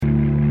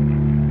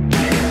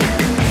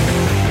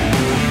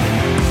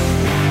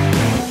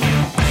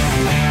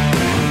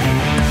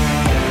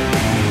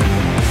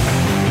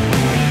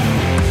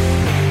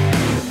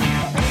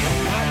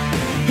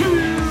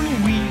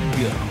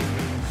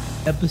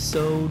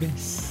episode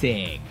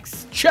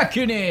 6.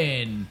 Checking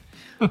in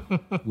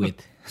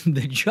with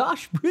the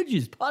Josh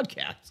Bridges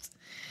podcast.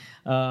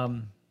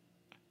 Something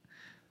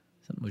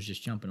was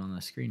just jumping on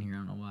the screen here. I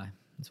don't know why.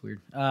 It's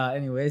weird.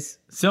 Anyways,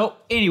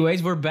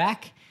 we're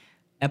back.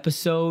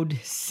 Episode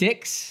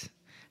 6.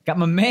 Got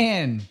my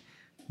man,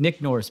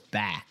 Nick Norris,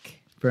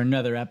 back for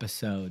another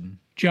episode.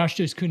 Josh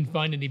just couldn't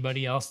find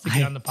anybody else to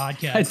get on the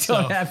podcast. I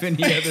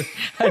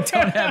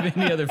don't have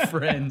any other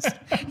friends.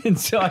 And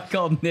so I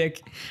called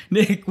Nick.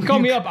 Nick, call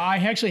me up. I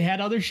actually had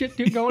other shit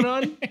going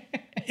on.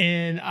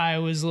 And I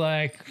was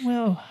like,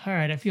 well, all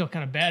right, I feel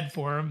kind of bad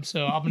for him.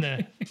 So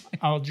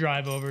I'll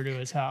drive over to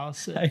his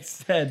house. I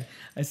said,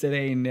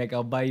 hey, Nick,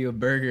 I'll buy you a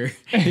burger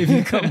if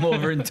you come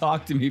over and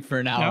talk to me for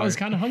an hour. I was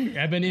kind of hungry.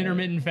 I've been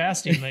intermittent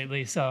fasting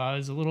lately, so I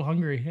was a little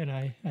hungry. And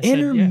I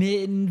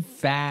intermittent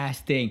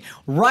fasting.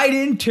 Right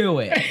into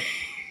it.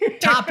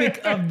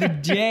 Topic of the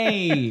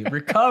day,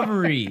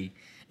 recovery.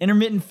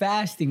 Intermittent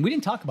fasting. We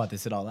didn't talk about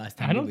this at all last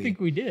time. I don't think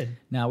we did.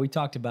 No, we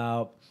talked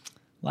about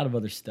a lot of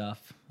other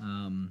stuff.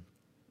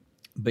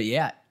 But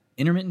yeah,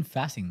 intermittent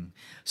fasting.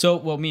 So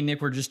what me and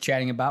Nick were just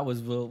chatting about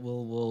was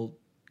we'll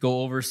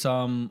go over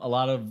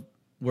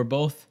we're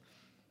both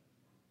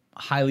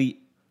highly,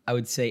 I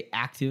would say,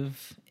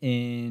 active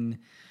in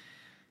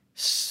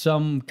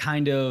some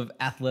kind of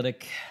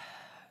athletic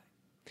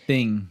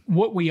thing.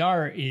 What we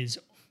are is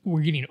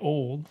we're getting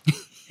old,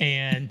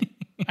 and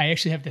I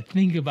actually have to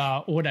think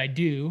about what I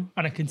do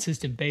on a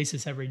consistent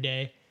basis every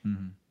day.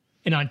 Mm-hmm.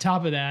 And on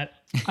top of that,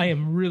 I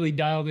am really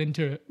dialed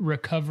into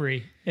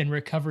recovery and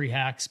recovery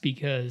hacks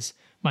because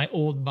my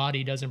old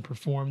body doesn't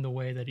perform the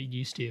way that it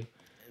used to.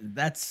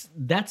 That's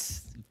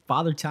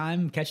father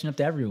time catching up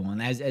to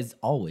everyone, as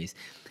always.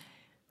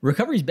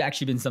 Recovery's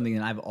actually been something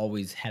that I've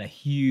always had a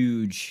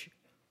huge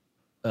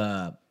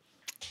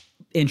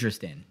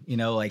interest in,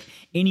 like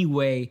any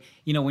way,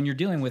 when you're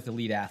dealing with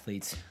elite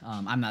athletes,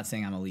 I'm not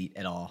saying I'm elite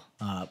at all.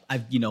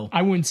 I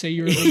wouldn't say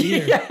you're elite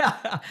either.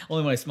 Yeah.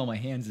 Only when I smell my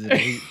hands is it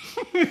elite.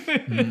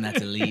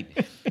 That's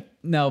elite.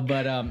 No,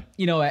 but,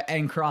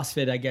 in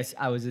CrossFit, I guess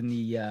I was in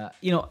the,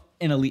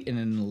 in an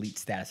elite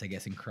status, I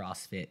guess, in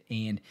CrossFit.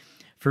 And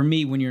for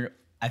me,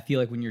 I feel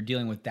like when you're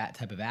dealing with that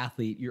type of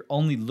athlete, you're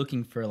only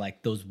looking for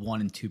like those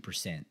 1% and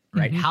 2%,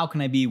 right? Mm-hmm. How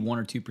can I be 1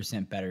 or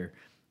 2% better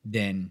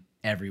than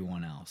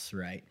everyone else,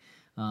 right?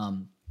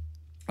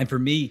 And for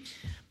me,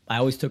 I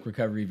always took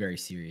recovery very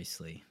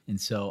seriously.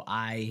 And so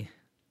I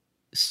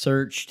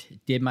searched,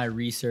 did my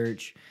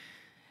research,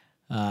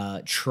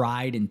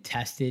 tried and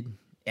tested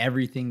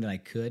everything that I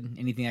could.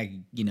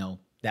 Anything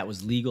that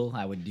was legal,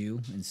 I would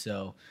do. And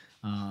so,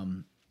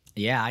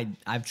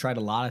 I've tried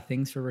a lot of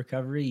things for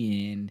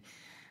recovery, and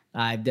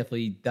I've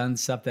definitely done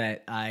stuff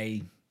that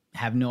I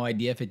have no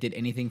idea if it did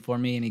anything for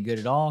me any good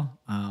at all.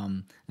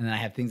 And then I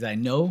have things that I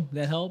know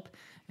that help.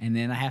 And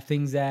then I have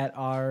things that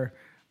are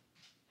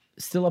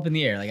still up in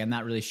the air. Like I'm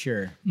not really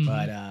sure,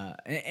 but,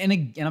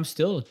 and I'm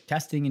still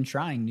testing and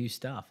trying new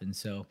stuff. And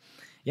so,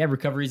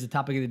 recovery is the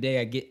topic of the day.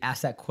 I get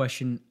asked that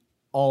question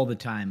all the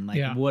time.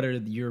 Like, What are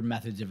your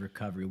methods of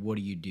recovery? What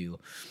do you do?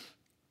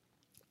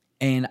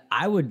 And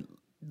I would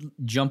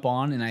jump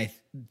on. And I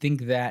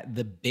think that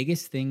the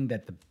biggest thing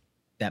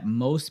that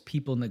most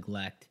people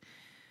neglect,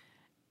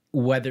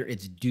 whether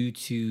it's due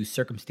to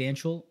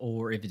circumstantial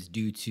or if it's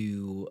due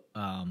to,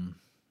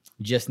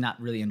 just not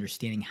really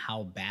understanding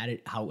how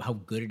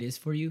good it is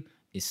for you,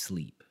 is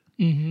sleep.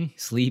 Mm-hmm.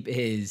 Sleep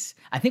is,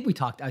 I think we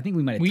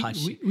might have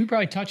touched. We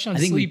probably touched on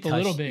sleep a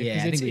little bit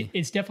because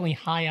it's definitely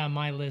high on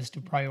my list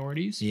of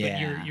priorities.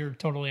 Yeah. But you're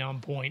totally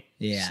on point.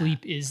 Yeah.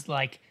 Sleep is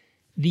like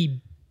the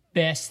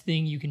best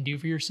thing you can do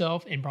for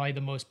yourself and probably the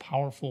most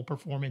powerful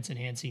performance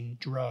enhancing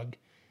drug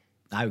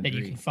that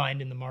you can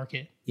find in the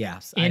market.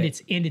 Yes.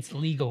 It's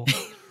legal.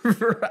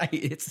 Right.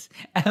 It's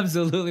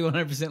absolutely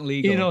 100%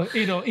 legal.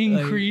 It'll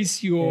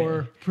increase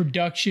your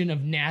production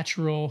of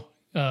natural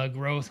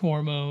growth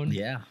hormone.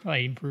 Yeah.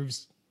 Probably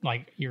improves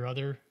like your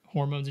other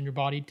hormones in your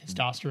body,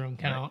 testosterone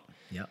count.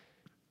 Right. Yep.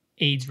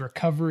 Aids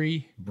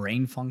recovery.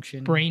 Brain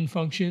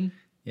function.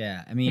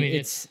 Yeah. I mean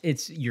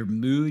it's your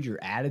mood, your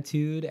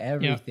attitude,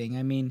 everything. Yeah.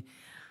 I mean,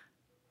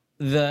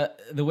 the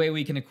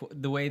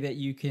way that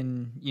you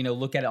can,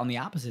 look at it on the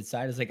opposite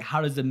side is like,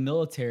 how does the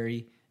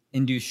military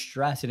induce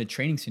stress in a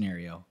training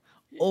scenario?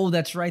 Oh,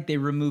 that's right. They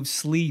remove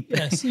sleep.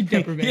 Yeah, sleep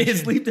deprivation.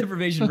 Yeah, sleep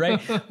deprivation,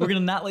 right? We're going to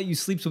not let you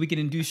sleep so we can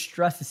induce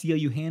stress to see how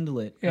you handle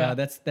it. Yeah.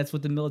 That's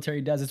what the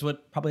military does. It's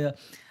what probably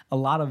a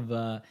lot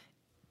of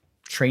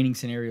training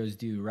scenarios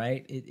do,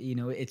 right?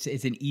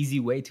 It's an easy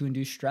way to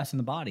induce stress in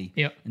the body.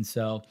 Yep. And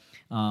so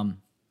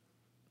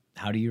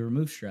how do you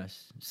remove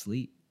stress?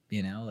 Sleep,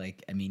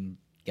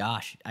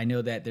 gosh, I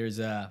know that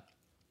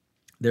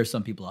there's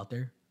some people out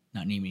there,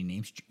 not naming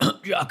names,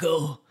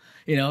 Jocko,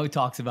 he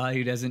talks about it,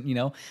 he doesn't,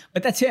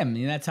 but that's him.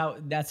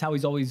 That's how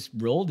he's always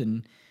rolled,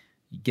 and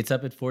he gets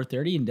up at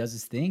 4:30 and does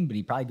his thing, but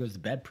he probably goes to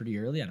bed pretty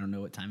early. I don't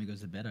know what time he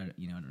goes to bed. I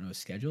don't know his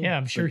schedule. Yeah,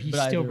 I'm sure he's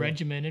still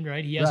regimented,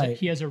 right? He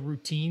has a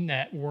routine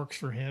that works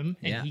for him,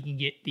 and he can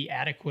get the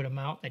adequate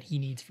amount that he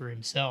needs for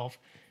himself.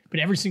 But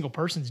every single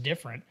person's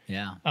different.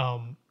 Yeah.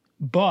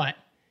 But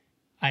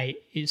I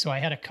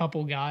had a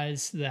couple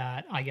guys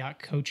that I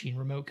got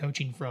remote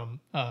coaching from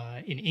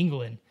in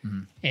England,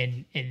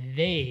 and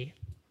they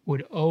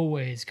would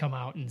always come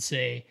out and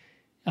say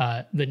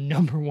the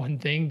number one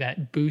thing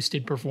that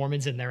boosted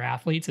performance in their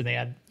athletes, and they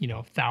had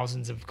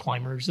thousands of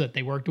climbers that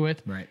they worked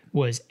with, Right.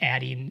 was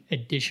adding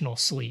additional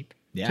sleep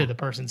Yeah. to the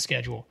person's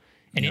schedule,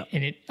 and Yep.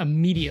 it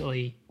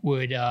immediately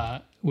would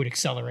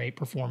accelerate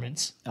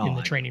performance in Oh,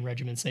 the training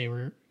regimens they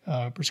were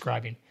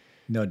prescribing.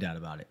 No doubt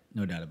about it.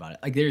 No doubt about it.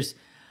 Like there's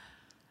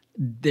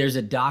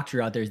a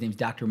doctor out there. His name's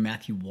Dr.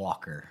 Matthew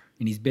Walker,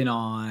 and he's been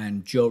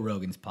on Joe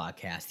Rogan's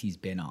podcast. He's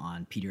been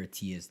on Peter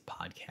Attia's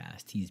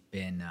podcast. He's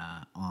been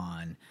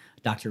on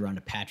Dr.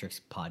 Rhonda Patrick's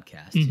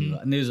podcast too.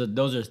 And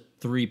those are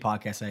 3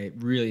 podcasts I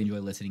really enjoy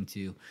listening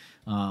to.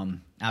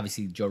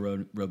 Obviously, Joe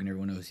Rogan,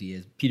 everyone knows who he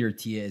is. Peter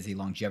Attia is a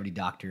longevity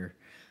doctor,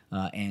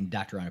 and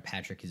Dr. Rhonda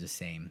Patrick is the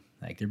same.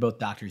 Like they're both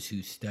doctors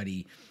who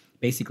study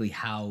basically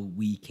how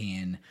we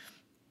can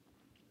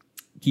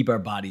keep our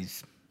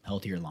bodies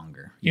healthier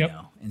longer, you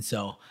know? And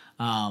so,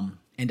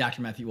 and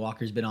Dr. Matthew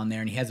Walker's been on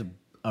there, and he has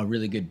a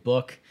really good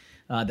book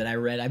that I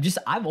read.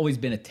 I've always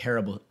been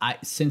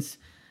since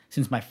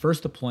my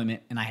first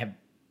deployment, and I have,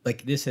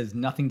 like, this has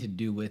nothing to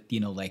do with,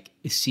 like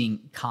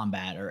seeing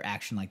combat or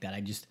action like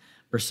that.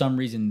 For some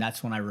reason,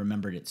 that's when I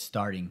remembered it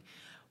starting.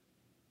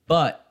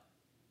 But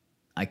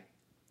I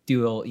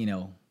do,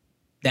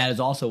 that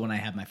is also when I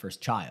have my first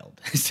child.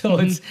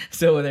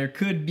 So there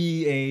could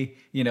be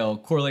a,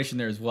 correlation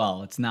there as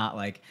well. It's not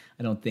like,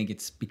 I don't think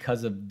it's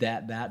because of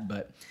that,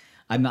 but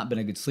I've not been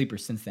a good sleeper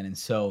since then. And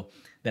so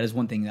that is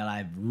one thing that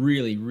I've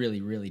really, really,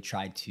 really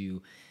tried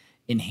to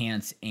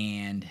enhance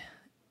and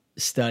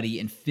study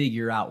and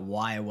figure out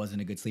why I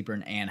wasn't a good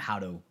sleeper and how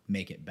to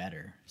make it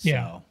better.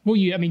 Yeah. So, well,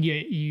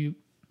 you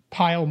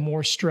pile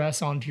more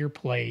stress onto your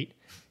plate.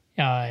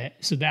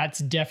 So that's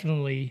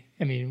definitely,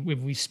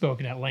 we've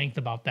spoken at length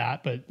about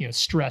that, but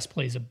stress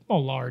plays a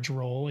large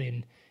role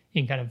in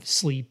kind of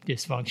sleep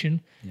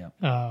dysfunction.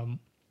 yeah.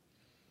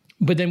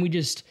 But then we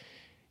just,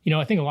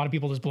 I think a lot of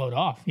people just blow it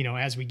off,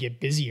 as we get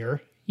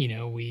busier,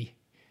 we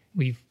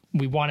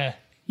want to,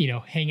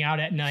 hang out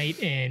at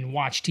night and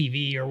watch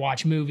TV or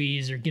watch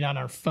movies or get on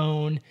our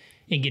phone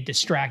and get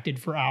distracted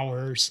for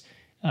hours.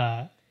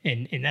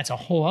 And that's a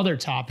whole other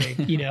topic,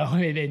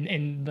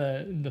 and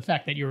the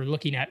fact that you're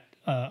looking at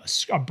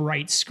a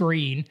bright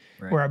screen,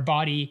 Right. where our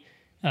body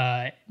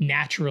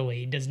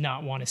naturally does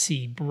not want to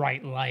see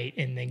bright light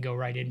and then go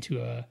right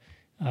into a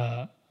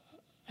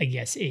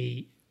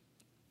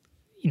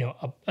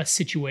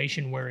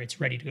situation where it's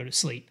ready to go to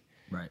sleep.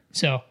 Right.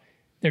 So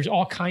there's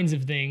all kinds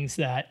of things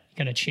that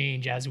kind of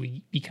change as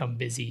we become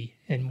busy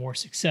and more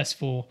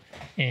successful.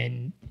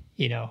 And,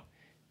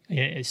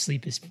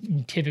 sleep is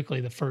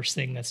typically the first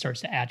thing that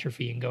starts to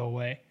atrophy and go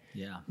away.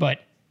 Yeah.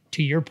 But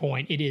to your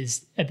point, it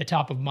is at the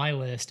top of my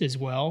list as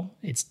well.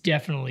 It's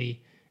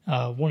definitely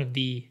one of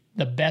the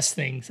best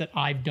things that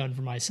I've done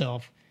for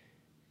myself,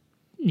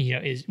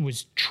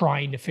 was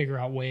trying to figure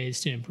out ways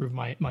to improve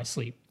my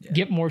sleep,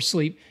 get more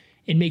sleep,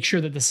 and make sure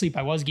that the sleep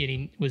I was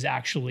getting was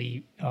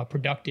actually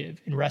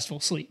productive and restful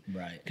sleep.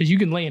 Right. Because you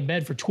can lay in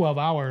bed for 12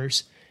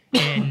 hours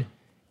and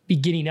be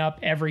getting up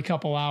every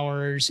couple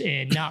hours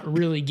and not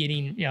really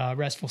getting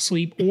restful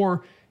sleep,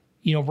 or,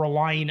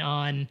 relying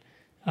on,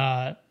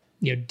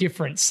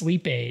 different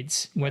sleep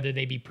aids, whether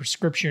they be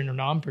prescription or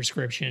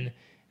non-prescription,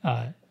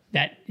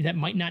 that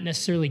might not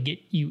necessarily get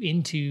you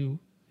into,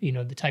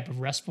 the type of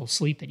restful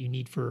sleep that you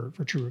need for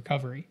true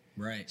recovery.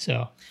 Right.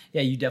 So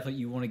yeah,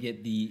 you want to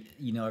get the,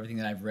 everything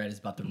that I've read is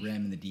about the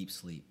REM and the deep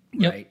sleep,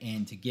 Yep. right?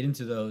 And to get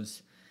into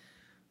those,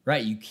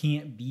 right, you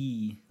can't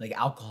be like,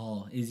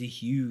 alcohol is a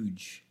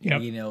huge,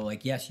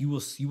 Yep. yes, you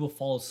will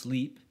fall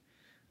asleep.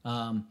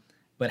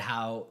 But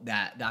how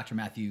that Dr.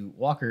 Matthew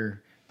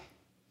Walker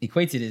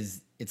equates it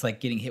is, it's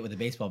like getting hit with a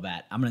baseball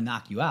bat. I'm going to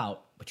knock you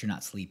out, but you're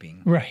not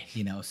sleeping. Right.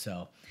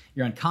 So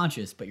you're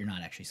unconscious, but you're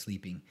not actually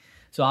sleeping.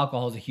 So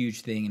alcohol is a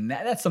huge thing. And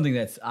that's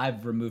something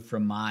I've removed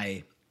from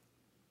my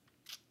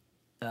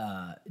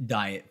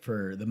diet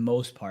for the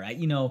most part.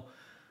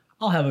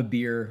 I'll have a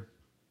beer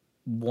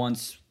one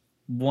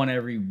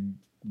every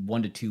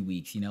 1 to 2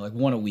 weeks, like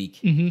one a week,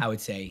 I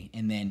would say.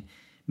 And then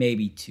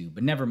maybe 2,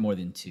 but never more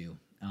than 2.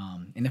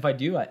 And if I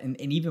do, and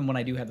even when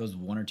I do have those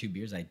 1 or 2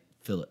 beers, I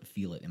feel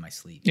it in my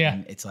sleep. Yeah.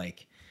 And it's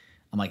like,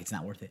 I'm like, it's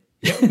not worth it.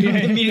 Yeah,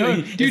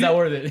 Immediately, dude, it's not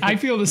worth it. I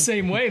feel the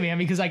same way, man,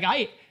 because like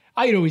I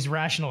had always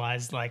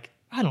rationalized, like,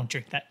 I don't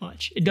drink that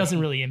much. It doesn't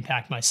really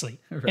impact my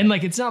sleep. Right. And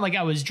like, it's not like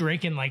I was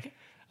drinking like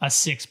a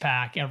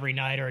 6-pack every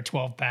night or a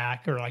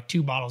 12-pack or like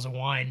 2 bottles of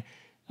wine.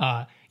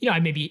 I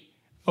maybe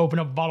open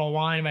up a bottle of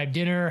wine if I have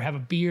dinner, have a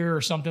beer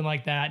or something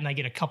like that, and I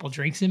get a couple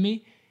drinks in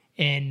me.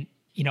 And,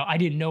 I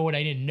didn't know what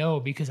I didn't know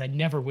because I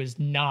never was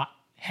not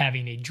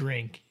having a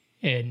drink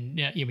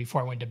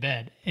before I went to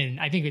bed. And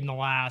I think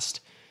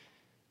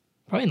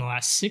probably in the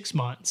last 6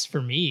 months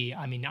for me,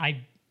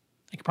 I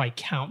could probably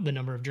count the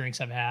number of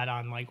drinks I've had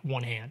on like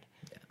one hand.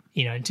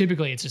 Yeah. And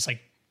typically it's just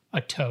like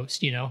a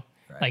toast,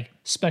 Right. like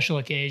special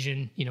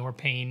occasion, we're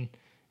paying,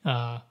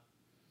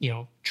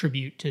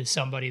 tribute to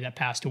somebody that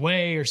passed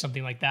away or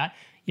something like that,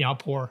 I'll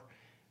pour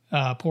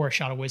a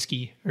shot of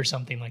whiskey or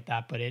something like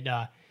that. But it,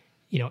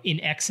 in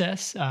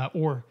excess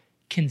or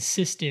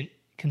consistent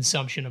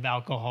consumption of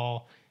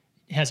alcohol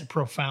has a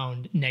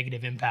profound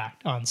negative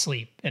impact on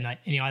sleep. And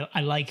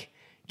I like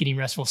getting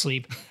restful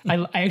sleep.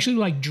 I actually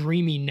like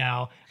dreaming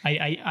now.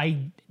 I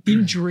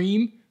didn't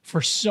dream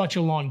for such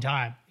a long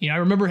time. I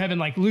remember having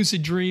like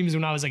lucid dreams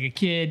when I was like a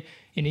kid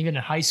and even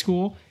in high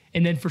school.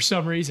 And then for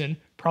some reason,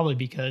 probably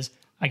because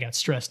I got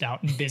stressed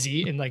out and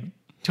busy and like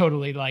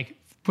totally like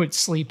put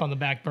sleep on the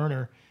back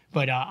burner,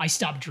 but I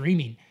stopped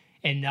dreaming.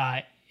 And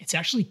it's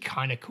actually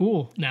kind of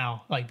cool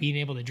now, like being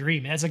able to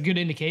dream. That's a good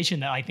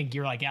indication that I think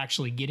you're like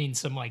actually getting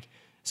some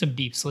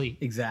deep sleep.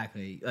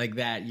 Exactly. Like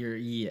that. You're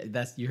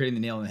hitting the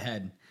nail on the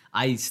head.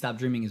 I stopped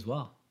dreaming as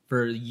well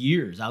for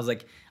years. I was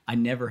like, I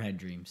never had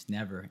dreams,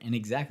 never. And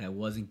exactly, I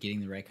wasn't getting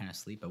the right kind of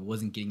sleep. I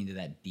wasn't getting into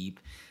that deep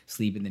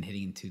sleep and then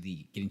getting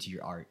to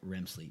your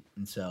REM sleep.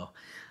 And so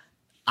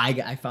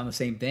I found the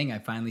same thing. I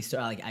finally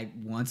started I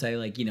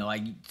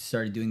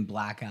started doing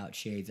blackout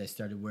shades. I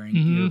started wearing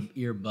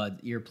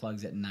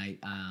earplugs at night.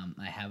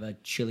 I have a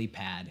chili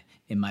pad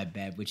in my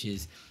bed, which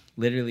is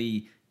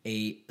literally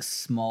a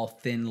small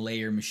thin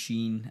layer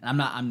machine.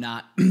 And I'm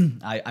not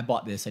I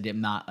bought this.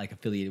 I'm not like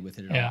affiliated with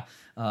it at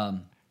all.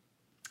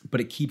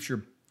 But it keeps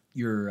your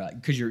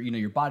because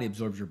your body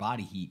absorbs your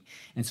body heat,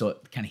 and so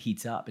it kind of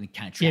heats up and it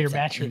kind of traps your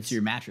mattress into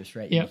your mattress,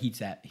 right? Yep.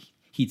 It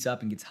heats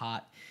up and gets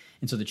hot,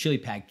 and so the chili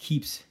pad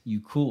keeps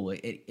you cool.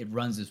 It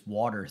runs this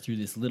water through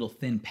this little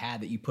thin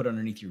pad that you put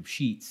underneath your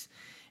sheets,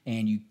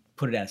 and you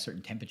put it at a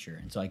certain temperature,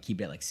 and so I keep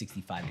it at like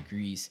 65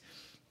 degrees.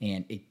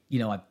 And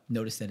I've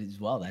noticed that as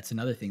well. That's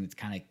another thing that's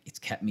it's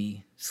kept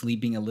me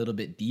sleeping a little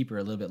bit deeper,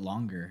 a little bit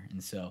longer.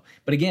 And so,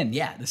 but again,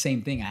 the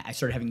same thing. I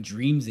started having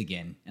dreams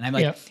again, and I'm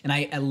like, and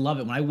I love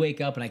it when I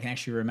wake up and I can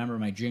actually remember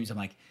my dreams. I'm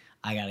like,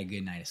 I got a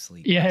good night of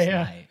sleep last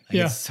night.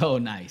 It's so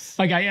nice.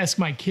 Like I ask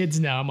my kids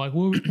now, I'm like,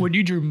 what did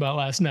you dream about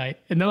last night?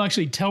 And they'll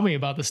actually tell me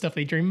about the stuff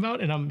they dream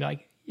about, and I'm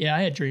like, yeah,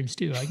 I had dreams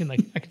too. I can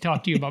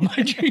talk to you about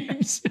my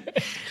dreams.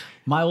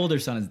 My older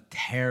son is a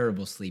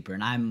terrible sleeper,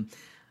 and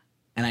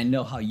I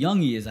know how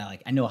young he is. I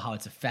know how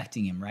it's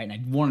affecting him, right? And I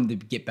want him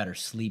to get better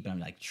sleep. And I'm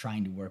like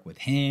trying to work with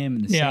him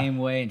in the same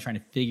way and trying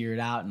to figure it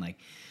out. And like,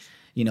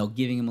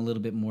 giving him a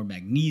little bit more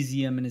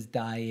magnesium in his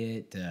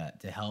diet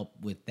to help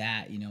with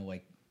that.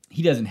 Like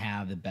he doesn't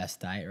have the best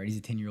diet, right? He's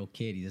a 10-year-old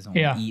kid. He doesn't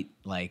want to eat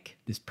like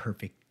this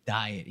perfect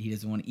diet. He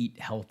doesn't want to eat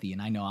healthy.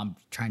 And I know I'm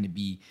trying to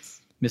be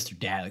Mr.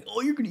 Dad, like,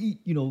 oh, you're gonna eat,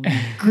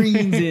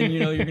 greens and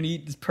you're gonna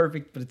eat this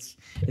perfect, but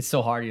it's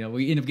so hard.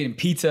 We end up getting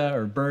pizza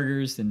or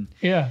burgers and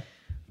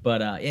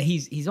But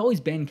he's always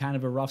been kind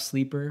of a rough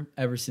sleeper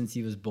ever since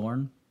he was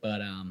born.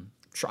 But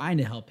trying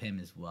to help him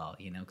as well,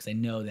 because I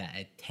know that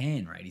at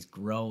 10, right, he's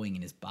growing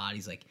and his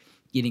body's like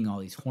getting all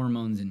these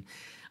hormones, and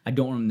I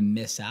don't want him to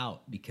miss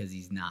out because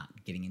he's not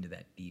getting into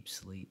that deep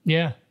sleep.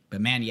 Yeah. But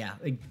man,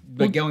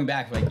 but going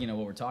back, like, what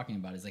we're talking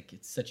about is like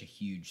it's such a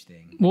huge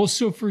thing. Well,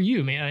 so for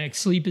you, man, like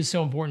sleep is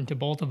so important to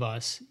both of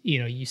us.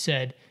 You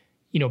said,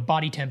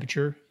 body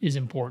temperature is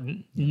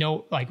important.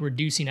 No, like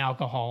reducing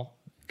alcohol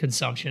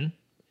consumption.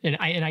 And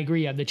I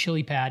agree. The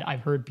chili pad, I've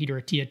heard Peter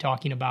Attia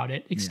talking about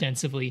it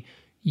extensively.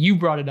 You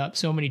brought it up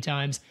so many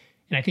times,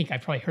 and I think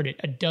I've probably heard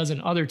it a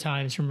dozen other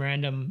times from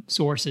random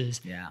sources.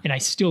 Yeah. And I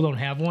still don't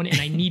have one,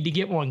 and I need to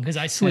get one because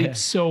I sleep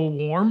so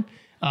warm.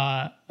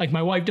 Like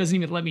my wife doesn't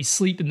even let me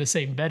sleep in the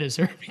same bed as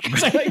her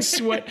because I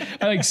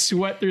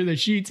sweat through the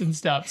sheets and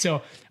stuff.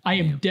 So I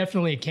am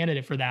definitely a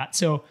candidate for that.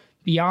 So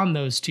beyond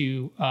those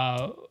two,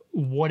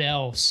 what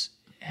else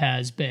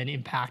has been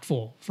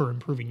impactful for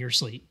improving your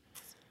sleep?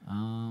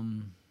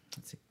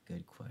 That's a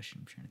good question.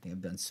 I'm trying to think.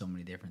 I've done so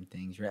many different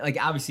things, right? Like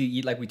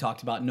obviously, like we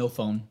talked about, no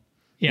phone.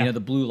 The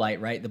blue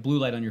light, right? The blue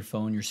light on your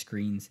phone, your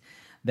screens,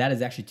 that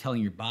is actually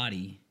telling your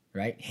body,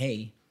 right?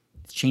 Hey,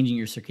 it's changing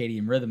your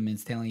circadian rhythm. And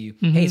it's telling you,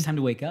 hey, it's time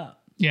to wake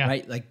up. Yeah.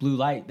 Right? Like blue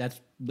light,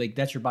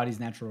 that's your body's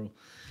natural,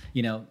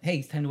 hey,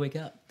 it's time to wake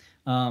up.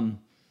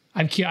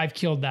 I've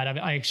killed that.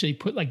 I actually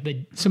put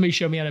somebody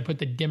showed me how to put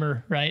the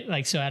dimmer, right?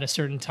 Like, so at a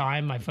certain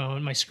time,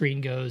 my screen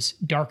goes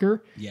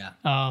darker. Yeah.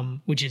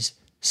 Which is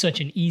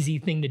such an easy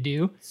thing to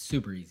do.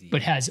 Super easy.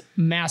 But has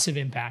massive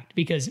impact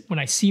because when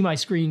I see my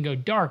screen go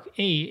dark,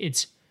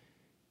 it's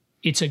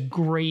a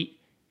great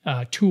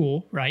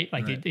tool, right?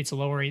 Like it's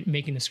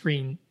making the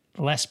screen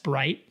less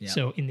bright. Yeah.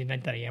 So in the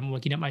event that I am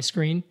looking at my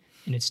screen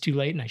and it's too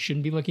late and I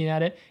shouldn't be looking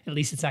at it, at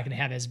least it's not going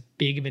to have as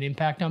big of an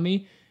impact on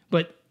me.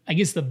 But I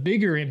guess the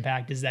bigger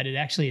impact is that it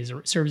actually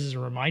serves as a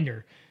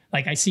reminder.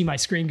 Like I see my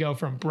screen go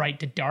from bright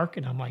to dark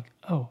and I'm like,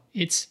 oh,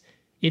 it's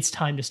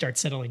time to start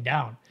settling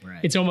down. Right.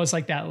 It's almost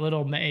like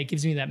it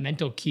gives me that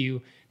mental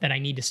cue that I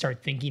need to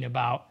start thinking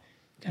about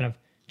kind of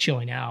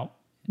chilling out,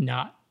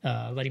 not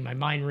letting my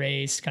mind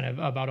race kind of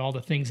about all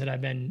the things that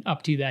I've been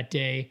up to that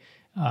day.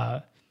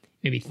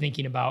 Maybe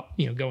thinking about,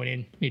 going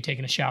in, maybe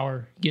taking a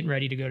shower, getting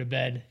ready to go to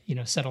bed,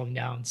 settling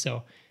down.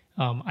 So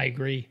I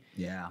agree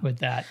with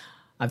that.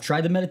 I've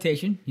tried the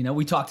meditation. You know,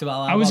 we talked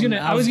about. I was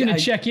gonna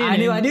check in. I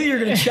knew you were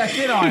gonna check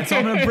in on it, so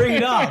I'm gonna bring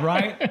it up.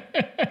 Right.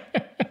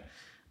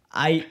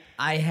 I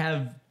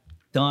have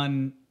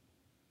done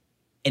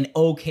an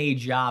okay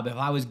job. If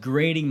I was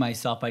grading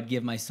myself, I'd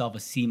give myself a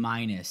C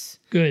minus.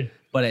 Good.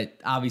 But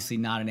obviously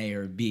not an A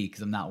or a B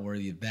because I'm not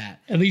worthy of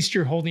that. At least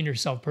you're holding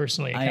yourself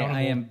personally accountable.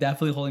 I am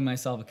definitely holding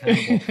myself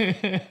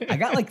accountable. I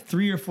got like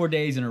 3 or 4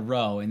 days in a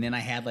row, and then I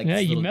had like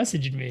you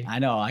messaged me. I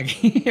know.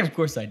 Of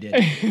course I did.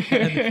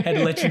 Had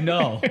to let you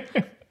know.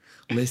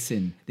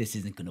 Listen, this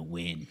isn't gonna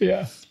win.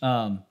 Yeah.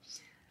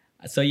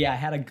 So yeah, I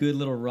had a good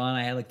little run.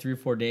 I had like 3 or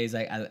 4 days.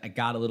 I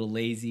got a little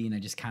lazy, and I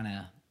just kind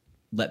of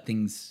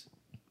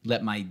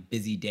let my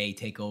busy day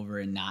take over,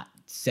 and not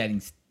setting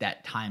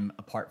that time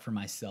apart for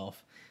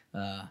myself.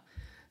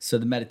 So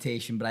the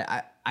meditation, but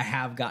I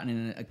have gotten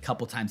in a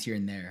couple times here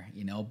and there,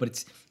 you know,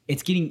 but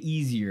it's getting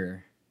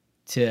easier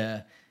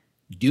to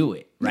do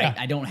it, right? Yeah.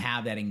 I don't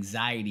have that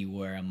anxiety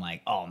where I'm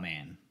like, oh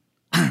man,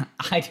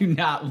 I do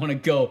not want to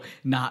go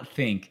not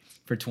think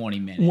for 20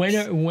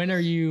 minutes. When are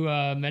you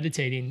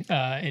meditating?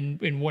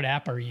 And what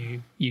app are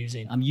you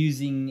using? I'm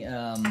using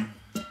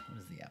what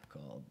is the app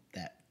called?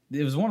 That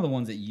it was one of the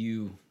ones that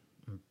I'm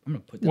gonna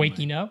put that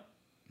Waking Up?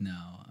 No,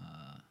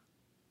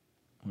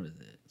 what is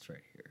it? It's right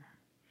here.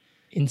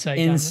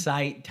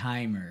 Insight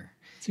Timer.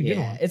 It's a good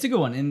one. It's a good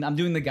one, and I'm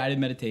doing the guided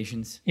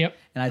meditations. Yep.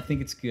 And I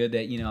think it's good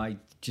that I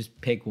just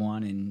pick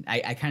one, and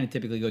I kind of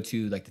typically go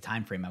to like the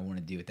time frame I want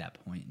to do at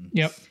that point. And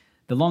Yep.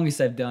 the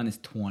longest I've done is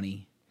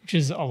 20, which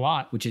is a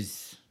lot. which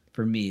is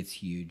for me it's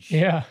huge.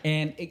 Yeah.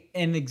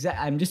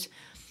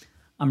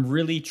 I'm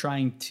really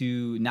trying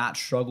to not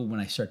struggle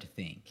when I start to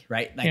think,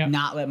 right? Like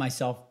not let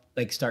myself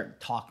like start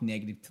talk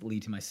negatively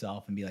to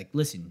myself and be like,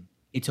 listen,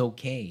 it's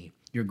okay.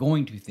 You're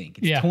going to think.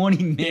 It's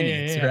 20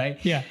 minutes, right?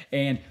 Yeah.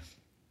 And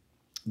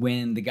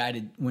when the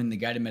guided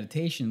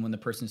meditation, when the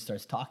person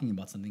starts talking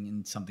about something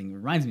and something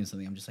reminds me of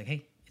something, I'm just like,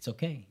 hey, it's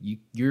okay.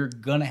 You're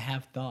gonna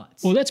have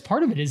thoughts. Well, that's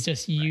part of it. Is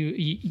just you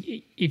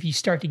if you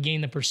start to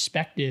gain the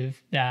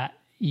perspective that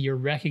you're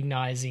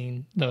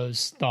recognizing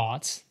those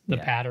thoughts, the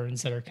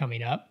patterns that are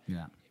coming up.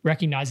 Yeah.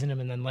 Recognizing them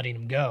and then letting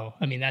them go.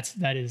 I mean,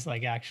 that is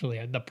like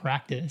actually the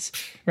practice,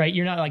 right?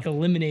 You're not like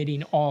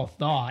eliminating all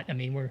thought. I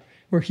mean,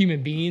 we're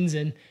human beings,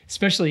 and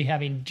especially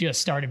having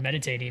just started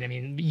meditating. I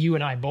mean, you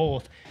and I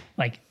both,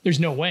 like, there's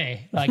no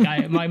way. Like,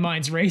 my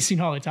mind's racing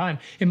all the time,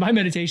 and my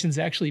meditation's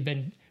actually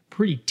been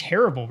pretty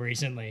terrible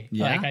recently.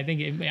 Yeah. Like, I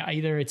think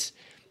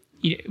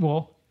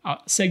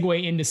I'll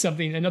segue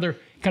into another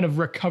kind of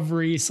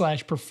recovery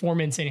 /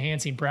 performance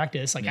enhancing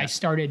practice. Like I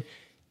started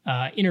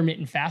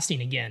intermittent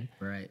fasting again.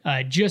 Right.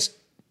 Just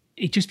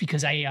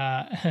because I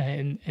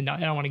and I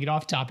don't want to get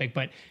off topic,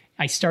 but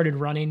I started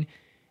running,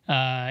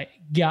 got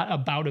a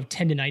bout of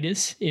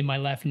tendonitis in my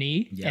left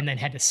knee, and then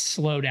had to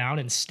slow down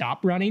and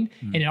stop running.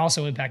 And it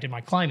also impacted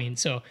my climbing.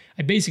 So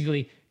I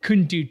basically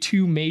couldn't do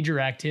 2 major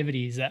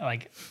activities that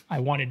like I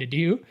wanted to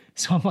do.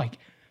 So I'm like,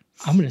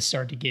 I'm going to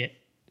start to get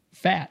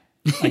fat.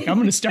 Like I'm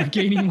going to start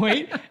gaining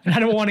weight, and I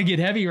don't want to get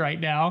heavy right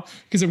now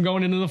because I'm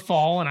going into the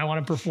fall and I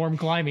want to perform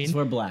climbing. Just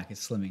wear black.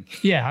 It's slimming.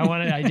 Yeah,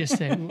 I just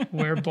say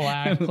wear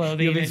black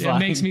clothing. It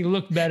makes me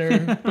look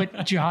better.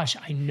 But Josh,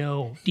 I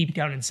know deep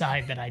down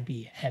inside that I'd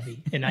be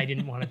heavy, and I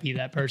didn't want to be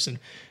that person.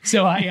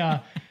 So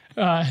I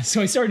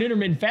started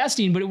intermittent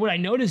fasting. But what I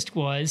noticed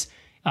was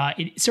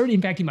it started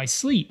impacting my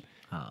sleep.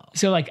 Oh.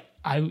 So like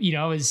I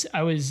was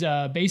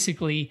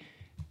basically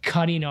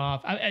cutting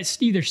off. I was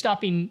either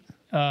stopping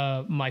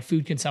my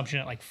food consumption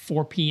at like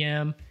 4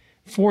 p.m.,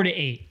 4 to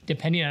 8,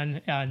 depending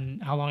on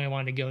how long I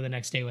wanted to go the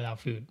next day without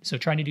food. So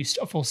trying to do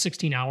a full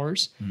 16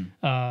 hours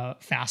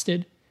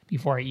fasted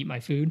before I eat my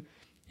food.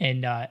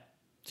 And so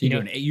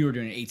you were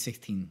doing an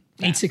 8-16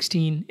 fast.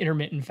 8-16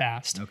 intermittent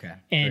fast. Okay.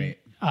 And great.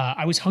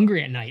 I was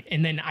hungry at night.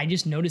 And then I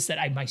just noticed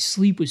that my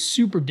sleep was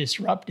super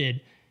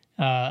disrupted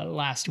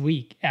last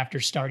week after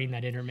starting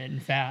that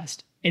intermittent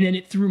fast. And then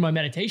it threw my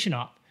meditation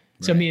off.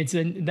 So I mean,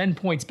 it then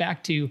points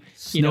back to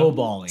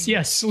snowballing.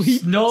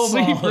 Sleep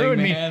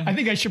ruined me. I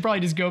think I should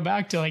probably just go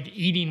back to like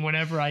eating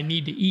whenever I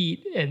need to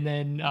eat, and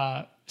then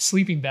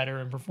sleeping better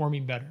and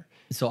performing better.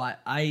 So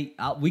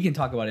we can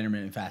talk about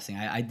intermittent fasting.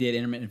 I did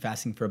intermittent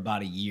fasting for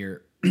about a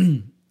year,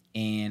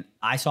 and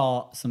I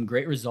saw some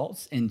great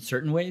results in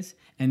certain ways,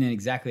 and then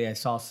I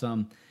saw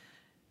some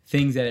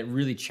things that it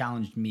really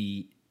challenged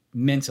me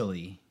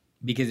mentally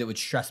because it would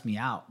stress me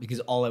out because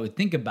all I would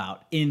think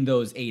about in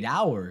those 8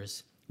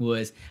 hours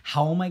was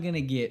how am I going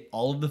to get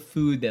all of the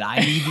food that I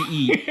need to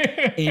eat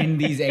in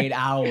these 8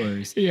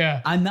 hours?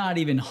 Yeah. I'm not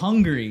even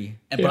hungry,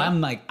 but I'm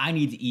like, I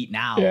need to eat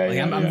now.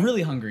 I'm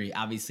really hungry,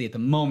 obviously, at the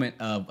moment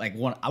of like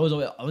I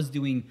was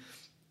doing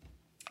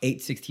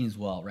 8-16 as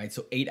well, right?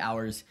 So 8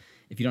 hours,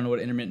 if you don't know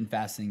what intermittent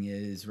fasting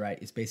is, right?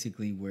 It's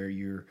basically where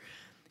you're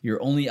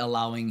only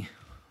allowing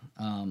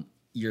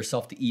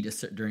yourself to eat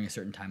during a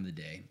certain time of the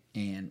day.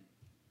 And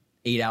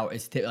 8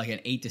 hours, like an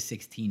 8 to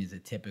 16 is a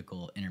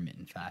typical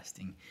intermittent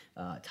fasting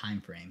time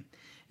frame.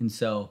 And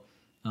so,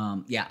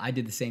 I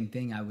did the same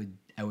thing. I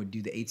would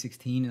do the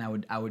 8-16,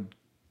 and I would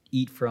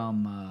eat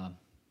from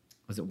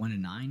was it 1 to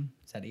 9?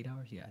 Is that 8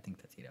 hours? Yeah, I think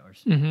that's 8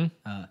 hours.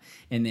 Mm-hmm.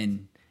 And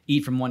then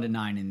eat from 1 to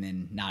 9 and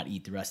then not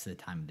eat the rest of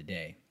the time of the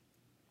day.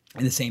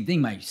 And the same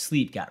thing, my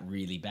sleep got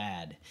really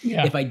bad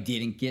if I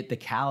didn't get the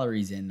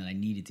calories in that I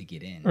needed to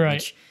get in.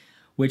 Right.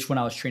 Which when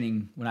I was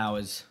training, I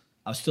was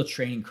still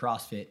training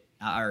CrossFit,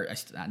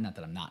 not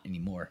that I'm not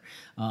anymore,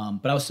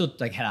 but I was still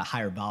like had a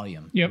higher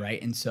volume,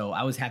 right? And so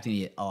I was having to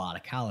eat a lot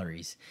of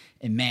calories.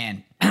 And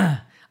man,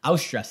 I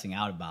was stressing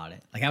out about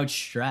it. Like I would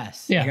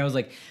stress. Yeah. Like I was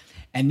like,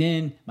 and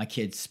then my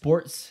kids'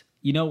 sports,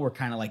 were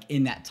kind of like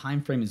in that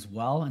time frame as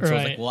well. And so I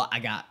was like, well, I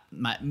got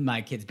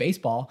my kids'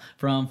 baseball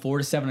from 4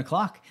 to 7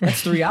 o'clock.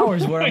 That's 3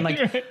 hours where I'm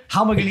like,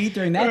 how am I going to eat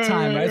during that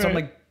time, right? So I'm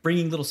like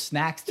bringing little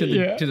snacks to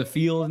the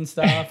field and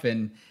stuff,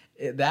 and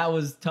that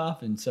was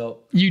tough. And so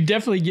you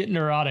definitely get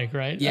neurotic,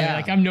 right?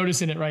 Yeah. I'm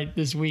noticing it right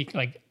this week.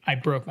 Like I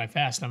broke my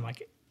fast and I'm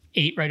like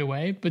ate right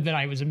away, but then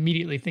I was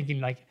immediately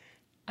thinking like,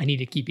 I need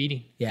to keep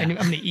eating. Yeah. And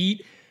I'm going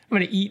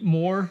to eat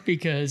more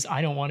because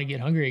I don't want to get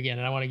hungry again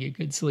and I want to get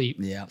good sleep.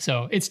 Yeah.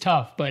 So it's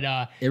tough, but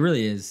it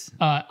really is.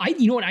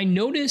 you know what I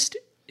noticed?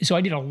 So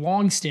I did a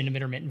long stint of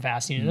intermittent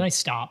fasting and then I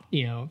stopped,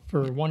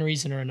 for one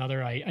reason or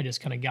another. I just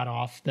kind of got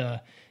off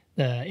the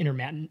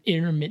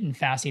intermittent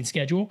fasting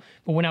schedule.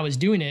 But when I was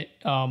doing it,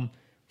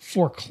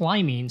 for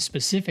climbing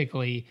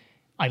specifically,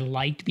 I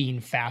liked being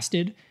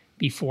fasted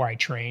before I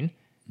train.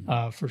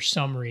 For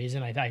some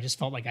reason, I just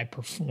felt like I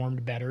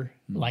performed better,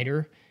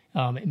 lighter.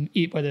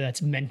 Whether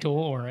that's mental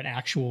or an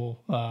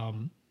actual,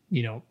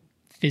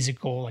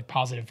 physical, like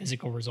positive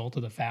physical result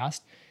of the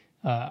fast.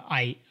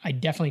 I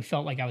definitely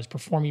felt like I was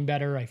performing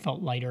better. I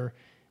felt lighter,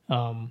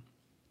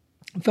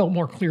 felt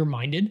more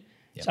clear-minded.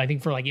 Yep. So I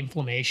think for like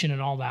inflammation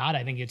and all that,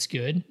 I think it's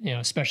good,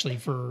 especially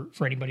for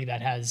anybody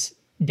that has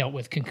dealt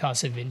with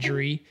concussive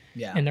injury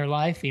in their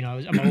life.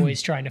 I'm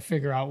always trying to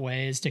figure out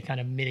ways to kind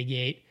of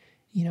mitigate,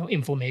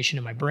 inflammation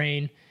in my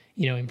brain,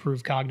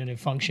 improve cognitive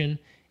function.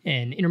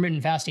 And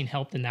intermittent fasting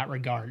helped in that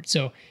regard.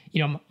 So,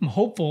 I'm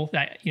hopeful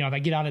that, if I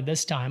get out of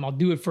this time, I'll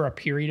do it for a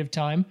period of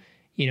time,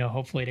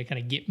 hopefully to kind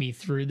of get me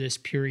through this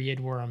period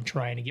where I'm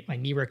trying to get my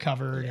knee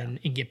recovered and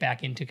get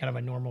back into kind of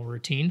a normal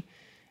routine.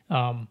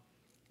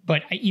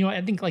 But,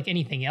 I think like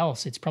anything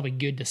else, it's probably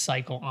good to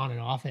cycle on and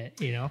off it,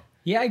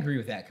 Yeah, I agree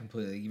with that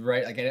completely. You're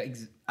right. Like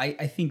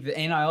I think that,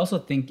 and I also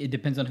think it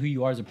depends on who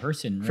you are as a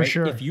person, right? For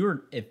sure. If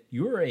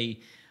you're a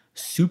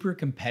super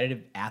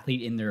competitive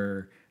athlete in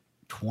their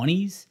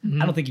 20s,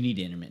 I don't think you need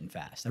to intermittent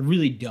fast. I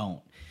really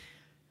don't.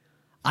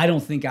 I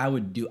don't think I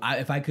would do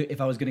if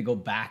I was going to go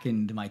back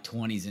into my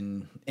 20s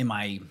and in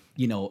my,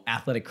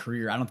 athletic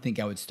career, I don't think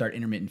I would start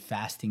intermittent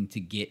fasting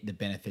to get the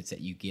benefits that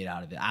you get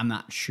out of it. I'm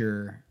not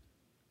sure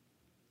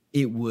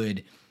it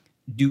would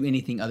do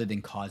anything other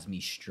than cause me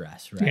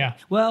stress, right? Yeah.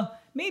 Well,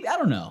 maybe, I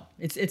don't know.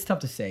 It's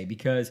tough to say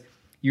because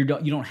you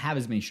don't have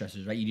as many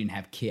stressors, right? I didn't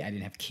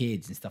have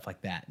kids and stuff like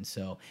that. And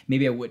so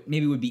maybe it would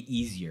be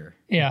easier.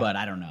 Yeah. But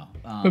I don't know.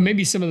 But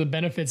maybe some of the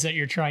benefits that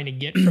you're trying to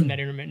get from that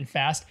intermittent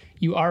fast,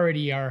 you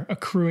already are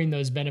accruing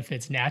those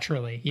benefits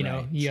naturally.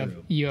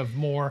 You have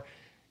more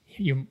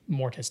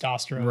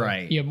testosterone.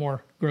 Right. You have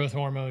more growth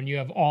hormone. You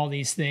have all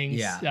these things.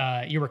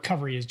 Yeah. Your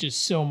recovery is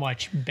just so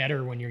much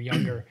better when you're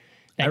younger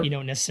that you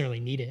don't necessarily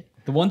need it.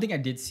 The one thing I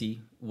did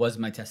see was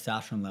my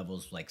testosterone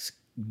levels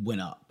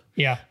went up.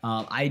 Yeah.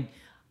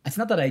 It's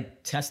not that I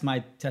test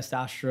my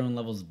testosterone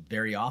levels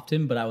very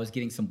often, but I was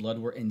getting some blood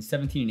work in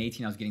 17 and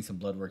 18. I was getting some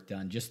blood work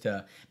done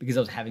because I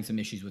was having some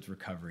issues with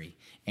recovery,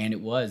 and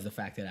it was the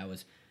fact that I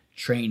was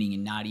training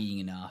and not eating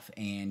enough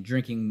and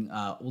drinking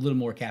a little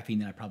more caffeine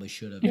than I probably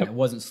should have. Yep. And I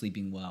wasn't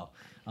sleeping well,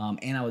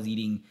 and I was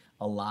eating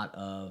a lot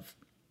of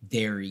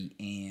dairy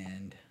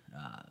and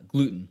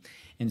gluten.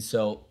 And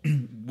so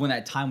when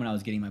I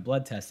was getting my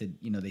blood tested,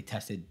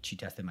 she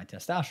tested my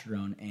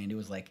testosterone, and it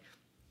was like,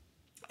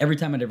 every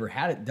time I'd ever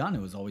had it done,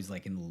 it was always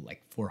like in the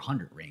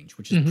 400 range,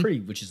 which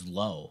is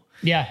low.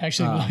 Yeah,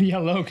 actually,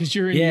 low because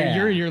you're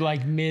in your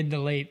like mid to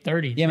late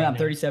 30s. Yeah, I'm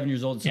 37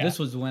 years old, so this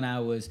was when I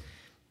was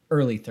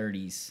early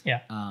 30s.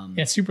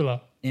 Yeah, super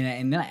low.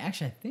 And then I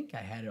think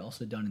I had it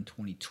also done in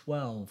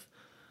 2012,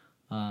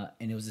 and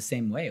it was the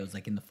same way. It was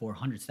like in the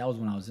 400s. That was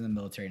when I was in the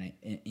military and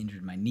I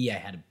injured my knee. I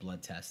had a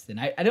blood test,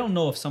 and I don't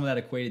know if some of that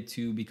equated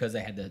to because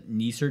I had the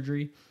knee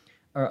surgery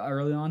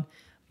early on,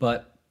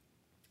 but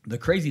the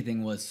crazy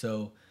thing was,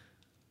 so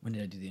when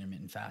did I do the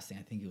intermittent fasting?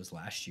 I think it was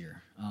last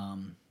year.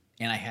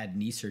 And I had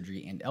knee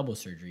surgery and elbow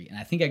surgery. And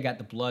I think I got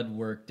the blood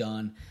work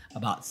done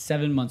about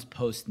 7 months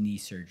post knee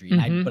surgery.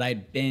 But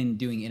I'd been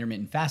doing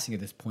intermittent fasting at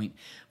this point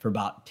for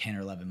about 10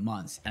 or 11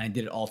 months. And I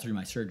did it all through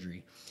my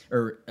surgery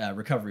or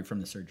recovery from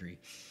the surgery.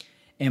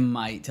 And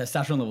my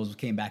testosterone levels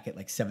came back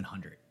at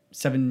 700.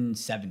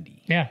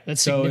 770. Yeah,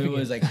 that's so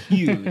significant. It was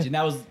huge. And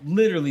that was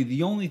literally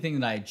the only thing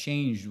that I had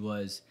changed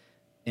was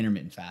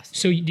intermittent fasting.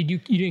 So you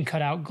didn't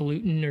cut out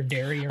gluten or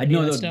dairy or any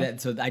of that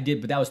stuff? So I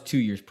did, but that was 2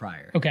 years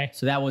prior. Okay.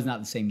 So that was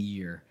not the same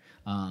year.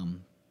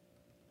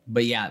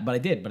 But I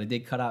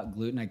did cut out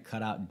gluten. I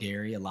cut out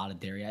dairy, a lot of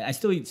dairy. I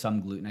still eat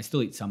some gluten. I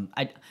still eat some.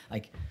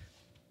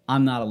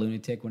 I'm not a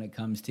lunatic when it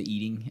comes to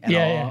eating at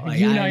all. Yeah.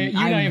 You and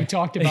I have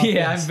talked about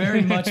this. I'm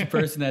very much a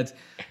person that's,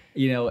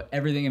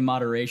 everything in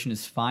moderation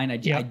is fine. I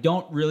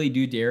don't really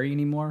do dairy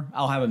anymore.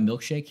 I'll have a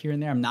milkshake here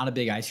and there. I'm not a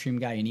big ice cream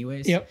guy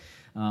anyways. Yep.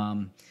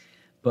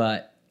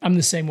 But I'm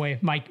the same way.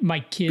 My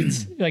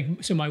kids,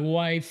 so my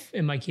wife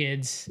and my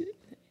kids,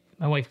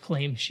 my wife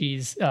claims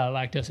she's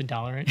lactose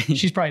intolerant.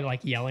 She's probably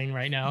like yelling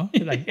right now,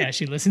 as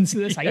she listens to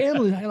this. I am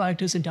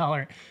lactose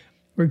intolerant.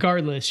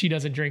 Regardless, she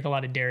doesn't drink a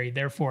lot of dairy.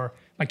 Therefore,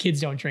 my kids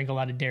don't drink a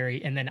lot of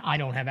dairy, and then I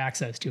don't have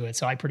access to it.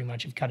 So I pretty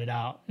much have cut it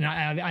out. And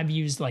I've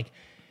used like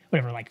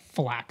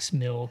flax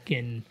milk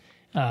and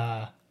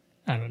I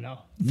don't know,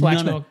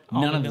 flax milk.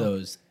 None of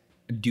those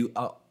do.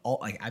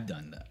 I've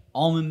done the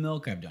almond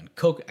milk. I've done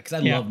cocoa because I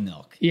love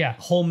milk. Yeah,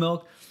 whole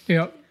milk.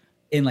 Yep.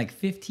 In like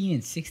 15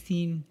 and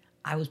 16,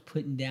 I was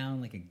putting down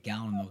like a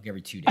gallon of milk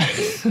every 2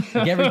 days,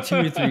 like every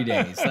 2 to 3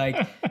 days,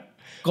 like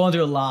going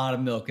through a lot of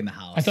milk in the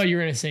house. I thought you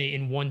were gonna say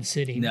in one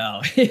sitting. No,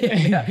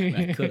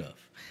 I could have,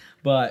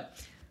 but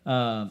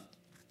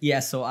yeah.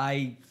 So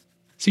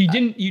you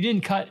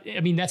didn't cut.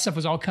 I mean, that stuff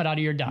was all cut out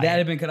of your diet. That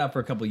had been cut out for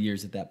a couple of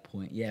years at that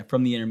point. Yeah,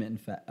 from the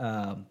intermittent fat.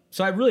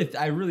 So I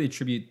really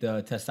attribute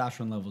the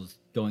testosterone levels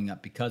going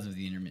up because of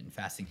the intermittent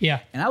fasting. Yeah,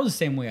 and I was the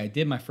same way. I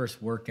did my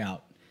first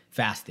workout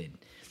fasted.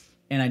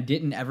 And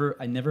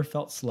I never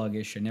felt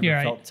sluggish. I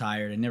never felt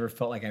tired. I never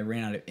felt like I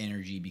ran out of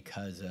energy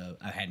because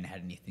I hadn't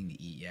had anything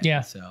to eat yet. Yeah.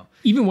 So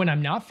even when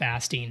I'm not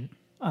fasting,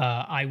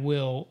 I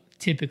will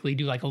typically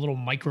do like a little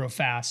micro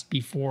fast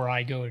before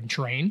I go and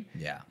train.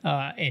 Yeah.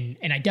 And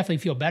I definitely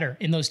feel better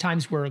in those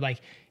times where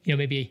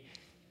maybe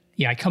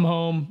I come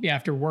home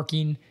after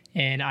working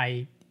and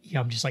I'm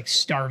just like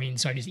starving.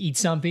 So I just eat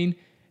something.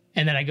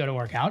 And then I go to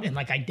work out, and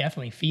like I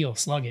definitely feel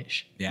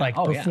sluggish. Yeah. Like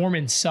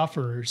performance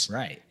suffers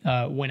right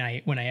when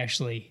I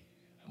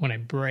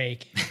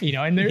break.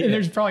 And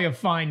there's probably a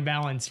fine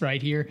balance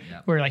right here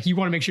where like you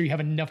want to make sure you have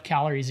enough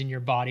calories in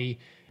your body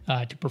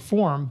to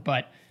perform,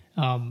 but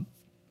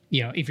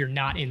if you're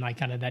not in like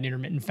kind of that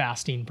intermittent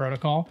fasting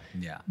protocol.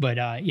 Yeah. But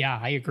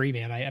I agree,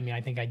 man.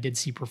 I think I did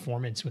see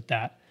performance with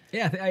that.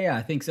 Yeah,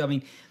 I think so. I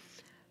mean,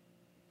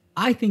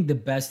 I think the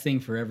best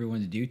thing for everyone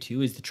to do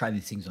too is to try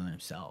these things on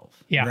themselves.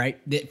 Yeah. Right.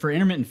 For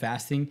intermittent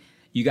fasting,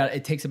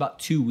 it takes about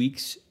 2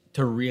 weeks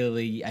to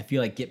really, I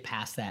feel like, get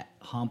past that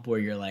hump where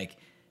you're like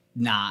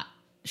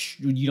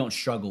you don't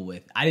struggle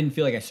with. I didn't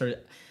feel like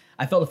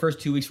I felt the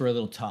first 2 weeks were a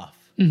little tough,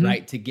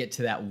 right? To get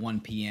to that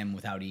 1 p.m.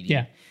 without eating.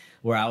 Yeah.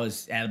 Where I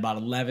was at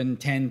about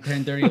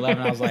 10:30,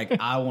 11, I was like,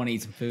 I want to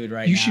eat some food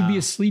right now. You should be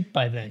asleep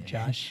by then,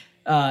 Josh.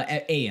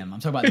 At AM. I'm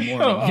talking about the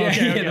morning.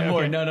 Okay, the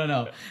morning.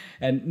 No.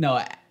 And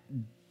no,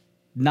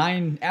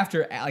 9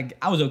 after, like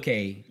I was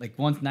okay. Like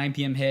once 9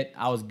 p.m. hit,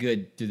 I was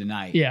good through the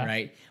night. Yeah.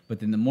 Right. But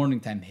then the morning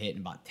time hit, and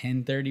about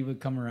 10:30 would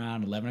come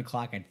around. 11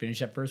 o'clock, I'd finish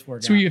that first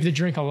workout. So you have to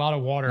drink a lot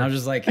of water. And I was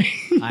just like,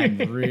 I'm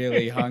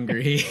really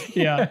hungry.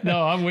 Yeah.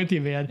 No, I'm with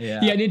you, man. Yeah.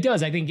 And it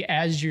does. I think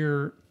as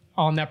you're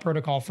on that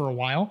protocol for a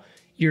while,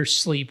 your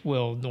sleep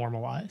will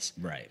normalize.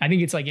 Right. I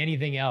think it's like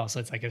anything else.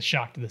 It's like a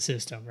shock to the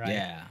system, right?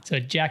 Yeah. So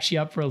it jacks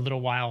you up for a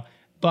little while,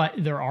 but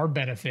there are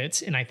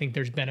benefits. And I think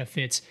there's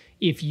benefits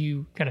if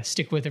you kind of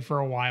stick with it for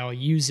a while,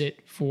 use it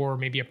for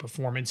maybe a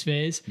performance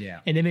phase. Yeah.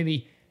 And then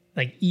maybe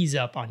like ease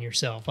up on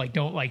yourself. Like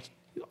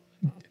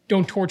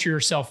don't torture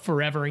yourself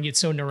forever and get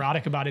so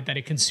neurotic about it that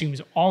it consumes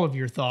all of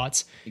your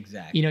thoughts.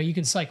 Exactly. You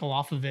can cycle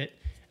off of it,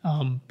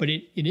 but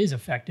it is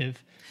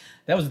effective.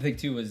 That was the thing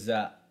too, was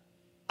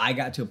I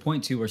got to a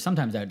point too where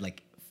sometimes I'd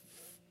like,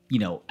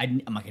 I'm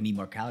like, I need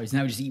more calories, and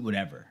I would just eat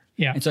whatever.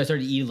 Yeah. And so I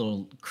started to eat a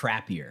little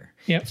crappier.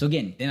 Yep. So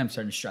again, then I'm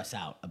starting to stress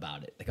out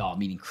about it. Like,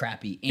 I'm eating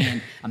crappy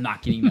and I'm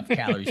not getting enough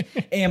calories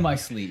and my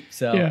sleep.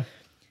 So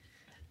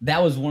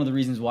that was one of the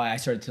reasons why I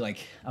started to I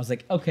was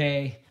like,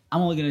 okay, I'm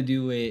only going to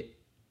do it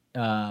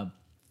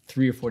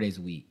 3 or 4 days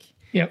a week.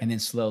 Yep. And then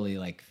slowly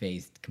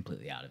phased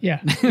completely out of it. Yeah.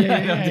 And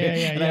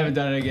I haven't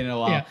done it again in a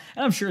while. Yeah.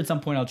 And I'm sure at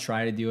some point I'll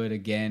try to do it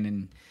again,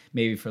 and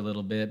maybe for a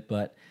little bit.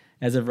 But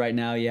as of right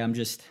now, I'm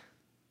just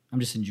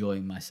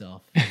enjoying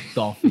myself.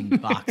 Golfing,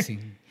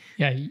 boxing.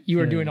 Yeah, you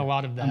are doing a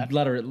lot of that.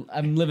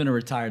 I'm living a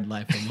retired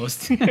life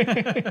almost.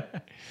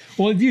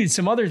 Well, dude,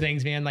 some other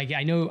things, man. Like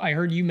I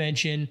heard you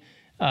mention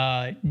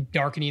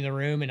darkening the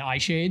room and eye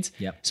shades.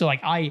 Yep. So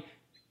I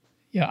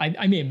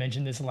may have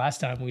mentioned this last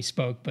time we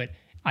spoke, but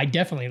I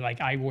definitely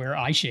I wear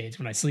eye shades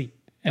when I sleep.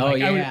 And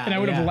I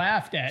would have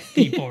laughed at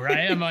people,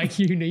 right? I'm like,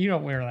 you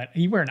don't wear that.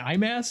 You wear an eye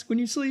mask when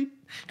you sleep?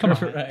 Come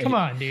on, right. Come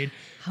on, dude.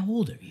 How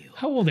old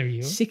are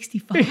you?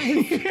 65.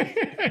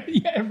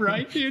 Yeah,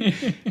 right, dude.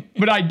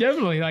 But I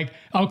definitely I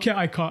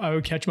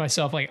would catch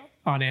myself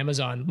on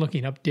Amazon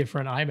looking up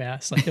different eye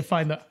masks, to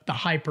find the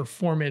high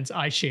performance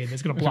eye shade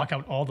that's going to block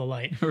out all the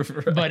light.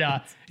 Right.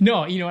 But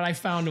no, and I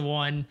found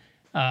one,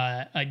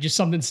 just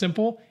something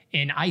simple,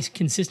 and I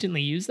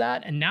consistently use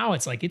that. And now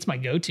it's it's my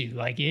go-to.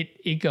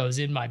 It goes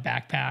in my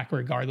backpack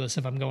regardless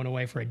if I'm going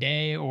away for a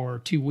day or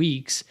 2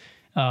 weeks.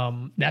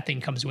 That thing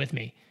comes with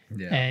me.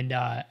 Yeah. And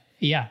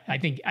I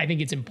think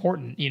it's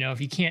important.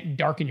 If you can't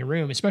darken your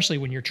room, especially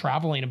when you're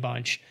traveling a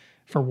bunch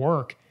for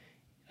work,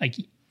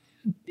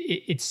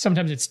 it's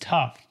sometimes it's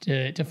tough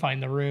to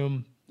find the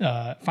room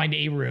find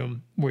a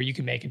room where you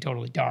can make it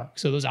totally dark.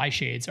 So those eye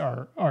shades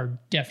are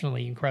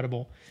definitely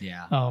incredible.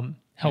 Yeah.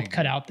 Help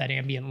cut out that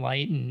ambient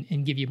light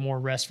and give you more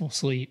restful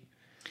sleep.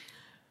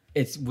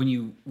 It's when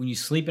you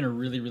sleep in a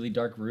really, really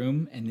dark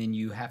room and then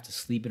you have to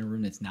sleep in a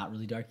room that's not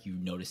really dark, you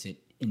notice it,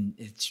 and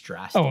it's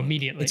drastic. Oh,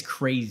 immediately. It's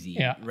crazy.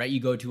 Yeah. Right? You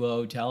go to a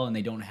hotel and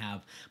they don't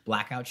have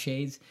blackout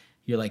shades.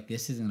 You're like,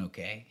 this isn't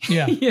okay.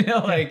 Yeah.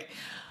 Like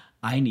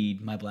I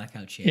need my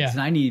blackout shades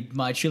and I need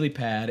my chili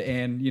pad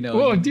and,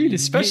 Well, dude,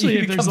 especially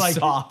if there's like,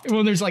 soft.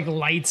 when there's like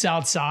lights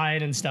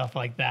outside and stuff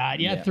like that.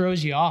 Yeah. It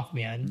throws you off,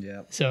 man.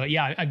 Yeah. So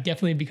yeah, I've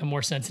definitely become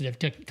more sensitive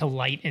to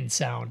light and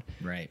sound.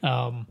 Right.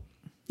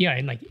 Yeah.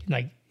 And like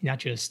not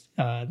just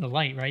the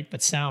light, right?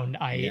 But sound.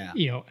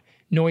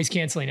 Noise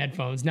canceling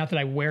headphones. Not that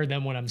I wear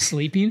them when I'm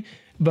sleeping,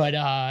 but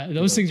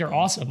those things are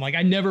awesome. Like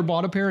I never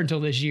bought a pair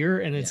until this year,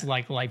 and it's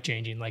like life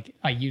changing. Like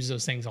I use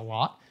those things a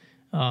lot.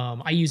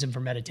 I use them for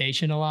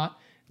meditation a lot,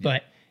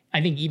 but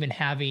I think even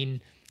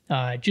having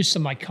just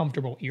some like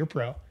comfortable ear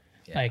pro,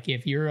 like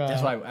if you're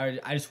that's why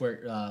I just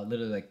wear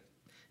literally like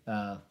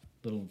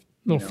little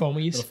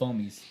foamies. Little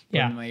foamies. Put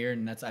them in my ear,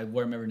 and I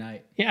wear them every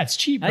night. Yeah, it's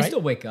cheap. And right? I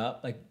still wake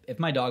up. Like if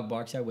my dog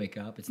barks, I wake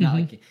up. It's not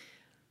like,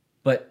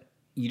 but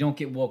you don't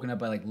get woken up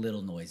by like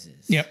little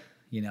noises. Yep.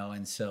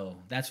 And so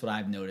that's what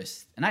I've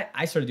noticed. And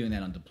I started doing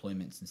that on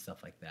deployments and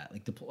stuff like that.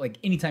 Like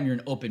anytime you're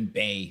in open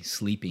bay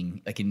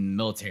sleeping, like in the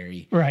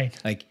military, right?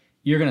 Like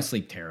you're gonna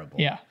sleep terrible.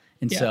 Yeah.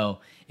 And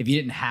so if you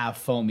didn't have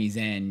foamies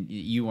in,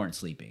 you weren't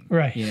sleeping.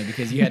 Right.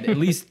 Because you had at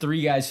least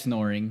 3 guys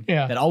snoring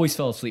that always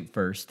fell asleep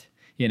first,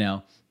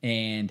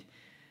 and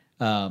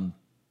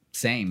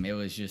same. It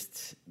was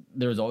just,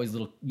 there was always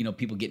little,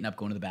 people getting up,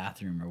 going to the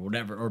bathroom or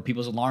whatever, or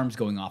people's alarms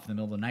going off in the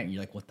middle of the night. And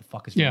you're like, what the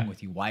fuck is wrong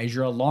with you? Why is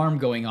your alarm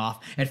going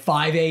off at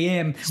 5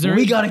 a.m.?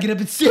 We got to get up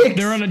at 6.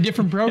 They're on a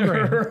different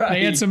program. Right.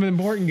 They had something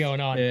important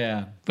going on.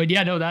 Yeah. But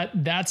yeah, no,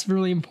 that's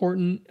really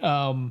important.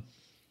 Trying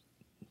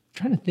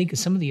to think of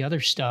some of the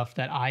other stuff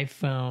that I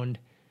found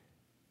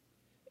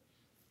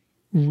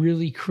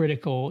really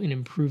critical in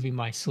improving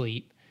my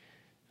sleep.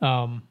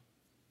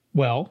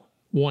 Well,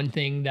 one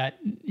thing that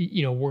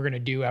we're gonna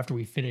do after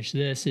we finish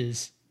this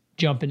is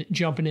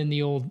jumping in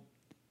the old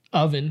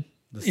oven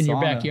in your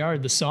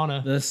backyard, the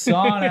sauna.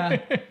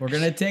 We're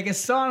gonna take a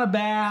sauna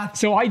bath.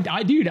 So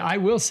I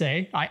will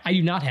say I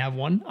do not have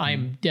one.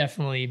 I'm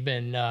definitely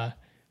been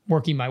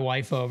working my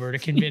wife over to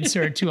convince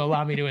her to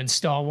allow me to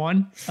install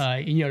one.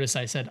 You notice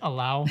I said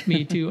allow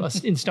me to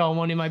install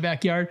one in my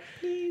backyard.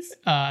 Please.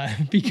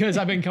 Because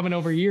I've been coming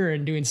over here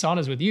and doing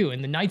saunas with you,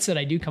 and the nights that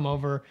I do come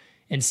over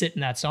and sit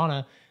in that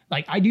sauna,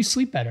 like I do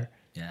sleep better.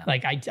 Yeah.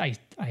 Like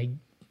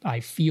I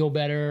feel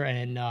better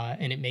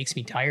and it makes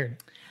me tired.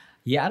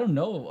 Yeah, I don't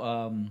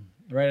know.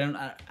 Right.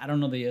 I don't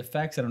know the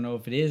effects. I don't know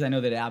if it is. I know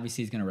that it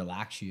obviously is going to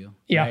relax you.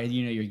 Yeah. Right?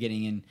 You're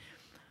getting in.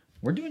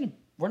 We're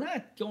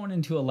not going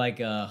into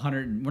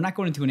we're not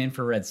going into an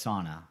infrared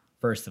sauna.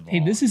 First of all, hey,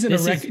 this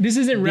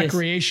isn't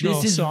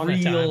recreational. This is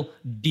sauna real time.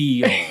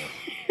 Deal.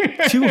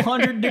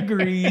 200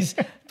 degrees,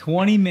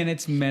 20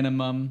 minutes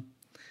minimum.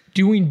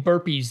 Doing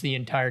burpees the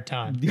entire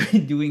time.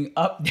 Doing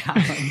up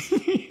downs.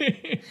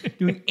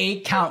 Doing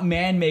 8 count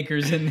man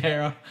makers in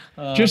there.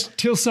 Just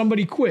till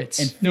somebody quits.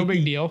 And 50, no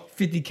big deal.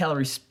 50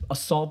 calorie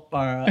assault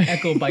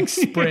echo bike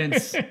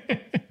sprints.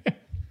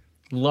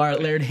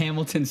 Laird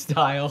Hamilton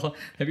style.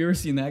 Have you ever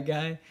seen that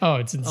guy? Oh,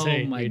 it's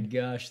insane. Oh my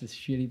gosh, the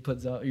shit he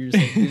puts out. You're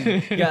just like,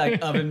 dude, he got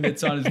like oven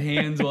mitts on his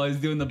hands while he's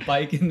doing the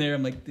bike in there.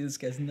 I'm like, this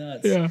guy's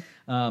nuts. Yeah.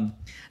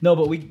 No,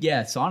 but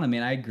sauna,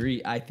 man, I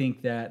agree. I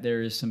think that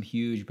there is some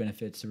huge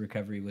benefits to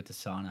recovery with the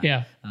sauna.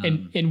 Yeah.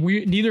 And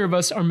we neither of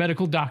us are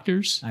medical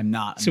doctors. I'm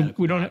not. So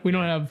we don't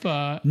have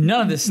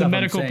none of this stuff the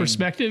medical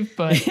perspective,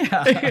 but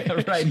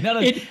right. None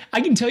of it.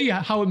 I can tell you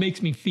how it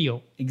makes me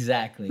feel.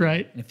 Exactly.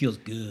 Right. And it feels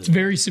good. It's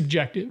very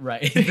subjective.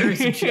 Right. It's very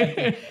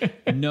subjective.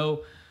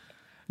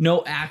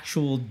 No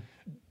actual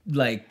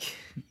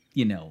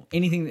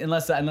anything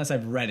unless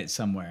I've read it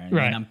somewhere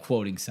and I'm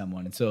quoting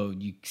someone, and so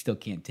you still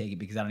can't take it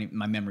because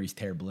my memory's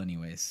terrible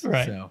anyways.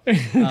 Right. So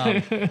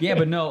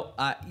but no,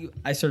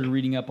 I started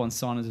reading up on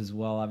saunas as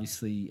well.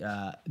 Obviously,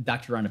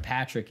 Dr. Rhonda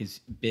Patrick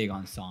is big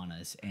on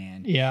saunas,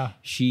 and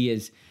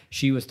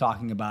she was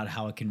talking about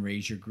how it can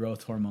raise your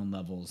growth hormone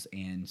levels,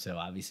 and so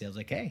obviously I was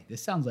like, hey,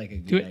 this sounds like a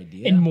good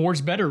idea. And more's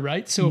better,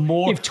 right? So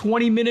if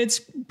 20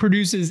 minutes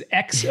produces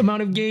X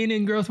amount of gain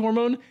in growth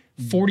hormone,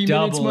 40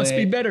 minutes must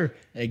be better.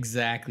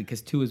 Exactly,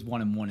 because 2 is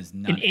 1 and 1 is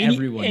none. And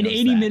Everyone knows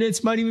 80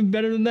 minutes might even be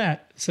better than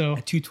that. So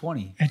at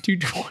 220. At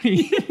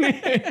 220.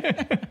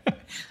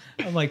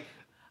 I'm like,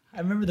 I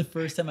remember the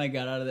first time I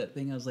got out of that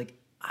thing, I was like,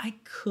 I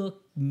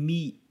cook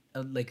meat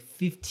like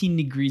 15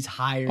 degrees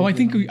higher. Oh, I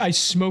think I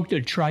smoked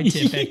a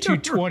tri-tip at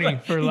 220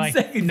 for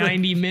like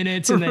 90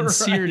 minutes and then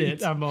seared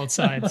it on both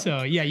sides.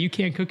 So yeah, you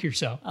can't cook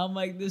yourself. I'm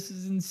like, this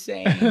is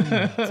insane.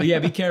 So yeah,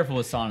 be careful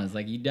with saunas.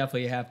 Like you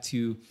definitely have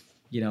to,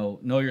 know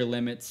your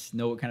limits,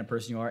 know what kind of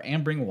person you are,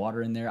 and bring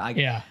water in there.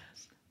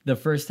 the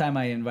first time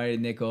I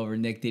invited Nick over,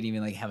 Nick didn't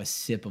even like have a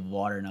sip of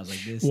water, and I was like,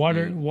 "This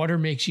Water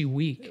makes you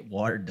weak.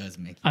 water does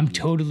make." I'm weak.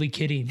 totally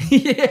kidding.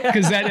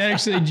 Because that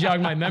actually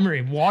jogged my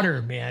memory.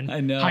 Water, man.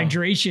 I know.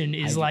 Hydration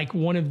is like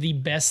one of the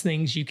best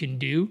things you can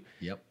do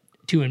Yep.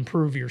 to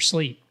improve your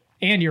sleep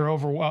and your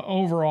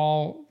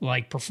overall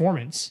like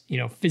performance.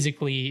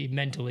 Physically,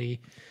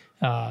 mentally.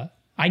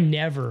 I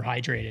never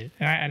hydrated,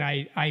 and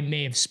I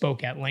may have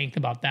spoke at length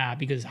about that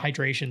because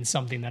hydration is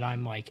something that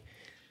I'm like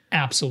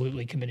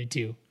absolutely committed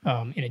to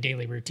in a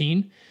daily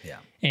routine. Yeah.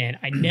 And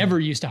I never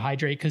used to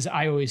hydrate because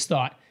I always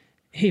thought,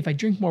 hey, if I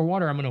drink more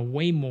water, I'm going to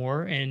weigh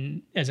more.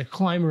 And as a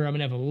climber, I'm going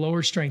to have a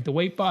lower strength to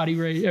weight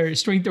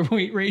strength to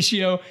weight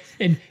ratio.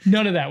 And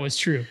none of that was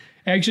true.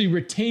 I actually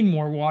retain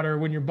more water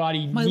when your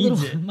body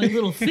needs it. My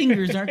little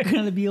fingers aren't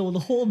going to be able to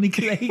hold me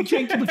because I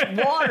drank too much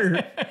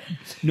water.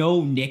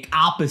 No, Nick,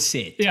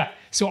 opposite. Yeah.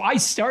 So I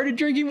started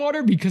drinking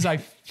water because I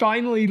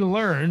finally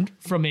learned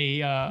from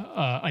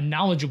a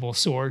knowledgeable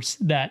source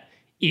that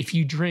if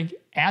you drink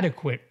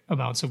adequate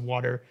amounts of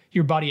water,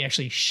 your body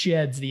actually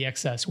sheds the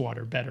excess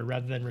water better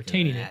rather than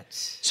retaining it.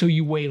 So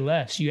you weigh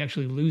less. You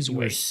actually lose You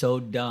were weight. so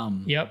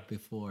dumb. Yep.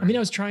 Before. I mean, I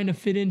was trying to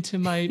fit into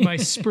my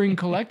spring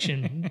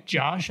collection,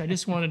 Josh. I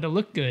just wanted to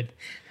look good.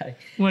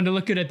 Wanted to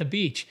look good at the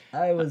beach.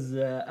 I was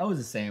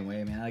the same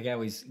way, man. Like I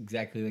always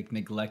exactly like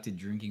neglected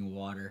drinking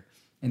water,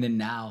 and then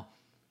now,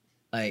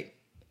 like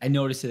I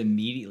notice it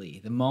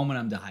immediately. The moment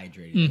I'm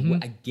dehydrated,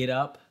 Mm-hmm. I get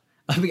up.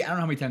 I don't know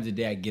how many times a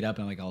day I get up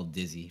and I'm like all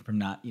dizzy from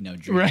not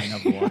drinking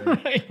enough water.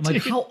 Right, I'm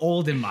like, dude. how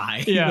old am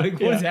I? Yeah, Like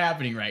what is yeah.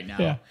 happening right now?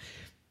 Yeah.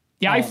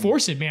 Yeah, I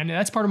force it, man.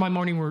 That's part of my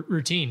morning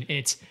routine.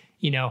 It's,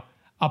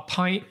 a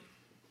pint,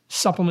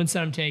 supplements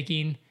that I'm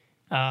taking,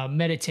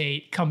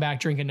 meditate, come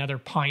back, drink another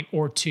pint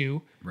or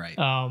two. Right.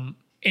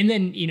 And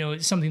then,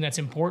 something that's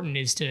important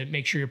is to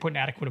make sure you're putting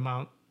adequate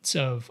amounts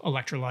of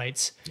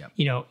electrolytes,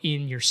 Yep.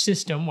 In your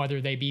system,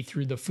 whether they be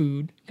through the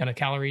food kind of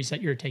calories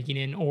that you're taking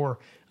in or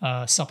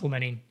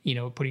supplementing,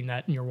 putting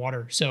that in your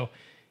water. So,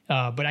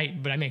 but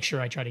I make sure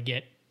I try to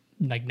get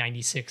like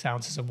 96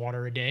 ounces of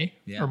water a day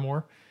Yeah. or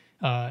more.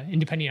 And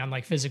depending on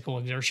like physical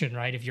exertion,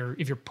 right? If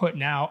you're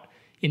putting out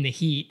in the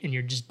heat and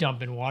you're just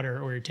dumping water,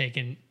 or you're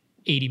taking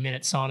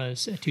 80-minute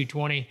saunas at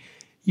 220,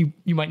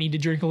 you might need to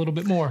drink a little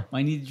bit more.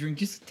 I need to drink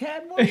just a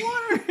tad more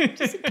water.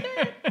 Just a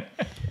tad.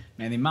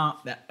 Man, the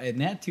amount that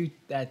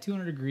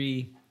 200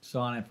 degree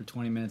sauna for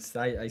 20 minutes,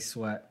 I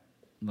sweat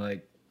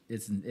like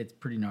it's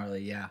pretty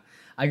gnarly. Yeah,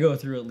 I go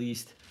through at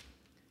least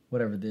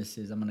whatever this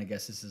is. I'm gonna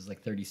guess this is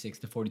like 36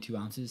 to 42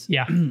 ounces.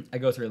 Yeah. I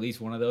go through at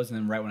least one of those, and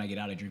then right when I get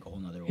out, I drink a whole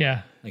nother one.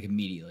 Yeah. Like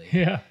immediately.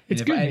 Yeah.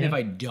 It's good, And if man.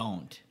 I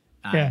don't,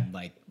 Yeah.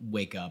 like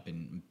wake up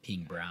and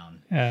peeing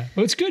brown. Yeah.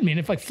 Well, it's good, man.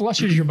 It like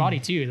flushes your body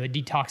too, the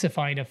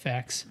detoxifying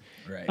effects.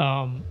 Right.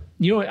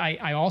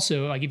 I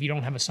also, like, if you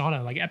don't have a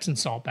sauna, like Epsom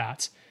salt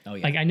baths. Oh,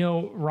 yeah. Like I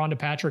know Rhonda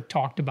Patrick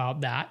talked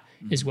about that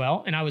as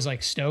well. And I was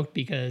like stoked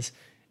because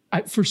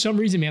for some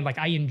reason, man, like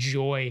I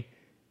enjoy,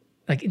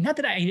 like, not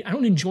that I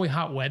don't enjoy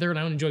hot weather and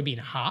I don't enjoy being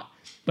hot,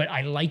 but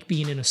I like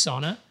being in a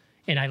sauna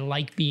and I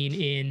like being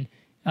in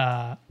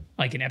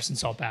like an Epsom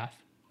salt bath,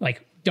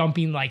 like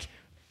dumping like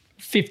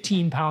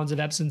 15 pounds of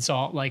Epsom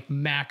salt, like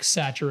max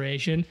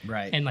saturation.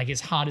 Right. And like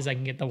as hot as I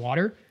can get the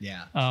water.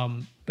 Yeah.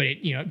 But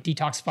it,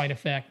 detoxifying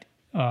effect,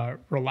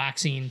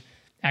 relaxing,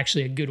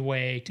 actually a good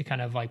way to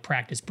kind of like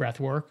practice breath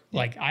work. Yeah.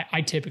 Like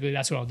I typically,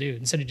 that's what I'll do.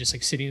 Instead of just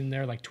like sitting in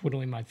there, like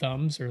twiddling my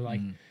thumbs or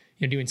like,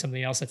 doing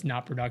something else that's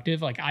not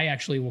productive. Like I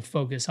actually will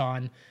focus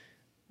on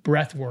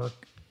breath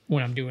work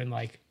when I'm doing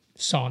like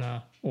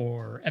sauna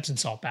or Epsom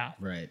salt bath.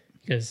 Right.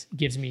 Because it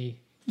gives me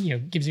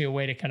a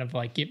way to kind of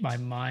like get my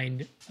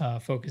mind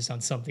focused on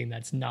something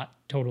that's not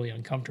totally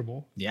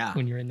uncomfortable. Yeah.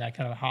 When you're in that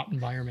kind of hot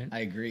environment.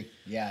 I agree.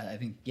 Yeah. I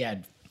think,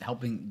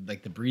 helping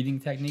like the breathing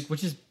technique,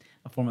 which is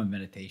a form of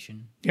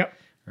meditation. Yep.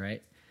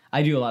 Right.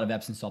 I do a lot of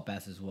Epsom salt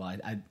baths as well.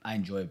 I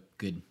enjoy a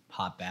good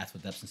hot bath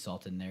with Epsom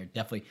salt in there.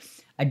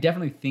 I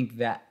definitely think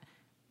that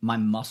my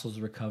muscles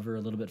recover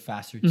a little bit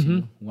faster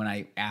too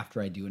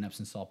after I do an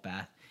Epsom salt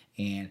bath.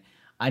 And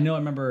I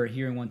remember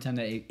hearing one time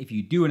that if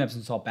you do an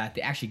Epsom salt bath,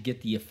 they actually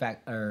get the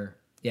effect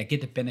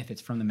get the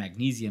benefits from the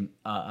magnesium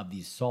of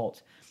these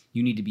salts.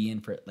 You need to be in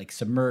for like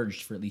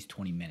submerged for at least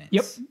 20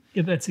 minutes.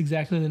 Yep, that's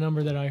exactly the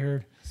number that I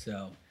heard.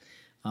 So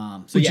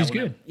Which is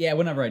good. Yeah,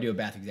 whenever I do a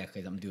bath,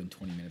 exactly, I'm doing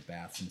 20-minute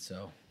baths, and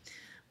so.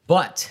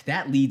 But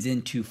that leads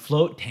into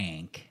float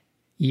tank.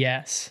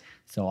 Yes.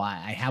 So I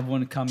have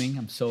one coming.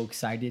 I'm so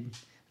excited.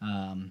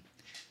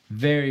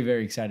 Very,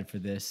 very excited for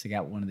this. I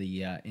got one of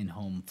the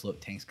in-home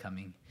float tanks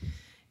coming,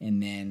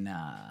 and then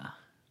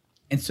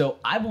so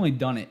I've only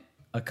done it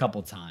a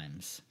couple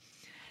times.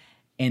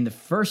 And the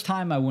first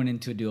time I went in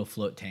to do a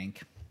float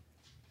tank,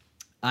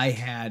 I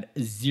had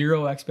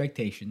zero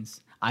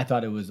expectations. I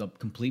thought it was a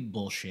complete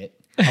bullshit.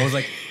 I was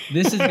like,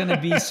 this is going to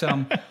be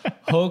some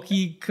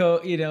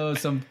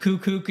some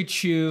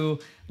cuckoo,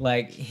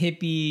 like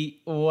hippie,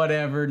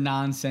 whatever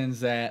nonsense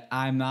that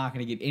I'm not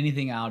going to get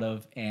anything out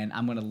of. And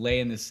I'm going to lay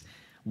in this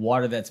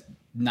water that's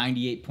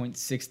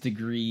 98.6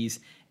 degrees.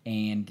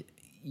 And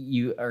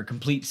you are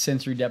complete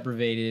sensory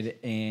deprivated,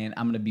 and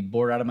I'm gonna be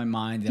bored out of my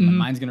mind, and my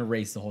mind's gonna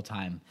race the whole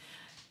time.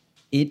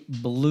 It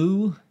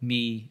blew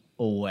me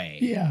away.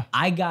 Yeah.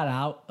 I got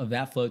out of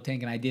that float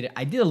tank, and I did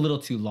a little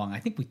too long. I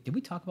think did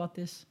we talk about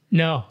this?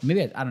 No.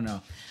 Maybe I don't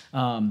know.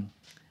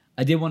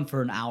 I did one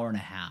for an hour and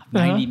a half,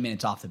 90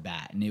 minutes off the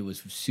bat, and it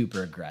was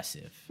super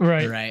aggressive.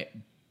 Right.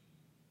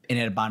 And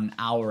at about an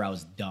hour, I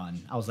was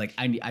done. I was like,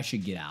 I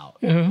should get out.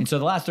 And so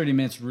the last 30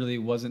 minutes really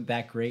wasn't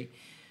that great.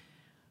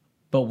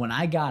 But when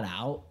I got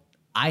out,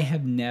 I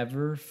have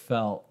never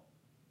felt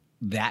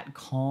that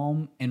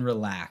calm and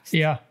relaxed.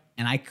 Yeah.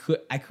 And I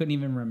couldn't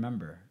even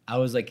remember. I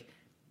was like,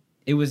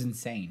 it was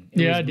insane.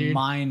 It was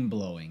mind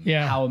blowing.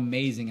 Yeah. How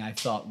amazing I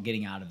felt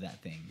getting out of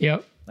that thing.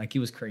 Yep. Like, it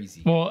was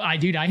crazy. Well, I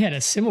had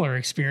a similar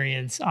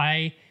experience.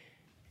 I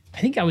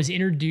think I was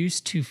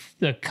introduced to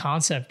the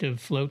concept of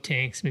float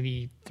tanks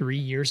maybe 3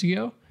 years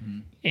ago.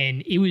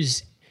 And it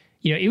was,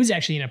 it was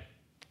actually in a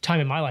time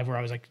in my life where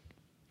I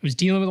was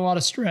dealing with a lot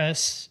of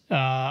stress.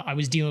 I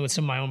was dealing with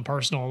some of my own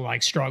personal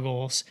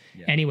struggles.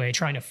 Anyway,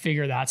 trying to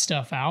figure that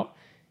stuff out.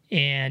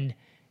 And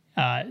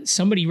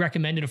somebody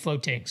recommended a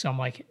float tank. So I'm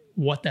like,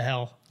 what the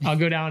hell? I'll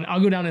go down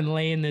and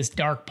lay in this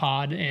dark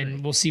pod,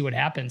 and we'll see what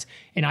happens.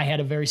 And I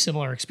had a very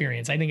similar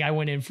experience. I think I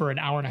went in for an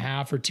hour and a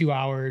half or 2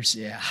 hours.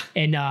 Yeah.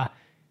 And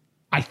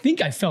I think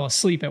I fell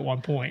asleep at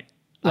one point.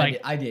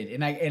 I did,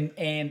 and I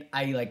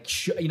I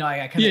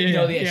kind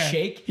of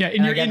shake. Yeah,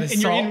 and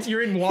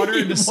you're in water,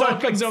 and the sun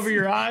comes over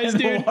your eyes,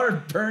 dude. The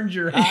water burns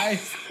your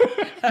eyes.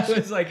 I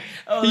was like,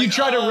 you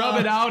try to rub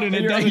it out, and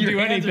it doesn't do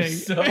anything.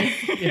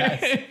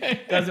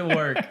 Yes, doesn't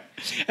work.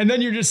 And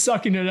then you're just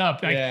sucking it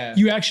up.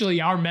 You actually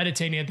are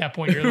meditating at that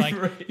point. You're like,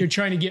 you're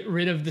trying to get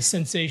rid of the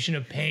sensation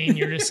of pain.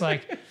 You're just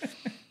like,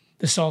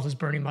 the salt is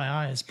burning my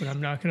eyes, but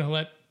I'm not going to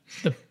let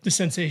the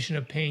sensation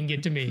of pain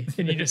get to me.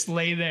 And you just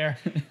lay there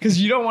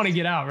because you don't want to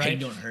get out, right? Pain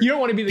don't hurt. You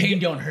don't want to be pain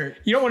don't hurt.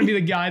 You don't want to be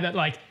the guy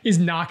that is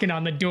knocking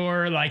on the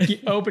door,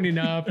 opening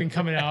up and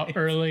coming out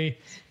early.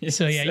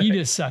 So you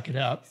just suck it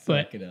up.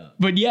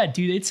 But yeah,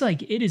 dude, it's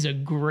it is a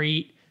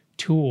great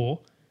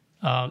tool,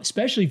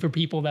 especially for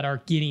people that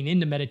are getting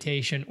into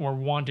meditation or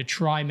want to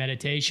try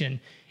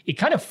meditation. It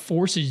kind of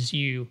forces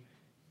you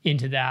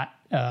into that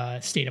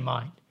state of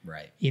mind.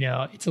 Right.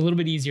 It's a little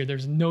bit easier.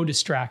 There's no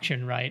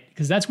distraction, right?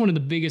 Because that's one of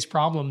the biggest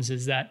problems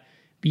is that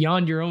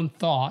beyond your own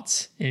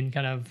thoughts and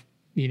kind of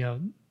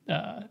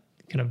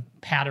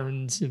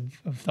patterns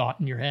of thought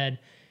in your head,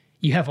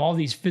 you have all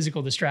these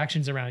physical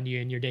distractions around you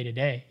in your day to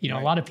day. A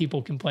lot of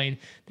people complain.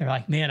 They're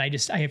like, man, I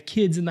have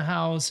kids in the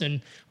house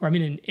or I'm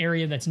in an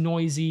area that's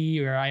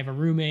noisy, or I have a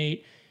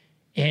roommate.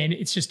 And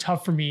it's just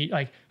tough for me.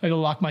 I go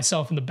lock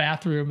myself in the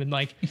bathroom and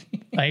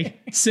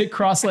sit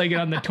cross-legged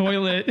on the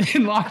toilet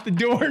and lock the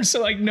door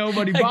so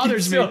nobody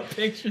bothers me.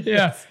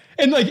 Yeah.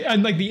 And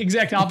the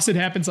exact opposite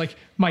happens.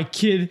 My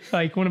kid,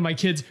 one of my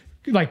kids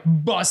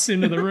busts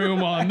into the room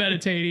while I'm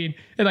meditating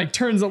and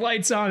turns the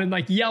lights on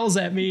and yells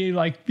at me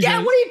because, what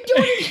are you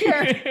doing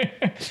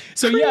here?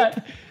 So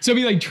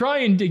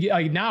trying to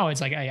get now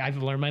it's I've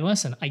learned my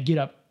lesson. I get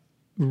up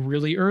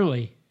really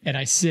early. And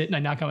I sit and I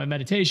knock out my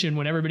meditation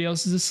when everybody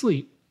else is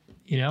asleep.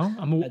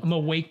 I'm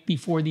awake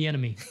before the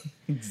enemy.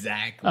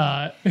 Exactly.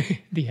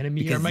 The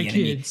enemy are my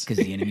kids.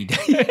 Because the enemy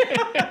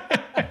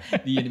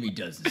the enemy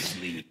doesn't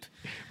sleep.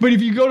 But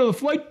if you go to the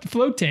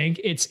float tank,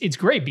 it's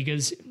great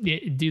because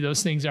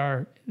those things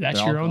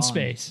that's your own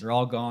space. They're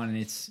all gone,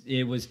 and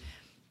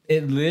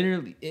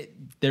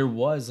there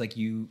was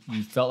you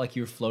felt like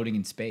you were floating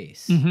in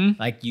space.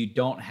 Mm-hmm. You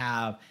don't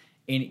have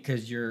any,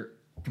 because you're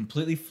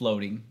completely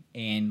floating.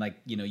 And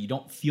you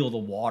don't feel the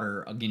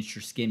water against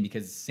your skin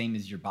because it's the same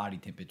as your body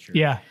temperature.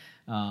 Yeah.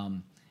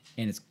 And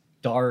it's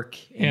dark,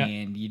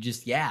 and you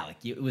just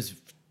it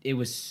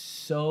was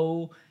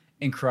so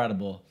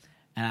incredible,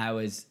 and I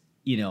was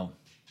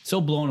so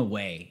blown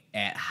away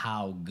at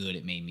how good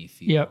it made me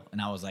feel. Yep.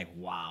 And I was like,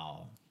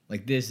 wow,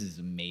 this is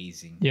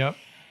amazing. Yep.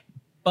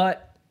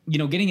 But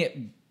getting it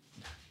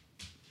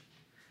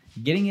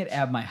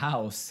at my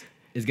house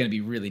is going to be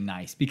really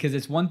nice, because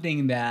it's one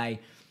thing that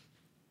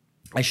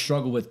I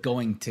struggle with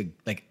going to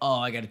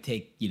I got to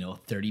take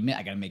 30 minutes.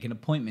 I got to make an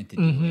appointment to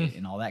do it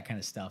and all that kind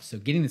of stuff. So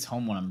getting this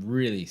home one, I'm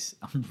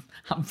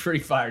pretty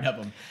fired up.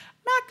 I'm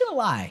not gonna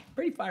lie,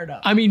 pretty fired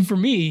up. I mean, for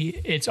me,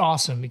 it's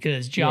awesome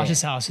because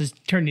Josh's house has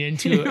turned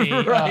into a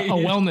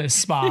wellness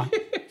spa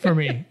for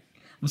me. I'm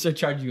gonna start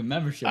charging you a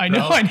membership. I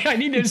know. I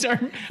need to start.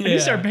 I need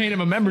to start paying him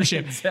a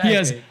membership. Exactly. He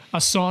has a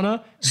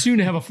sauna. Soon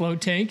to have a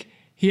float tank.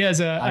 He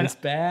has ice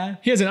bath.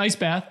 He has an ice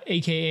bath,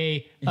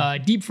 aka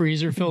deep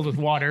freezer filled with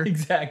water.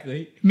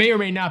 Exactly. May or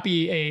may not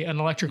be an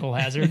electrical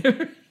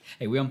hazard.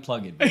 Hey, we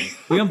unplug it, baby.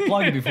 We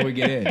unplug it before we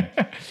get in.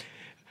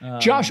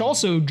 Josh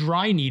also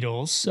dry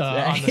needles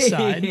on the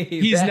side.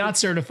 He's not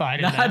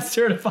certified in that. Not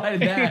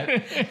certified in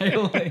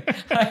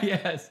that.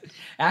 Yes.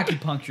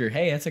 Acupuncture.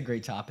 Hey, that's a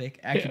great topic.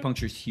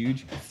 Acupuncture is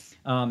huge.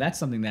 That's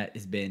something that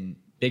has been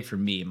big for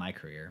me in my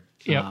career.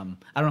 Yep. I don't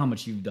know how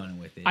much you've done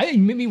with it. I think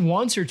maybe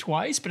once or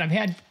twice, but I've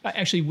had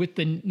actually with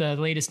the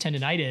latest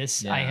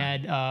tendonitis, I Yeah.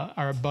 had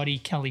our buddy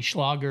Kelly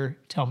Schlager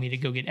tell me to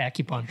go get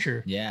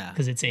acupuncture. Yeah.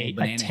 Because it's a Old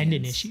banana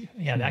tendon hands. issue.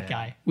 Yeah, that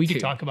guy. We could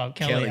Dude, talk about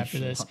Kelly Kelly after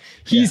this.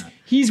 Schlager.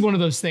 He's one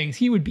of those things.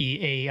 He would be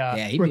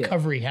a he'd be a-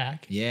 recovery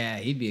hack. Yeah,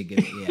 he'd be a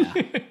good. Yeah.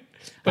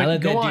 But let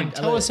go that on, dude- I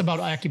tell let- us about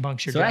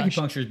acupuncture. So Josh.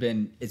 acupuncture's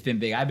been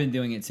big. I've been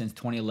doing it since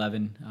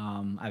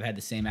 2011. I've had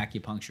the same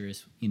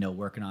acupuncturist,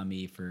 working on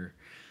me for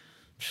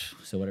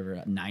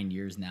 9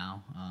 years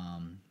now.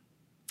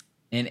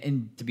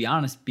 And to be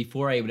honest,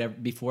 before I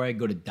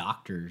go to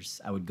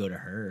doctors, I would go to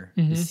her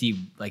to see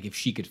like if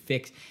she could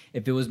fix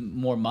if it was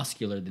more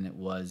muscular than it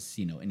was,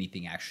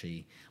 anything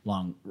actually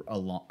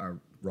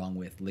wrong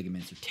with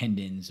ligaments or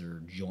tendons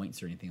or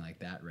joints or anything like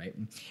that, right?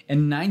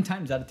 And 9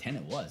 times out of 10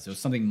 it was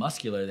something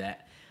muscular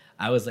that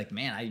I was like,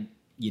 man,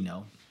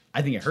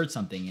 I think it hurt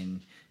something,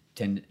 and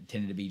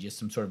tended to be just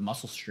some sort of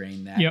muscle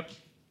strain that Yep.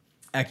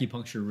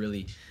 acupuncture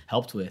really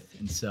helped with.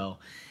 And so,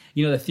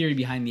 the theory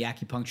behind the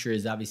acupuncture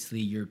is obviously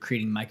you're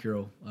creating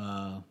micro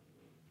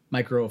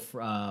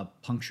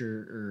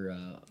puncture or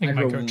Like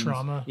micro micro wounds,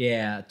 trauma.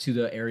 yeah, to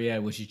the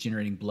area, which is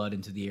generating blood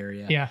into the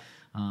area. Yeah.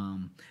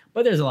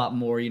 But there's a lot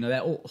more.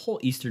 That whole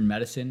Eastern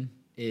medicine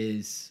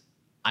is,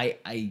 I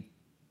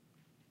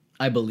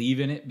believe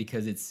in it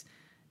because it's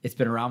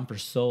been around for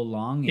so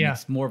long, and Yeah.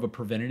 it's more of a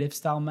preventative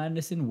style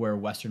medicine, where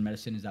Western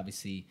medicine is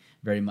obviously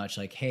very much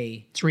like,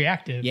 hey, It's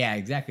reactive. yeah,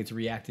 exactly. It's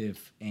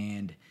reactive,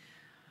 and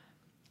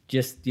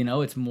just,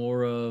 it's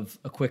more of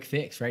a quick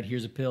fix, right?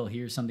 Here's a pill.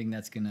 Here's something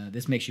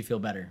this makes you feel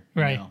better.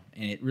 Right.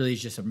 And it really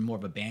is just more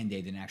of a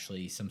Band-Aid than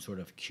actually some sort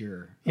of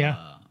cure.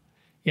 Yeah.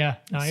 Yeah,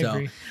 no, I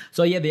agree.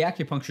 So yeah, the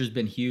acupuncture has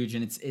been huge,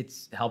 and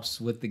it's helps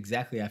with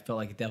exactly. I felt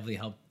like it definitely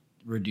helped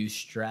reduce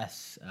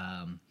stress,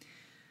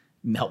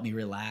 helped me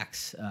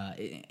relax,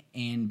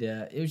 and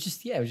it was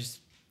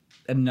just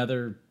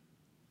another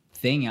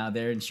thing out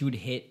there. And she would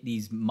hit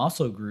these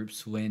muscle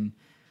groups when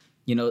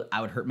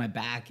I would hurt my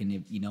back, and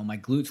my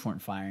glutes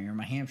weren't firing, or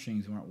my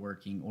hamstrings weren't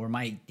working, or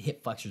my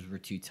hip flexors were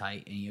too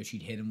tight, and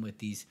she'd hit them with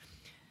these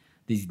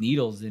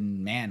needles,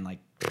 and man, like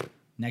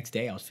next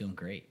day I was feeling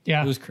great.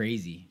 Yeah. It was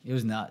crazy. It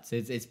was nuts.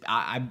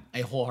 I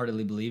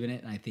wholeheartedly believe in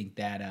it, and I think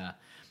that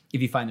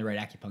if you find the right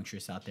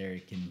acupuncturist out there,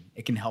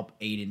 it can help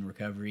aid in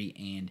recovery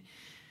and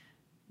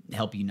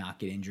help you not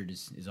get injured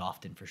as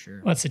often, for sure.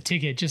 Well, that's a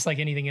ticket, just like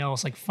anything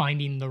else, like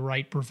finding the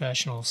right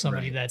professional,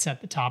 somebody Right. that's at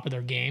the top of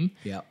their game,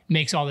 Yep.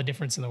 makes all the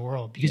difference in the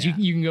world. Because Yeah.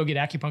 you can go get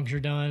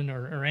acupuncture done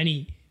or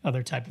any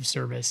other type of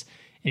service.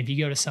 And if you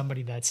go to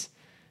somebody that's,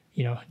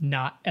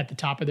 not at the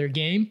top of their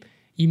game,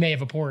 you may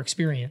have a poor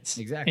experience.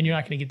 Exactly. And you're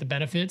not going to get the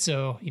benefit.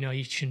 So,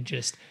 you shouldn't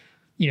just,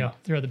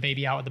 throw the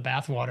baby out with the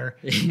bathwater.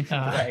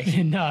 Right.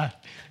 And,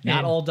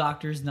 Not all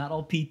doctors, not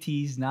all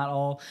PTs, not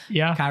all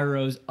Yeah.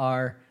 chiros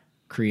are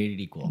created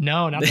equal.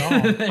 No, not at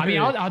all. I mean,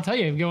 I'll tell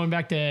you, going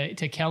back to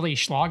Kelly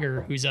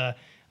Schlager, who's a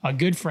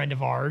good friend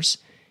of ours,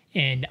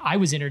 and I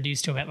was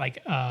introduced to him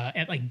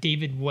at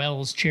David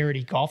Wells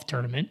charity golf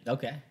tournament,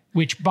 Okay.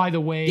 which, by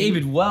the way,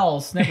 David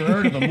Wells, never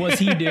heard of him. What's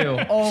he do?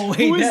 Oh, wait,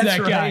 Who is that's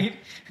that guy? right.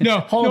 No,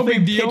 Hall no of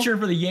Fame big deal. pitcher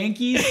for the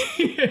Yankees.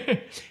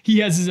 He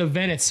has his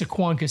event at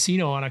Saquon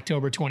Casino on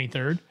October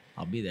 23rd.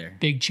 I'll be there.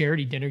 Big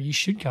charity dinner. You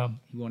should come.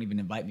 He won't even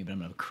invite me, but I'm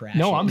gonna crash.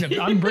 No, it.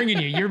 I'm bringing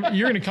you. You're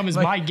gonna come as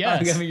my Oh,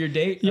 guest. give me your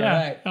date. Yeah, All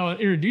right. I'll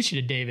introduce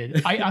you to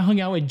David. I hung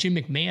out with Jim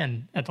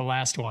McMahon at the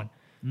last one.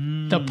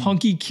 The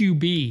punky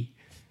QB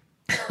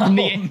from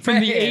the man,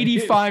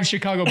 '85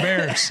 Chicago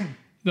Bears,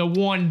 the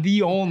one,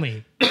 the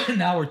only.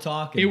 Now we're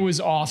talking. It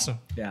was awesome.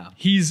 Yeah.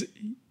 He's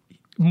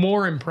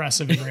more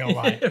impressive in real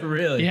life.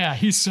 Really. Yeah,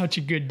 he's such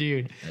a good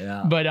dude.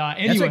 Yeah. But That's right,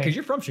 anyway, because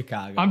you're from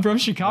Chicago. I'm from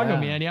Chicago, Yeah.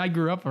 man. Yeah, I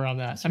grew up around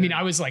that. I mean,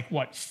 I was like,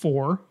 what,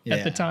 4 at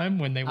Yeah. the time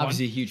when they won.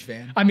 obviously a huge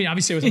fan. I mean,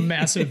 obviously, I was a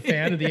massive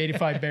fan of the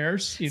 '85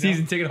 Bears.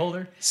 Season ticket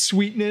holder.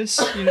 Sweetness,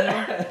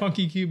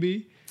 punky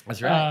QB,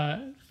 That's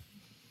right.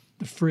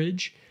 the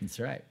fridge. That's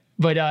right.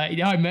 But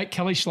I met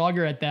Kelly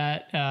Schlager at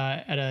that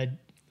at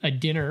a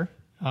dinner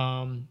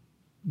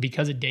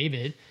because of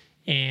David,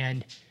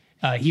 and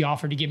he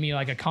offered to give me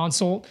like a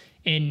consult,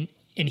 and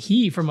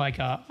he, from like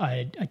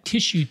a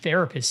tissue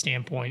therapist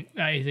standpoint,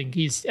 I think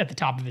he's at the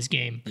top of his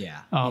game.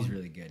 Yeah, he's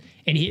really good.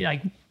 And he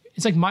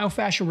it's like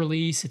myofascial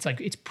release.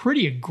 It's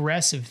pretty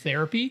aggressive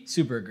therapy.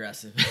 Super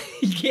aggressive.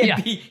 You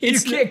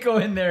can't go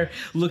in there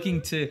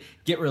looking to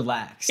get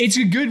relaxed. It's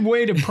a good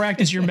way to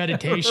practice your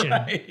meditation.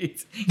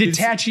 Right.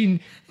 Detaching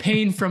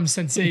pain from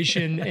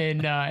sensation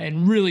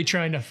and really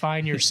trying to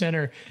find your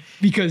center,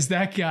 because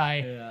that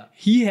guy,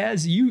 he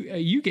has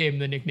you gave him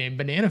the nickname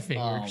Banana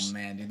Fingers. Oh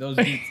man, dude, those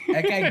beats.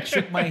 That guy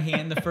shook my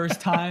hand the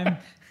first time,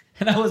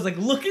 and I was like,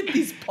 "Look at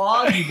these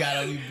paws you got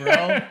on you,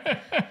 bro."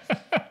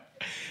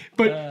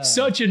 But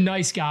such a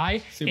nice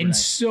guy and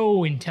nice.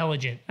 so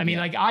intelligent. I mean,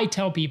 like I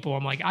tell people,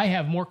 I'm like, I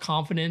have more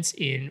confidence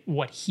in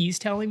what he's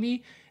telling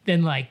me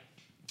than like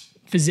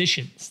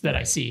physicians that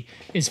I see,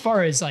 as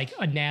far as like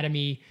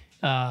anatomy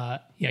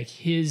like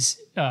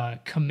his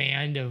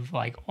command of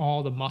like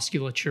all the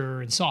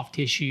musculature and soft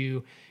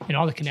tissue and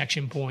all the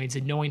connection points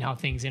and knowing how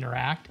things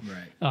interact.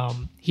 Right.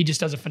 He just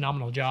does a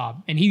phenomenal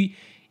job. And he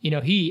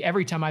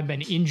every time I've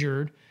been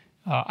injured,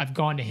 I've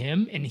gone to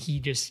him, and he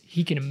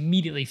can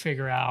immediately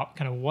figure out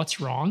kind of what's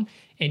wrong.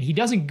 And he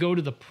doesn't go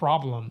to the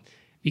problem,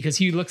 because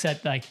he looks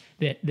at like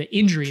the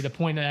injury, the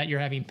point that you're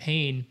having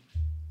pain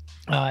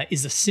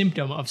is a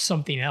symptom of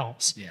something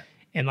else. Yeah.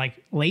 And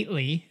like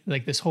lately,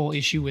 like this whole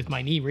issue with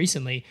my knee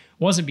recently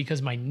wasn't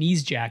because my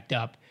knee's jacked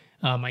up.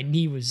 My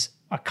knee was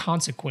a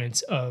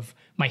consequence of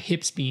my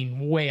hips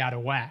being way out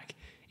of whack.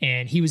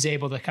 And he was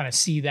able to kind of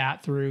see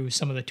that through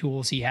some of the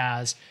tools he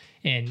has.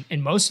 And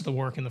most of the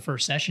work in the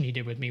first session he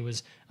did with me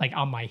was like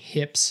on my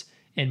hips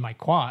and my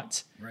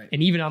quads. Right.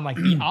 And even on like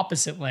the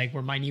opposite leg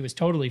where my knee was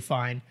totally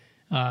fine,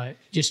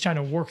 just trying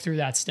to work through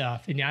that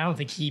stuff. And I don't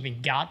think he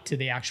even got to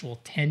the actual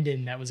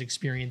tendon that was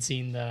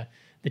experiencing the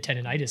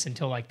tendonitis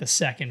until like the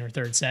second or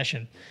third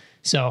session.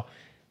 So,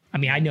 I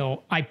mean, I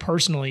know I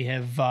personally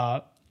have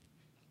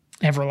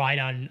relied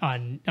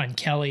on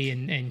Kelly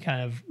and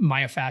kind of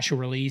myofascial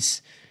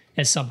release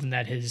as something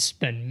that has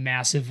been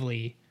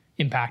massively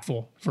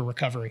impactful for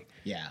recovery.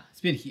 Yeah, it's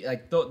been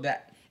like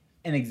that,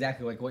 and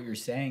exactly like what you're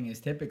saying is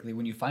typically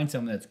when you find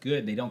someone that's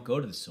good, they don't go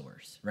to the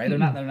source, right? They're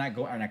not going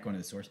to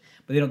the source,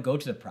 but they don't go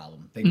to the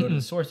problem. They go to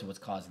the source of what's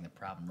causing the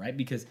problem, right?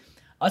 Because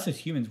us as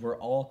humans, we're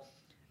all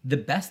the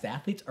best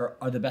athletes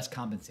are the best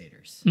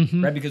compensators,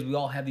 right? Because we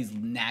all have these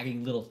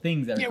nagging little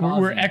things that are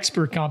causing we're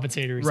expert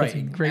compensators. Right. That's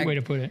a great way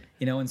to put it.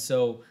 And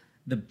so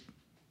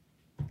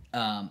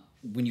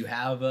when you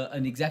have a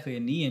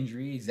knee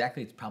injury,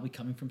 it's probably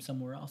coming from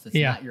somewhere else. It's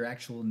not your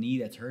actual knee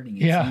that's hurting.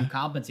 It's you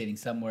compensating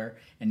somewhere,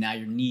 and now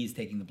your knee is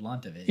taking the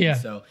blunt of it. Yeah.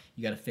 And so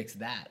you got to fix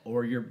that.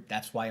 Or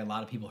that's why a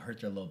lot of people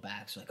hurt their low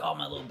backs. Like, oh,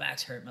 my low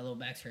back's hurt. My low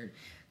back's hurt.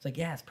 It's like,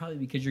 yeah, it's probably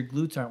because your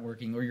glutes aren't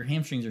working, or your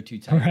hamstrings are too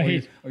tight,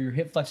 right. or your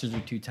hip flexors are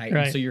too tight.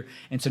 Right.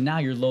 And so now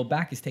your low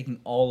back is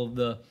taking all of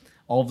the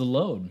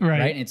load,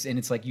 right? And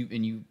it's like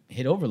you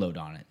hit overload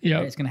on it. Yeah,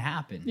 right? It's gonna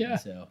happen. Yeah. And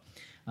so,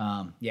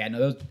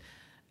 those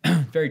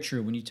very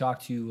true. When you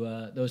talk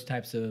to those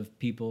types of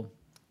people,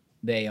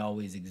 they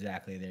always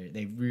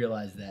they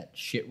realize that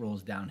shit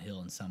rolls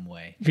downhill in some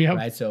way,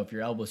 right? So if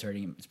your elbow's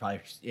hurting,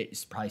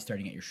 it's probably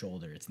starting at your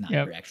shoulder. It's not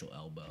your actual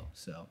elbow.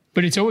 So,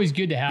 but it's always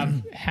good to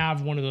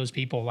have one of those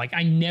people. Like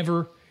I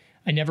never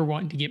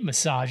wanted to get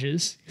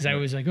massages because I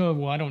was like, oh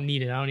well, I don't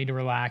need it. I don't need to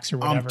relax or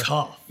whatever. I'm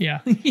tough.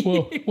 Yeah.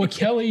 Well, what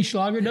Kelly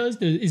Schlager does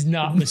is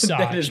not massage.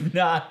 That is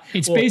not.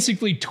 It's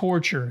basically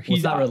torture.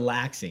 He's not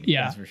relaxing.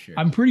 Yeah, that's for sure.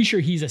 I'm pretty sure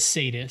he's a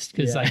sadist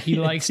because like he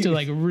likes to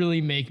like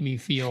really make me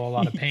feel a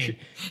lot of pain.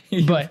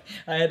 But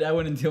I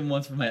went into him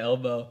once for my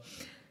elbow,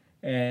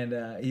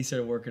 and he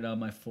started working on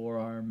my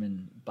forearm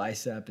and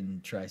bicep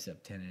and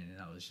tricep tendon,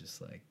 and I was just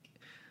like.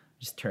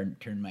 Just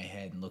turned my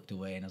head and looked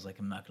away, and I was like,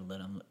 I'm not gonna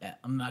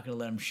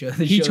let him show.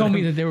 He told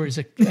me that there was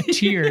a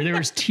tear. There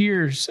was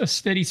tears, a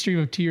steady stream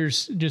of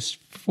tears just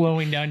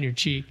flowing down your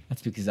cheek.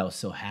 That's because I was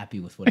so happy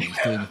with what he was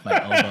doing with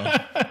my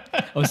elbow.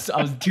 I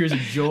was tears of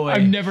joy.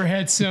 I've never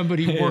had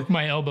somebody work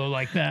my elbow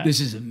like that. This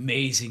is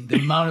amazing. The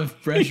amount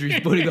of pressure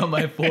he's putting on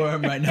my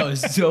forearm right now is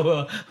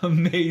so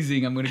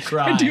amazing. I'm gonna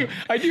cry.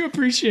 I do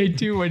appreciate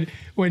too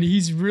when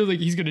he's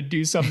gonna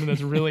do something that's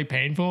really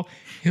painful.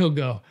 He'll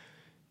go,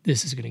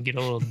 this is going to get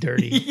a little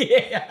dirty.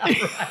 Yeah,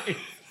 right.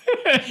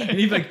 And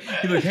he's like,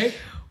 hey,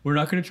 we're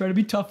not going to try to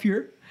be tough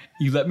here.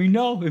 You let me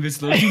know if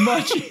it's a little too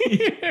much.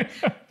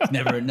 It's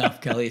never enough,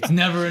 Kelly. It's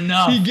never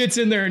enough. He gets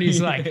in there and he's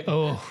like,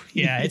 oh,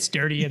 yeah, it's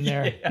dirty in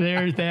there.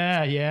 There's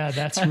that. Yeah,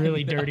 that's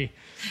really dirty.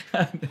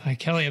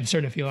 Kelly, I'm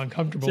starting to feel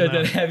uncomfortable now.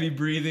 That heavy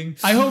breathing.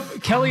 I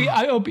hope, Kelly,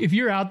 if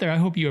you're out there, I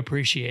hope you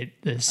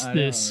appreciate this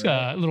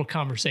little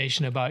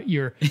conversation about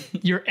your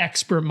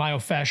expert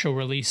myofascial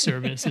release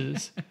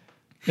services.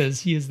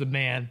 Because he is the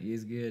man. He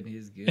is good.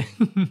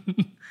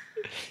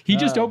 He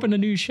just opened a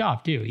new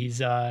shop too. He's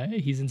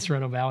in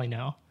Sereno Valley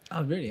now.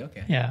 Oh, really?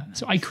 Okay. Yeah. Nice.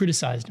 So I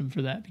criticized him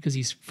for that because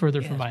he's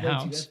further from my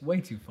house. That's way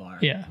too far.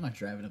 Yeah. I'm not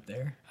driving up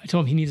there. I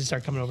told him he needs to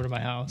start coming over to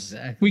my house.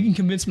 Exactly. We can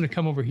convince him to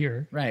come over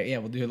here. Right. Yeah.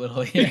 We'll do a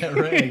little. Yeah.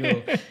 Right.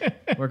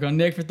 We'll work on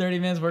Nick for 30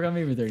 minutes. Work on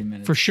me for 30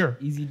 minutes. For sure.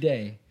 Easy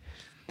day.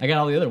 I got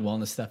all the other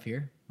wellness stuff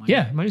here.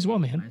 Might as well,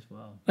 man. Might as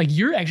well. Like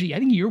I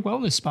think your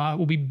wellness spot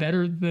will be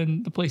better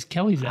than the place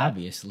Kelly's at.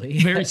 Obviously.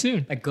 Very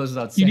soon. That goes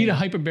without saying. You need a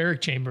hyperbaric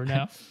chamber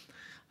now.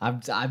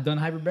 I've done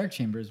hyperbaric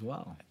chamber as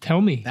well.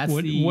 Tell me,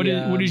 what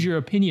is your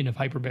opinion of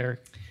hyperbaric?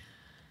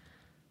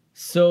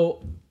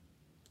 So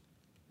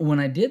when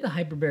I did the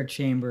hyperbaric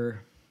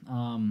chamber,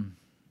 and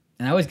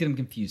I always get them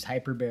confused,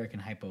 hyperbaric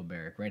and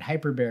hypobaric, right?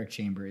 Hyperbaric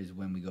chamber is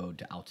when we go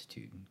to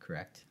altitude,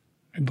 correct?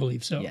 I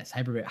believe so. Yes,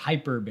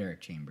 hyperbaric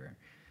chamber.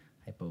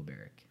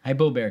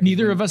 Hypobaric.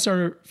 Neither of us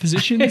are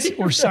physicians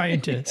or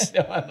scientists.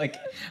 No,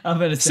 I'm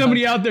gonna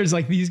somebody out there is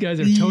like, these guys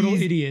are total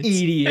idiots.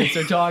 Idiots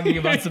are talking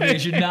about something they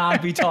should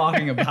not be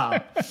talking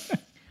about.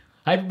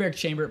 Hyperbaric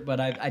chamber, but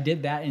I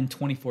did that in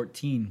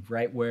 2014,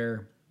 right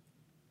where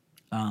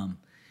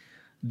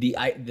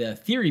the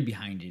theory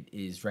behind it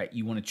is, right,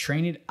 you want to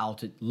train at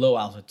low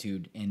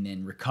altitude and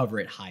then recover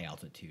at high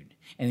altitude,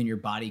 and then your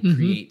body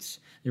thinks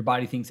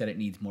that it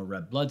needs more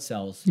red blood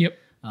cells. Yep.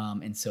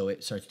 And so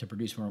it starts to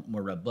produce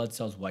more red blood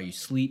cells while you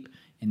sleep,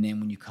 and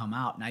then when you come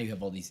out, now you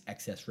have all these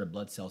excess red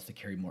blood cells to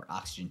carry more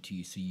oxygen to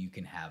you, so you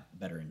can have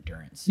better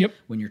endurance. Yep.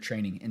 When you're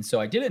training. And so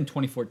I did it in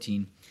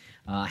 2014.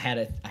 I had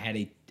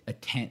a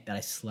tent that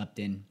I slept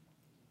in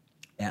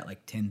at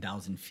like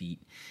 10,000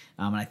 feet.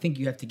 And I think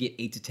you have to get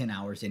 8 to 10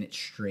 hours in it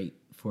straight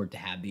for it to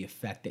have the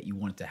effect that you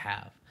want it to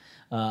have.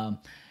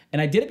 And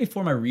I did it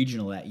before my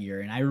regional that year,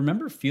 and I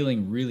remember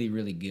feeling really,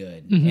 really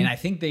good. And I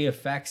think the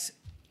effects,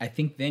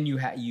 then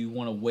you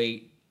want to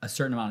wait a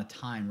certain amount of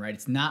time, right?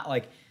 It's not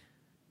like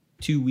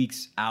 2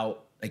 weeks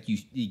out. Like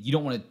you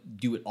don't want to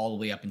do it all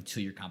the way up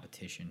until your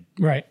competition.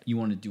 Right. You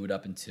want to do it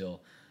up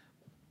until,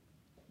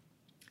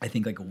 I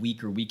think, like a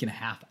week or week and a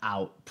half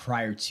out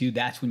prior to.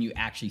 That's when you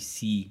actually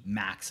see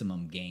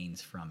maximum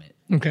gains from it.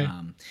 Okay.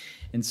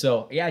 And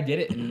so, yeah, I did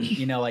it.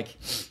 And, like,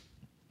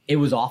 it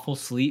was awful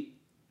sleep.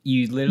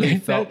 You literally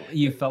felt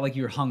like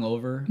you were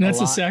hungover.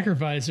 That's a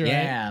sacrifice, right?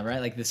 Yeah, right.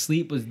 Like the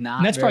sleep was not.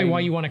 And that's probably why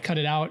you want to cut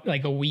it out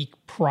like a week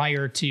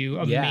prior to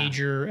a Yeah.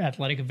 major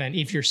athletic event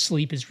if your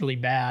sleep is really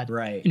bad,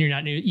 Right. And you're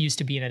not used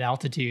to being at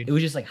altitude. It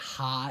was just like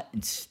hot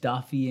and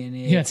stuffy in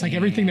it. Yeah, it's like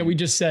everything that we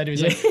just said. It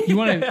was like you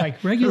want to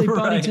like regulate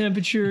body Right.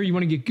 temperature. You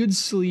want to get good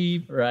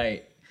sleep.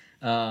 Right.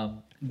 But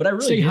I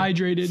really Stay did.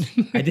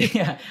 hydrated. I did.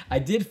 Yeah, I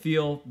did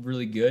feel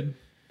really good.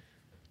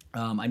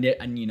 I did,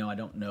 and I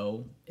don't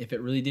know if it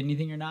really did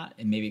anything or not,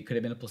 and maybe it could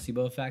have been a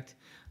placebo effect,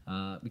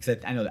 because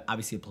I know that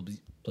obviously a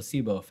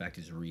placebo effect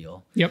is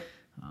real. Yep.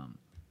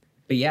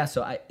 But yeah,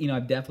 so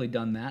I've definitely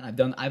done that.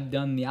 I've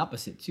done the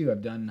opposite too.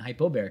 I've done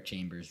hypobaric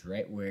chambers,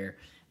 right, where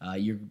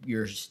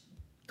you're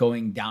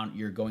going down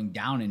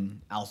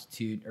in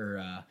altitude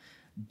or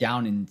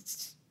down in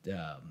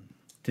to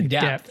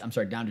depth. I'm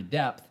sorry, down to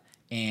depth,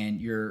 and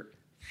you're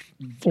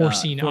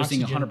Forcing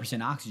forcing oxygen.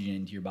 100% oxygen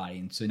into your body,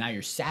 and so now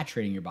you're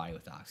saturating your body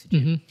with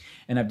oxygen.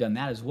 And I've done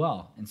that as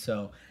well. And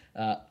so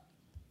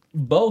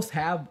both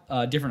have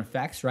different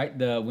effects, right?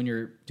 When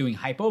you're doing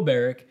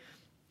hypobaric,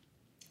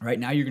 right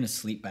now you're going to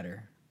sleep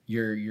better.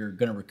 You're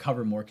going to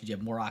recover more because you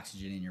have more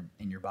oxygen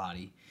in your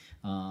body,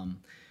 and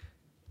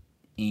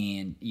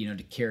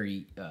to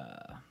carry,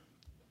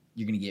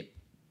 you're going to get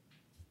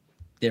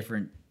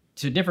different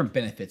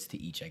benefits to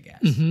each, I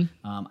guess.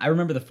 I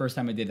remember the first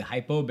time I did the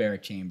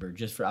hypobaric chamber.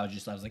 I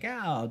was like,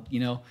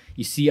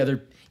 you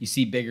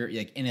see bigger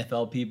like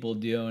NFL people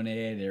doing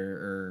it,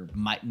 or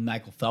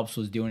Michael Phelps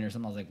was doing it or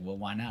something. I was like, well,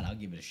 why not? I'll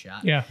give it a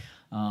shot. Yeah.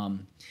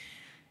 And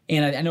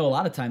I know a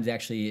lot of times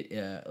actually,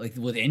 like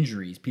with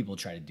injuries, people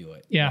try to do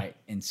it. Yeah. Right?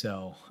 And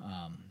so,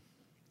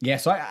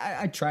 so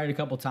I tried it a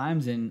couple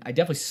times, and I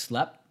definitely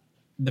slept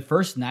the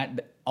first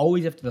night.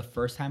 Always after the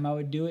first time I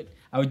would do it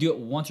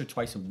once or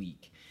twice a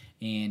week.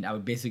 And I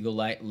would basically go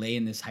lay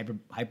in this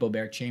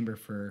hypobaric chamber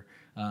for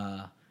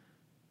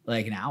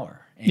like an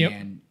hour.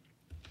 And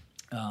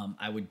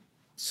I would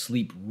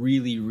sleep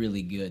really,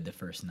 really good the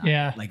first night.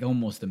 Yeah. Like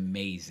almost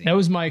amazing. That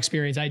was my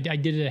experience. I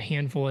did it a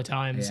handful of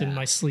times, and Yeah.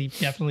 my sleep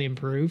definitely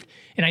improved.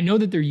 And I know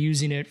that they're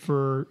using it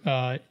for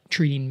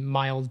treating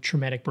mild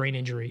traumatic brain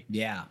injury.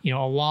 Yeah. A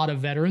lot of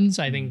veterans,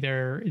 I think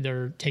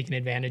they're taking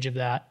advantage of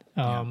that.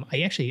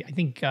 I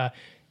think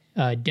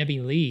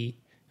Debbie Lee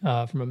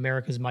from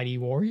America's Mighty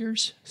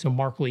Warriors, so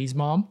Mark Lee's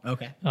mom.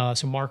 Okay.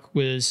 So Mark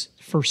was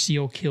first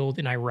SEAL killed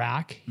in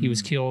Iraq. He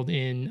was killed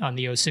on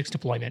the 06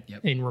 deployment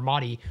in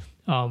Ramadi.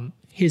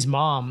 His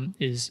mom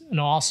is an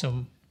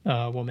awesome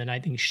woman. I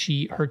think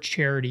her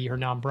charity, her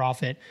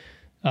nonprofit,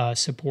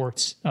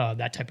 supports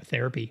that type of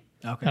therapy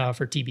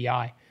for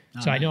TBI.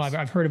 So I know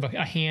I've heard of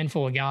a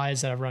handful of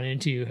guys that I've run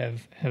into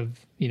have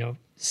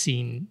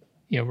seen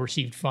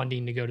received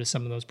funding to go to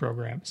some of those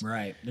programs.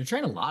 Right. They're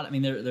trying a lot. I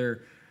mean,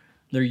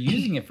 they're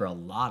using it for a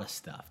lot of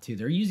stuff too.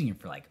 They're using it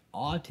for like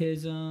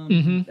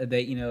autism.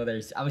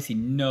 There's obviously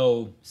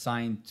no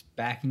science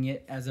backing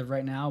it as of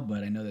right now,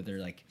 but I know that they're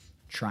like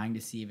trying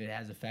to see if it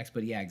has effects.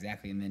 But yeah,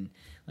 exactly. And then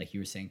like you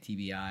were saying,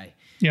 TBI,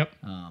 Yep.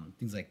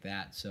 things like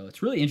that. So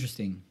it's really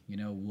interesting,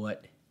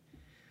 what,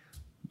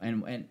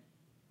 and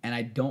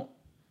I don't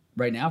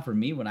right now for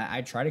me when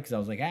I tried it because I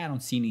was like, I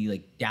don't see any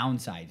like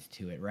downsides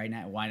to it right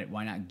now.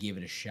 Why not give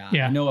it a shot?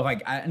 Yeah. I know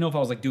if I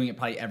was like doing it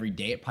probably every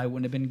day, it probably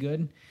wouldn't have been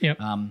good. Yep.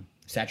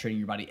 Saturating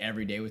your body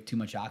every day with too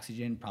much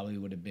oxygen probably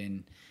would have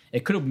been.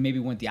 It could have maybe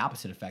went the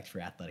opposite effect for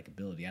athletic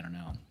ability. I don't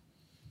know.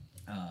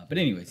 But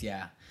anyways,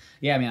 yeah.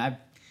 I mean,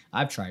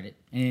 I've tried it,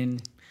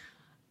 and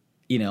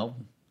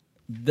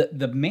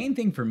the main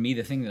thing for me,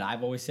 the thing that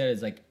I've always said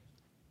is like,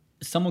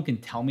 someone can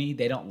tell me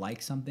they don't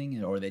like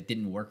something or that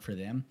didn't work for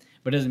them,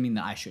 but it doesn't mean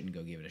that I shouldn't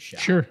go give it a shot.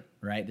 Sure.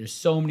 Right? There's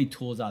so many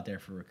tools out there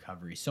for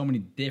recovery, so many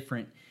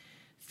different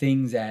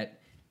things that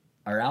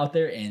are out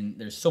there, and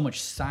there's so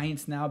much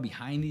science now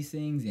behind these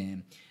things,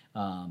 and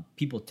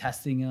people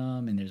testing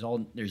them, and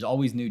there's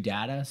always new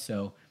data.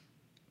 So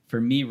for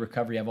me,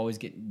 recovery,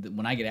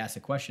 when I get asked a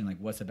question like,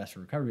 what's the best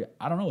for recovery?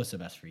 I don't know what's the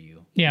best for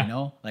you. Yeah. You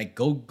know, like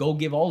go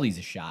give all these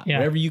a shot. Yeah.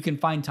 Whatever you can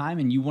find time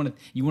and you want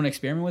to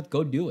experiment with,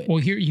 go do it. Well,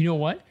 here, you know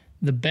what?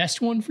 The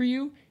best one for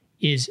you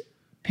is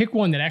pick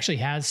one that actually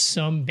has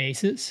some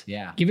basis.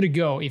 Yeah. Give it a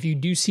go. If you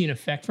do see an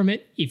effect from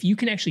it, if you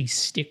can actually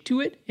stick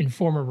to it and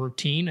form a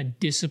routine, a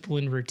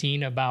disciplined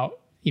routine about,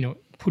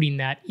 putting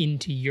that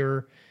into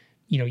your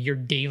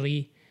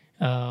daily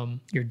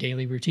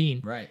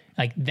routine. Right.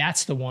 Like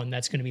that's the one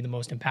that's going to be the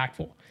most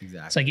impactful.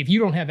 Exactly. It's like if you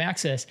don't have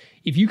access,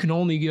 if you can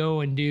only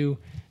go and do,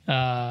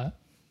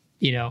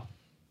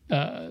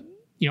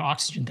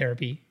 oxygen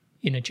therapy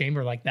in a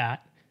chamber like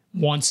that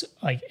once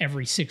like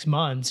every 6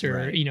 months or,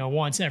 Right.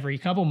 Once every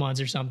couple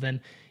months or something,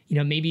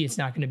 maybe it's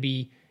not going to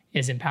be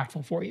as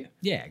impactful for you.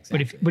 Yeah,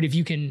 exactly. But if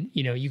you can,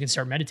 you can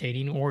start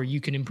meditating or you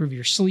can improve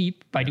your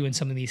sleep by doing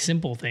some of these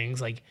simple things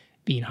like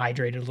being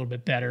hydrated a little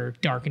bit better,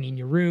 darkening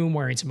your room,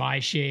 wearing some eye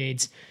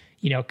shades,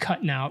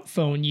 cutting out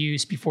phone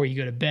use before you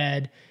go to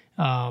bed,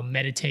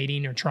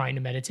 meditating or trying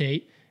to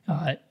meditate.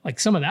 Like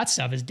some of that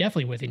stuff is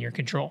definitely within your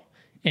control.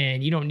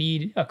 And you don't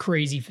need a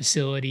crazy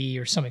facility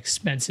or some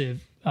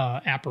expensive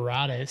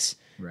apparatus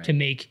Right. to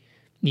make,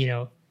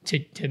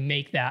 to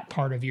make that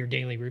part of your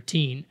daily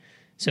routine.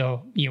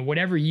 So,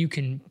 whatever you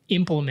can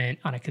implement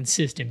on a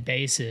consistent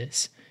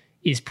basis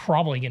is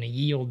probably going to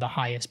yield the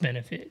highest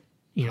benefit,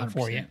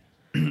 for you.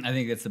 100%. I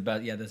think that's the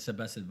best. Yeah, that's the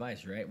best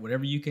advice, right?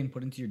 Whatever you can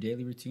put into your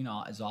daily routine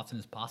as often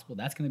as possible,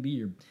 that's going to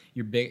be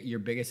your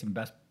biggest and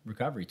best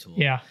recovery tool.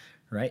 Yeah.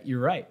 Right. You're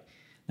right.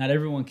 Not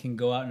everyone can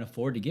go out and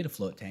afford to get a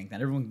float tank.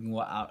 Not everyone can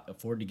go out and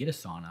afford to get a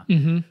sauna.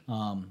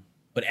 Mm-hmm.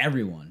 But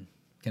everyone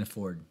can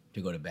afford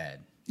to go to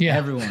bed. Yeah.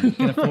 Everyone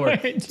can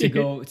afford Right, to dude.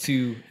 go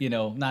to,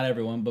 not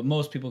everyone, but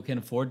most people can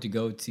afford to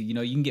go to, you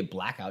can get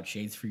blackout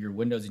shades for your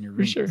windows in your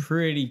room sure.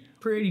 pretty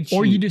cheap.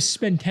 Or you just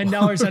spend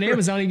 $10 on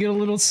Amazon and get a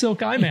little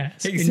silk eye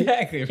mask.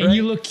 Exactly, And right?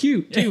 you look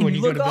cute too And when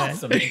you go look to bed.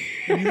 awesome.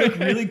 And you look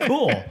really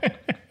cool.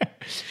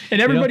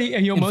 And everybody,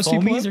 and And most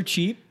people foamies are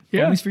cheap.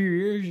 Yeah. Foamies for your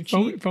ears are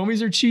cheap.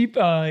 foamies are cheap.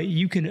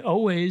 You can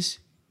always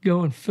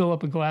go and fill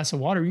up a glass of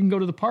water. You can go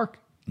to the park,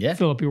 Yeah.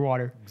 fill up your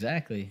water.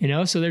 Exactly.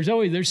 So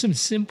there's some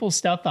simple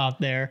stuff out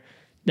there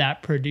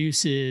that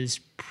produces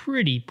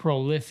pretty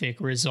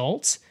prolific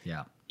results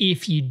Yeah.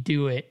 if you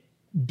do it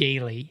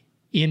daily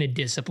in a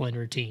disciplined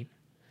routine.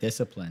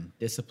 Discipline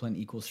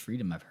equals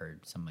freedom. I've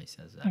heard somebody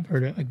says that. I've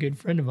heard a good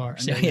friend of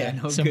ours say Yeah, I that.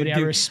 know a Somebody good I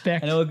dude.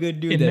 respect I know a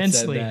good dude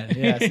immensely. that said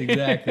that. Yes,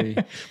 exactly.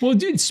 Well,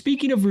 dude,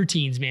 speaking of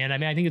routines, man,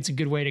 I think it's a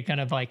good way to kind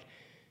of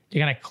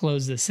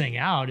close this thing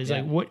out is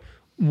Yeah. like,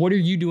 what are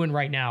you doing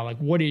right now? Like,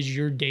 what is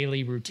your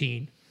daily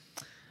routine?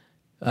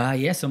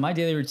 So my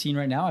daily routine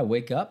right now, I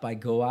wake up, I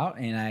go out,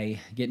 and I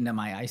get into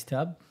my ice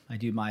tub. I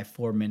do my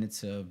 4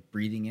 minutes of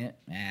breathing it.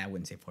 I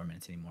wouldn't say 4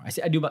 minutes anymore.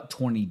 I do about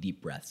 20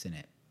 deep breaths in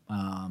it.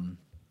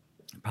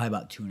 Probably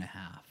about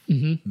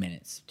 2.5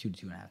 minutes, 2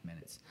 to 2.5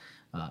 minutes.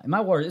 And my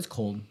water is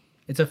cold.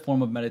 It's a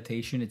form of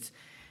meditation.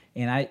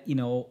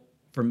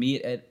 For me,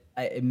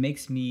 it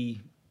makes me,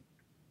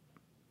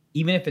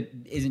 even if it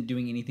isn't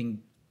doing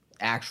anything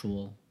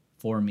actual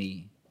for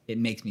me, it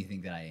makes me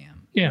think that I am.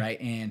 Yeah.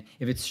 Right. And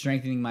if it's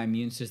strengthening my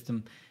immune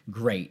system,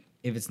 great.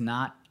 If it's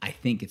not, I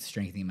think it's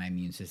strengthening my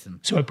immune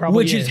system. So it probably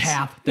which is is.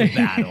 half the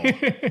battle.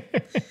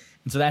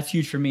 And so that's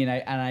huge for me.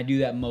 And I do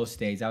that most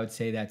days. I would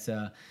say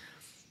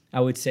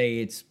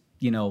it's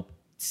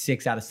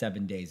 6 out of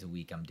 7 days a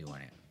week I'm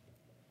doing it.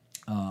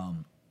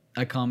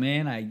 I come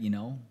in, I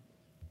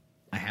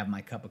have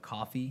my cup of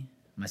coffee,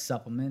 my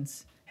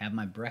supplements, have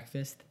my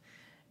breakfast,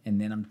 and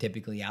then I'm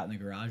typically out in the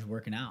garage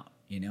working out,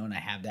 and I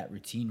have that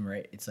routine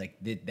where it's like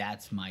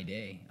that's my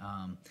day.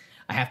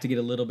 I have to get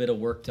a little bit of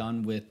work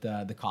done with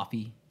the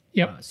coffee.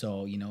 Yep.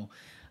 So,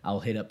 I'll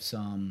hit up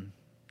some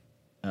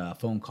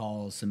phone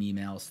calls, some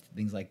emails,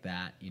 things like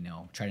that,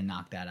 try to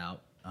knock that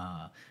out.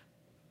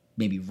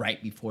 Maybe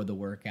right before the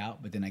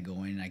workout, but then I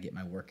go in and I get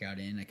my workout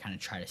in. I kind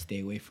of try to stay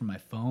away from my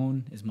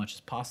phone as much as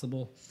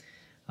possible.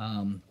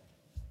 Come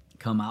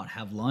out,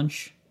 have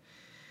lunch.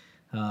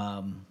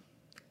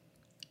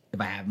 If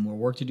I have more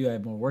work to do, I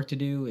have more work to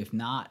do. If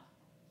not,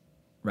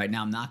 right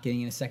now I'm not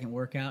getting in a second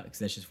workout because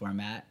that's just where I'm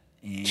at,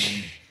 and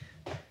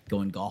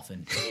going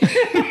golfing.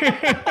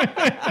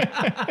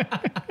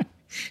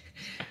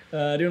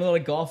 Doing a lot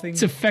of golfing.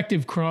 It's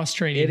effective cross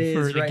training It is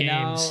for the right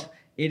games. now.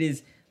 It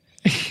is.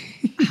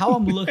 How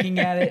I'm looking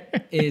at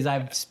it is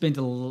I've spent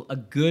a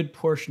good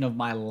portion of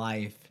my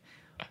life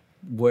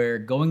where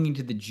going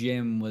into the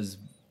gym was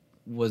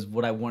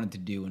what I wanted to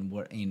do, and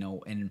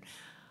and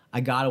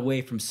I got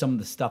away from some of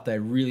the stuff that I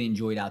really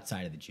enjoyed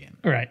outside of the gym.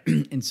 All right.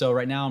 And so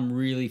right now I'm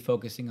really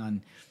focusing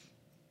on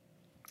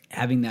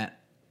having that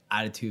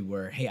attitude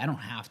where, hey, I don't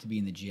have to be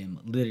in the gym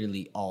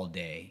literally all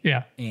day.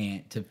 Yeah.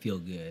 And to feel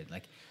good.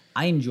 Like,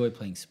 I enjoy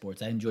playing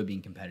sports. I enjoy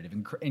being competitive.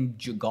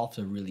 And golf's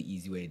a really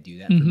easy way to do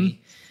that for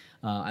me.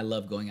 I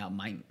love going out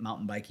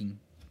mountain biking.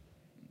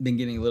 Been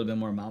getting a little bit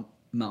more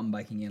mountain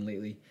biking in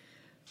lately.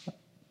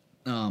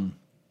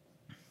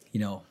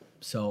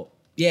 So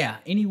yeah,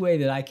 any way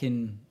that I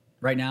can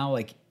right now,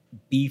 like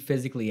be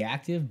physically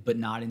active, but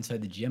not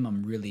inside the gym.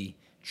 I'm really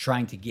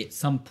trying to get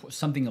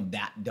something of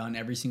that done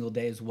every single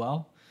day as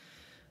well.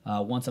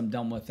 Once I'm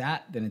done with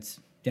that, then it's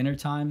dinner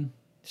time,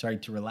 starting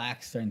to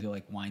relax, starting to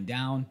like wind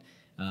down.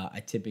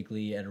 I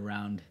typically at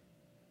around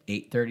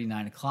 8:30,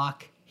 9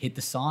 o'clock, hit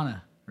the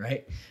sauna,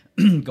 right?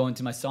 Go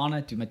into my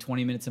sauna, do my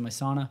 20 minutes in my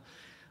sauna.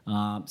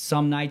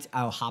 Some nights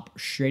I'll hop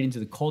straight into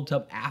the cold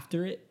tub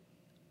after it.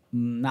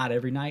 Not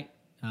every night.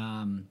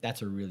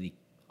 That's a really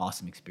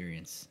awesome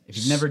experience. If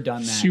you've never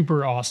done that,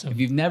 super awesome. If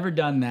you've never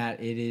done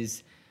that, it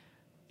is.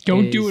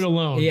 Don't do it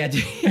alone. Yeah,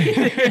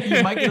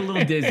 you might get a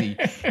little dizzy.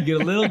 You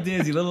get a little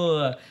dizzy,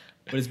 but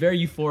it's very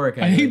euphoric.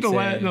 I think the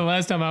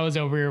last time I was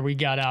over here, we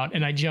got out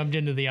and I jumped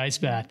into the ice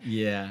bath.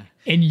 Yeah.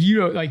 And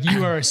you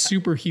are a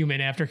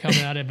superhuman after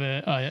coming out of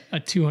a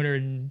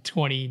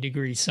 220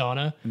 degree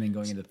sauna. And then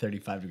going into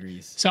 35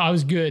 degrees. So I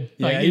was good.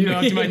 Like,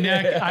 up to my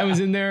neck. I was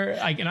in there,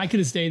 and I could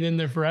have stayed in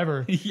there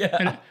forever. Yeah.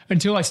 And,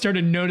 until I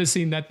started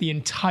noticing that the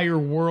entire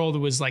world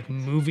was like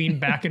moving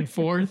back and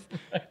forth.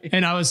 Right.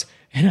 And I was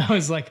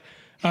like,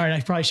 all right,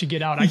 I probably should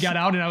get out. I got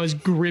out and I was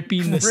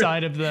gripping the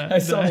side of the. I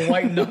saw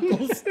white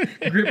knuckles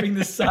gripping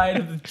the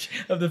side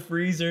of the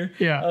freezer.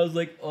 Yeah. I was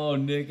like, oh,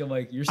 Nick, I'm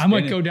like, you're I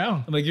spinning. might go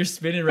down. I'm like, you're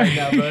spinning right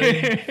now,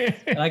 buddy.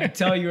 And I could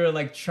tell you were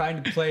like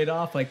trying to play it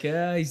off. Like,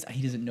 yeah,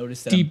 he doesn't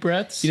notice that. Deep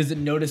breaths. He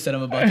doesn't notice that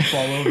I'm about to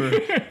fall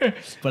over.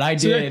 But I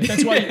did.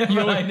 That's why you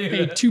owe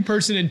a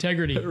two-person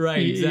integrity.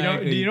 Right,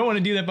 exactly. You don't want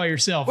to do that by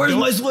yourself. Where's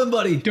my swim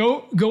buddy?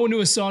 Don't go into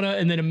a sauna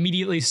and then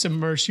immediately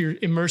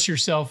immerse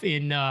yourself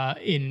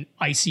in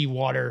icy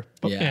water.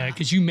 Yeah.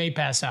 Because you may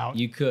pass out.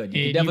 You could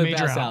definitely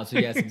pass out. So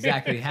yes,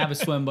 exactly. Have a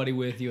swim buddy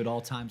with you at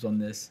all times on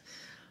this.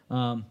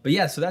 But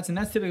yeah, so that's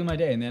typically my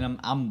day. And then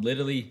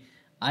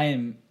I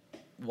am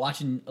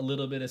watching a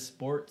little bit of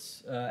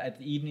sports at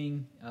the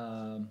evening,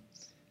 and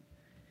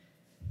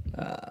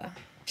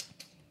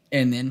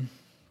then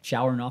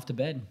showering off to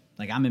bed.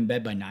 Like I'm in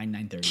bed by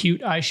 9:30.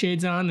 Cute eye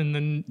shades on, and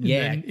then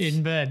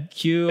in bed.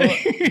 Cute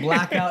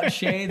blackout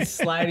shades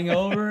sliding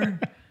over.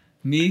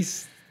 Me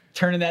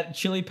turning that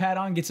chili pad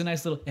on, gets a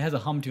nice little. It has a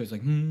hum to it. It's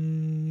like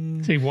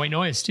See, white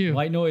noise too.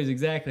 White noise,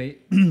 exactly.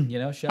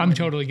 I'm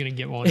totally gonna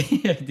get one.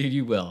 Yeah, dude,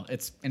 you will.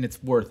 It's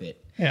worth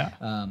it. Yeah.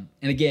 And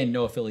again,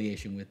 no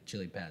affiliation with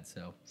chili pads.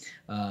 So,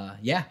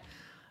 yeah.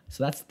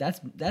 So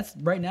that's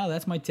right now.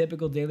 That's my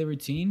typical daily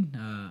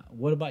routine.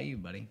 What about you,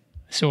 buddy?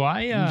 So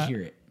I hear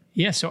it.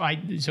 Yeah. So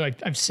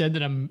I've said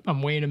that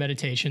I'm way into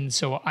meditation.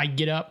 So I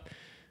get up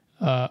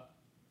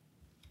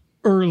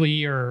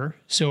earlier.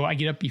 So I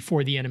get up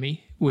before the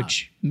enemy,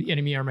 which the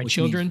enemy are my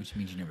children. Which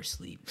means you never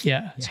sleep.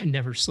 Yeah. So I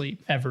never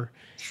sleep ever.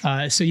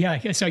 So I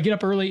get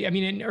up early. I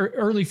mean,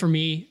 early for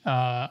me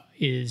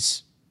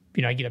is,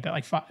 I get up at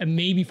like 5,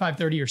 maybe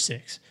 5:30 or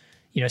 6.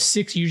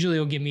 6 usually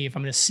will give me, if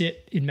I'm going to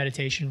sit in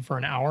meditation for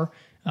an hour,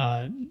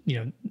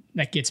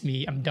 that gets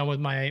me, I'm done with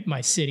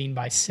my sitting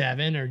by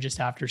 7 or just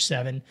after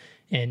 7.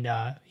 And,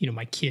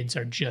 my kids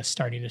are just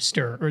starting to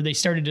stir, or they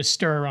started to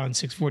stir around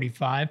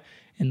 6:45.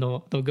 And they'll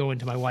go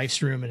into my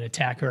wife's room and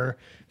attack her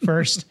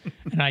first.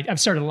 And I've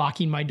started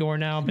locking my door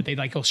now, but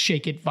they'll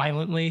shake it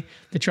violently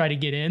to try to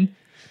get in.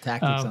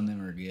 Tactics on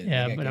them are good.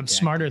 Yeah, but I'm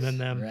smarter than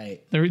them.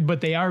 Right. But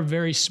they are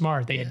very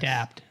smart. They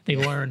adapt. They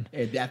learn.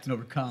 They adapt and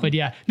overcome. But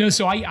yeah, no.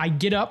 So I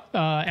get up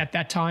at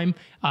that time.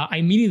 I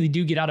immediately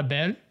do get out of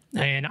bed,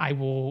 and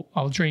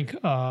I'll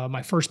drink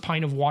my first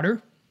pint of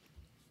water.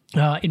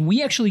 And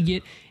we actually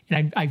get,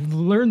 and I've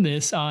learned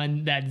this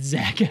on that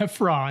Zac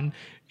Efron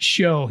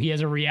show. He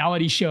has a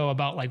reality show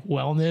about like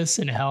wellness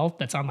and health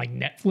that's on like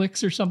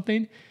Netflix or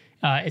something.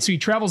 And so he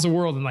travels the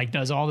world and like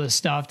does all this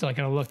stuff to like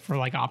kind of look for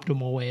like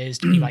optimal ways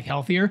to be like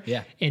healthier.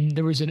 Yeah. And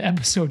there was an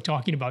episode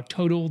talking about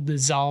total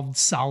dissolved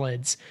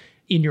solids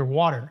in your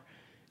water.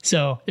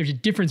 So there's a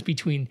difference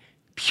between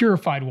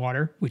purified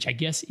water, which I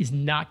guess is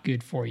not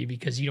good for you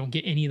because you don't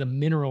get any of the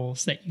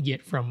minerals that you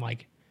get from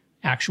like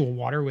actual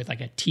water with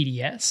like a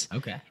TDS.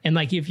 Okay. And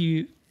like if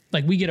you,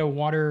 like we get a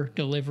water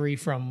delivery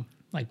from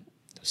like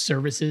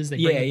services, they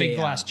bring big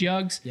glass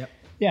jugs. Yep.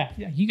 Yeah,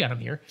 you got them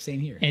here. Same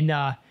here. And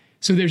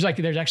so there's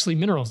actually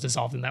minerals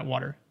dissolved in that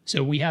water.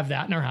 So we have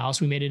that in our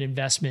house. We made an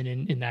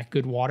investment in that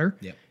good water.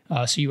 Yep.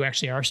 So you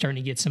actually are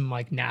starting to get some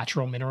like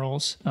natural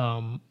minerals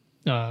from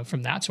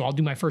that. So I'll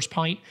do my first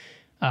pint.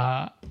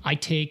 I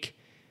take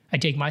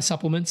my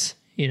supplements.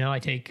 I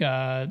take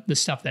the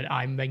stuff that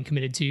I'm been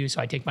committed to.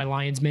 So I take my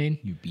Lion's Mane.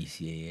 You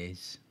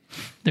BCAAs.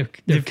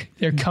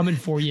 They're coming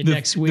for you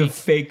next week. The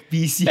fake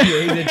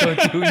BCAAs that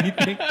don't do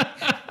anything.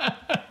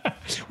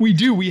 We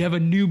do. We have a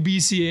new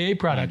BCAA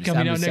product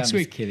coming out next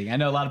week. I'm just kidding. I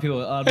know a lot of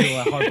people harp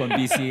on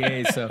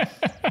BCAAs. So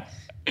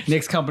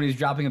Nick's company is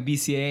dropping a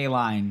BCAA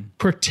line.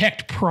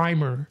 Protect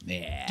Primer.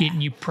 Yeah.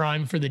 Getting you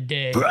primed for the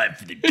day. Prime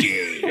for the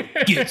day.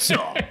 Get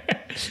some.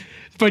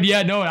 But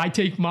yeah, no, I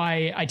take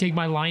my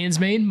Lion's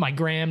Mane, my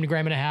gram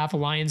and a half of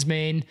Lion's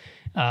Mane.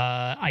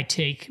 I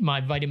take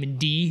my vitamin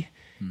D,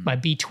 my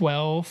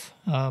B12,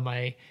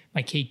 my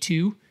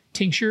K2,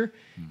 tincture,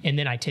 and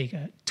then I take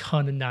a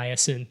ton of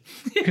niacin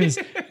because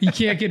you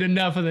can't get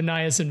enough of the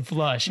niacin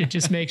flush. It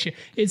just makes you,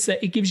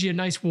 it gives you a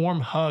nice warm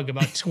hug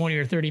about 20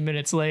 or 30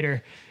 minutes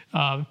later.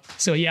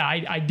 So yeah,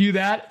 I do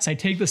that. So I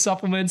take the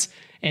supplements,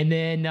 and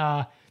then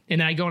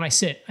I go and I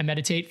sit. I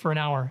meditate for an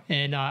hour,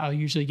 and I'll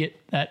usually get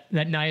that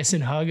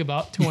niacin hug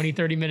about 20,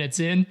 30 minutes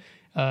in.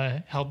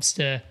 Helps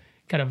to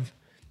kind of,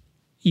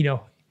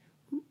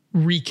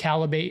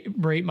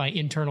 recalibrate my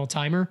internal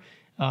timer.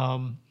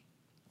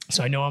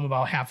 So I know I'm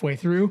about halfway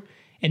through,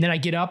 and then I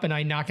get up and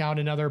I knock out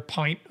another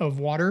pint of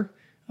water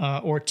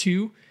or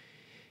two.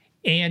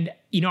 And,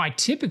 I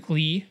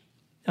typically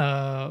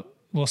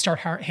will start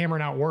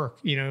hammering out work.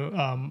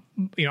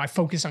 I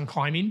focus on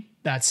climbing.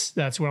 That's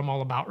what I'm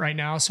all about right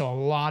now. So a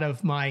lot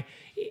of my,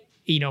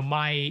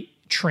 my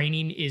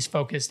training is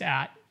focused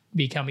at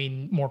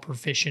becoming more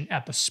proficient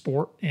at the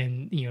sport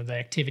and, the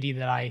activity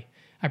that I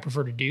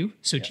prefer to do.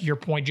 So to your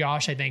point,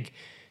 Josh, I think,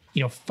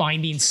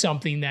 finding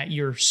something that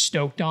you're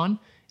stoked on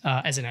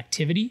as an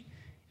activity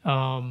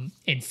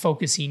and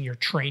focusing your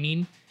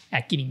training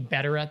at getting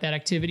better at that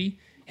activity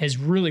has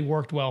really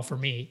worked well for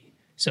me.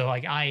 So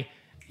like I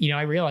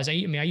realized, I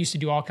used to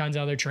do all kinds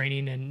of other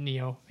training, and,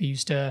 I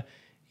used to,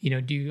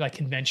 do like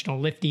conventional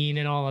lifting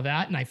and all of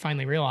that. And I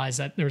finally realized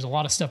that there was a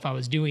lot of stuff I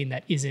was doing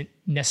that isn't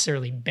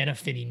necessarily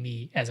benefiting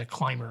me as a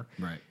climber.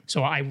 Right.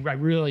 So I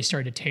really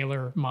started to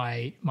tailor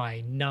my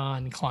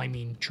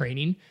non-climbing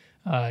training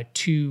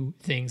to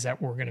things that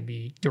were going to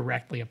be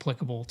directly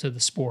applicable to the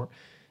sport.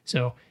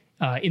 So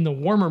in the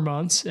warmer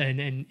months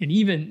and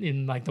even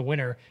in like the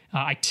winter,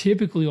 I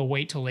typically will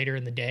wait till later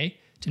in the day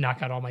to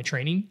knock out all my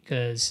training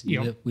because, we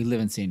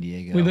live in San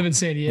Diego. We live in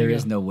San Diego. There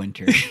is no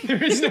winter.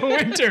 There is no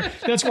winter.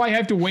 That's why I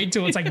have to wait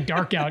till it's like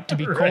dark out to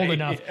be cold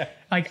enough. Yeah.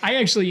 Like I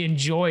actually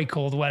enjoy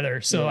cold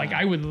weather. So like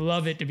I would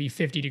love it to be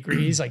 50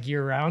 degrees like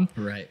year round.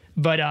 Right.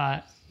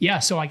 But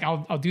so like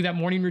I'll do that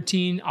morning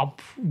routine. I'll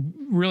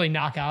really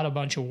knock out a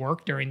bunch of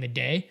work during the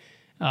day.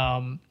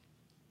 And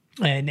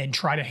then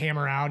try to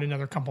hammer out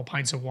another couple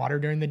pints of water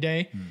during the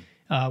day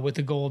with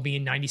the goal of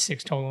being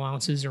 96 total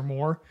ounces or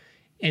more.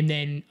 And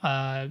then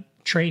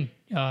train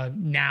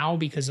now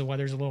because the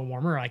weather's a little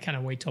warmer. I kind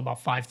of wait till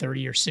about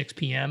 5:30 or 6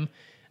 p.m.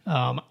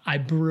 I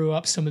brew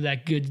up some of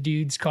that Good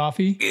Dudes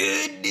coffee.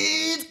 Good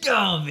Dudes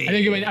coffee. I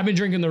think I've been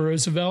drinking the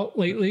Roosevelt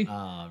lately.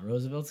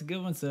 Roosevelt's a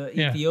good one. It's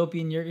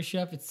Ethiopian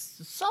Yirgacheffe. It's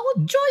a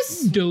solid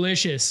choice.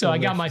 Delicious. So I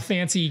got my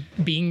fancy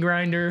bean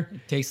grinder.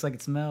 It tastes like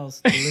it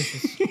smells.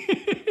 Delicious.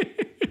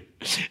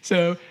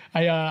 So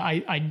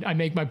I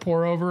make my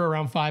pour over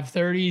around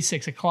 5:30,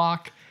 6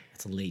 o'clock.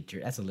 That's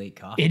a late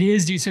coffee. It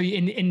is, dude. So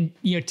and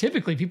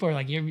typically people are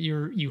like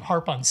you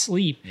harp on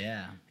sleep.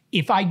 Yeah.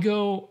 If I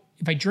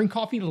drink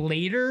coffee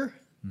later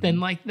than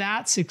like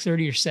that,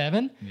 6:30 or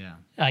 7,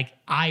 like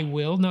I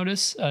will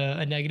notice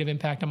a negative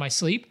impact on my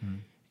sleep.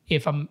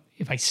 If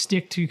I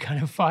stick to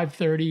kind of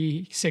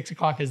 5:30, 6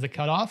 o'clock as the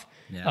cutoff,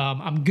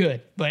 I'm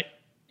good. But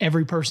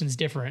every person's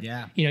different.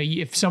 Yeah.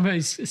 If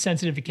somebody's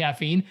sensitive to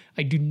caffeine,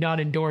 I do not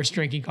endorse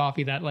drinking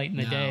coffee that late in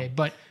the day.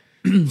 But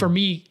for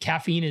me,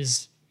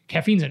 caffeine's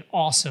an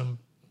awesome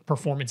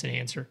performance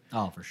enhancer.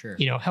 Oh, for sure.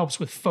 Helps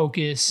with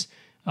focus,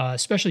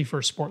 especially for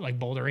a sport like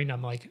bouldering.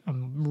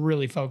 I'm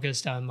really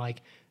focused on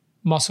like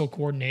muscle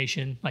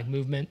coordination, like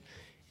movement.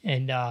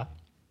 And,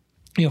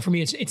 for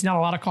me, it's not a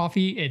lot of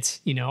coffee.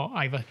 It's,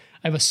 I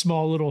have a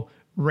small little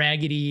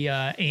raggedy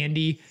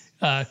Andy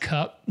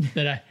cup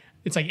that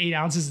it's like 8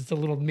 ounces. It's a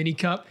little mini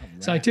cup.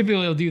 Right. So I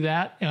typically will do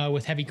that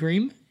with heavy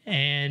cream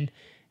and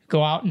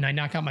go out and I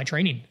knock out my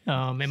training.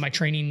 And my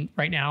training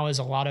right now is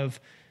a lot of,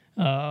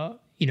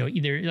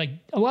 either like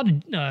a lot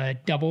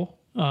of double,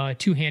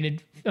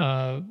 two-handed,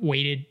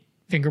 weighted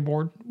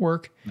fingerboard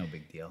work. No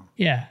big deal.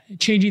 Yeah.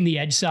 Changing the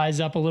edge size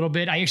up a little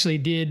bit. I actually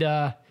did,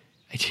 I've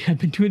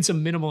been doing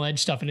some minimal edge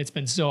stuff and it's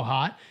been so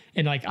hot.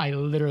 And like, I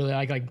literally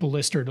like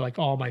blistered like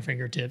all my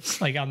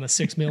fingertips, like on the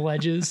 6 mil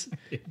edges.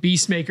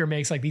 Beastmaker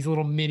makes like these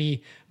little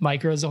mini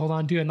micros to hold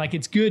on to. And like,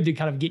 it's good to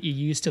kind of get you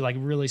used to like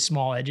really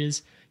small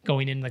edges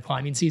going into the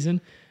climbing season.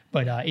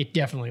 But it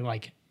definitely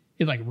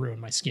it ruined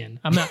my skin.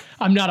 I'm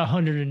not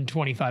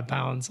 125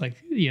 pounds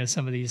like,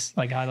 some of these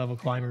like high level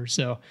climbers.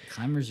 So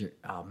climbers are,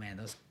 oh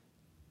man,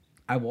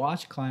 I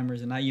watch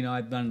climbers and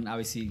I've done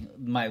obviously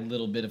my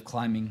little bit of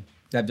climbing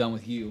that I've done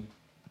with you.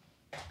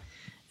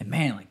 And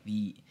man, like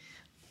the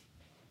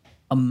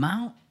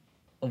amount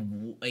of,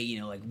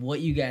 like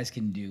what you guys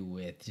can do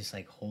with just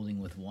like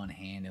holding with one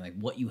hand and like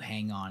what you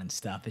hang on and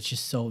stuff. It's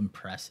just so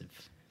impressive.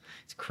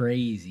 It's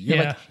crazy.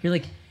 You're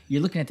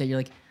looking at that. You're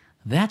like,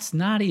 that's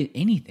not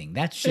anything.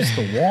 That's just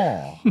the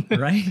wall,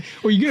 right?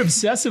 Or you get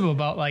obsessive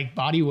about like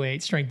body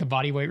weight, strength to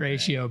body weight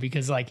ratio,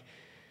 because like,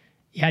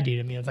 yeah, dude.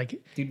 I mean, it's like,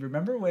 dude,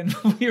 remember when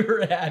we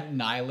were at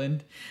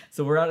Nyland?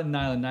 So we're out in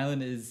Nyland.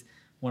 Nyland is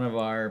one of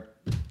our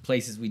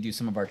places we do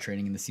some of our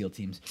training in the SEAL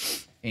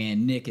teams.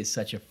 And Nick is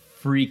such a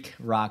freak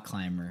rock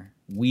climber.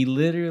 We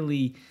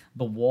literally,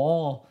 the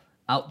wall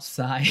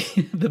outside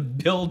the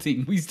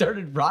building, we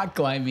started rock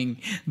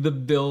climbing the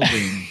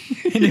building.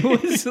 And it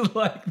was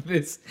like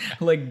this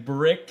like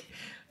brick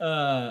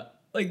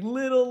like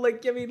little,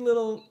 like I mean,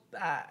 little.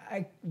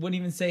 I wouldn't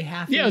even say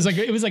half. Yeah, inch.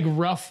 it was like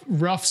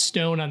rough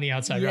stone on the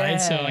outside, right?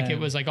 So like Yeah. it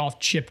was like all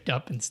chipped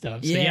up and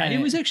stuff. So Yeah. yeah,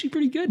 it was actually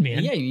pretty good,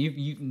 man. Yeah,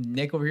 you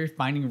Nick over here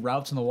finding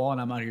routes on the wall, and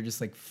I'm out here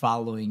just like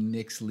following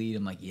Nick's lead.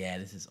 I'm like, yeah,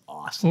 this is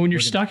awesome. Well, when you're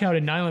We're stuck out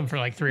in Nyland for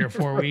like 3 or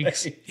 4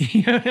 weeks,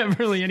 you don't have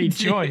really any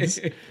choice,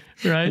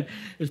 right?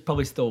 There's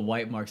probably still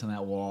white marks on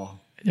that wall.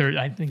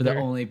 I think For the they're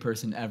only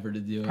person ever to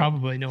do it.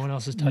 probably no one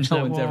else has touched No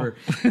that one's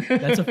wall. ever.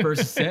 That's a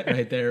first ascent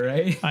right there,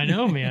 right? I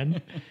know,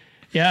 man.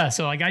 Yeah,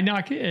 so like I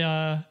knock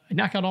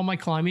out all my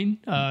climbing.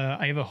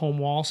 I have a home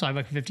wall, so I have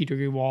like a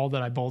 50-degree wall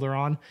that I boulder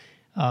on.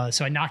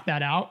 So I knock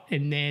that out,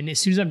 and then as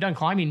soon as I'm done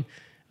climbing,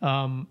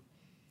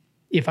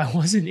 if I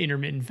wasn't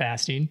intermittent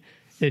fasting,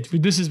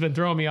 this has been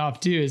throwing me off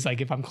too. Is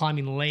like if I'm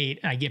climbing late,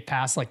 and I get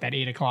past like that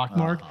 8 o'clock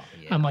mark.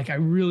 Yeah. I'm like, I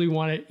really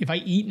want to. If I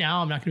eat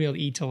now, I'm not gonna be able to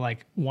eat till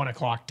like 1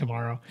 o'clock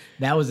tomorrow.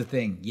 That was the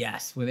thing.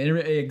 Yes, with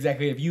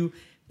exactly. If you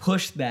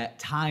push that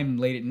time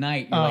late at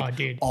night, you're like,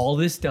 dude. all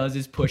this does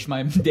is push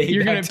my day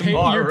You're back gonna pay.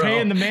 tomorrow. You're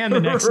paying the man the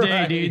next day,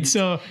 Right. dude.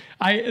 So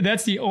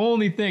that's the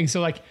only thing.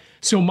 So like,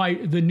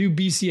 the new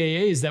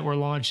BCAAs that we're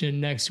launching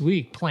next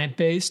week, plant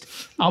based.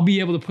 I'll be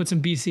able to put some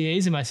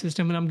BCAAs in my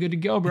system, and I'm good to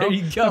go, bro. There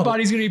you go. My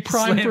body's gonna be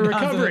primed for Slam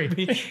down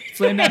recovery.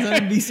 Slam down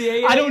some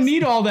BCAAs. I don't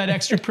need all that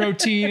extra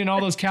protein and all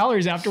those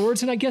calories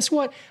afterwards. And I guess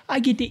what? I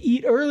get to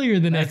eat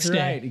earlier the next That's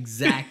right, day.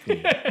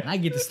 exactly. And I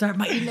get to start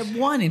my eating at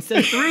 1 instead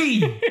of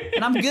 3,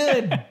 and I'm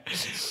good.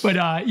 But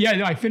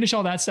I finish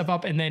all that stuff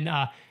up, and then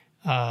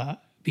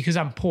because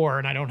I'm poor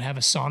and I don't have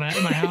a sauna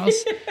in my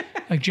house,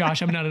 like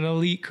Josh, I'm not an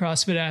elite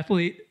CrossFit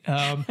athlete.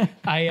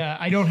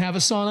 I don't have a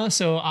sauna,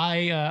 so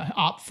I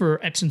opt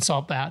for Epsom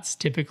salt baths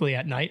typically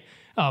at night.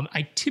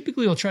 I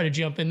typically will try to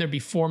jump in there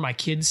before my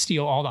kids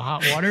steal all the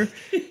hot water.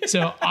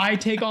 So I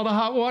take all the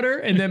hot water,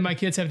 and then my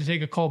kids have to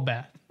take a cold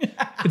bath.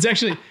 It's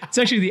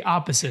actually the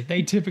opposite.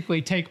 They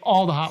typically take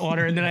all the hot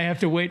water, and then I have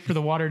to wait for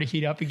the water to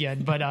heat up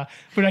again. But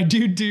I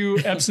do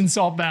Epsom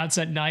salt baths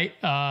at night,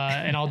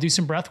 and I'll do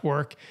some breath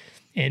work,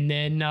 and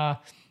then I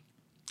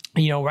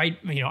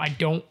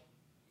don't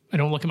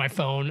look at my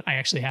phone. I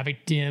actually have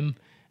it dim,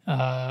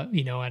 I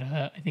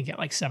think at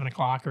like 7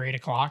 o'clock or 8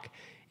 o'clock,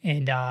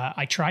 and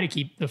I try to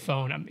keep the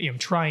phone. I'm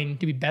trying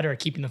to be better at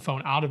keeping the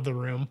phone out of the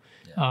room,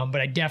 but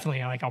I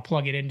definitely I'll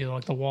plug it into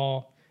like the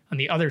wall on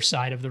the other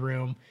side of the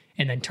room,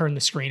 and then turn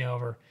the screen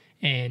over,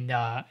 and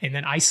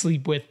then I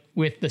sleep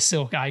with the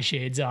silk eye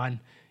shades on,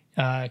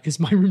 because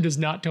my room does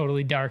not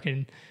totally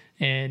darken.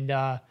 And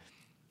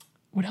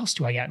what else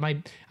do I got?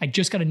 I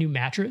just got a new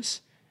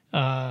mattress.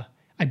 I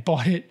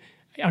bought it.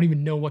 I don't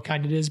even know what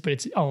kind it is, but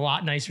it's a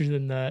lot nicer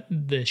than the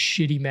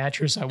shitty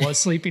mattress I was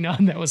sleeping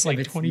on that was like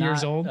If it's 20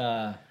 years not, old.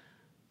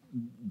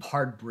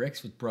 Hard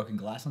bricks with broken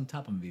glass on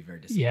top, I'm gonna be very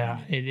disappointed.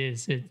 Yeah, it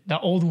is. The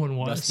old one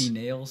was. Rusty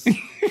nails.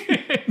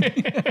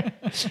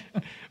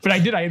 But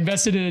I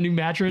invested in a new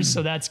mattress,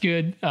 so that's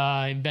good.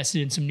 I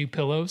invested in some new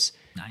pillows.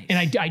 Nice. And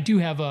I do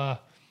have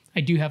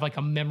like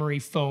a memory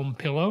foam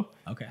pillow,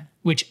 Okay.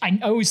 which I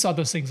always thought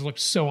those things looked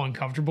so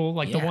uncomfortable.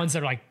 Like the Yeah. ones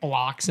that are like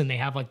blocks and they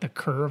have like the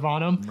curve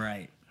on them.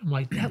 Right. I'm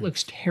like, that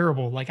looks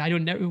terrible. Like I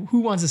don't know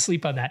who wants to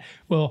sleep on that.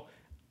 Well,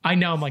 I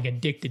know I'm like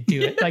addicted to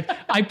it. Like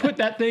I put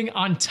that thing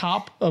on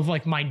top of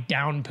like my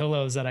down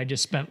pillows that I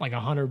just spent like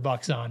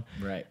 $100 on.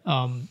 Right.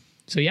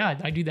 So yeah,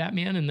 I do that,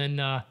 man. And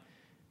then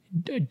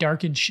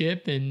darkened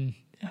ship and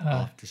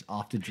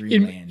off to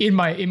dreamland. in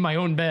my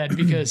own bed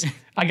because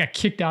I got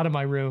kicked out of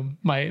my room.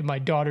 My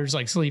daughter's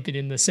like sleeping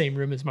in the same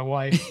room as my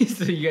wife.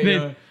 So you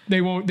gotta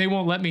They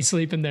won't let me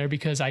sleep in there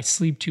because I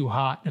sleep too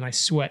hot and I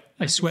sweat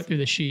through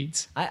the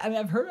sheets. I mean,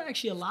 I've heard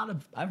actually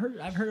I've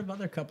heard of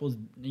other couples,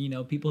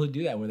 people who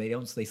do that where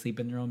they sleep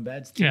in their own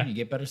beds too. Yeah. You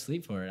get better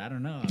sleep for it. I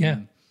don't know. Yeah.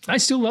 I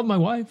still love my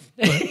wife,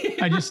 but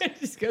I just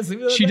just go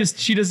sleep with she them.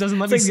 just doesn't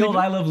let It's me like the sleep. old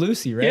I Love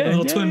Lucy, right? Yeah, The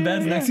little yeah, twin yeah,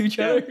 beds yeah, next to each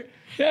yeah. other.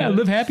 Yeah, I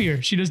live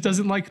happier. She just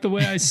doesn't like the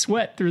way I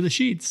sweat through the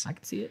sheets. I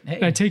can see it.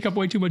 And I Hey, take up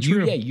way too much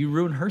room. you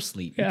ruin her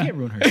sleep. Yeah. You can't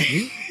ruin her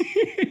sleep.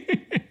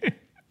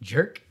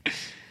 Jerk.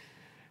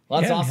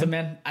 Well, that's Yeah, awesome,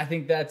 man. I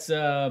think that's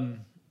a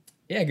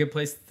good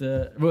place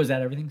to. What was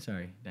that? Everything?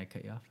 Sorry, did I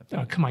cut you off?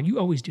 Oh, come on, you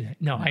always do that.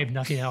 No, I have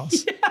nothing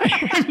else. I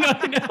have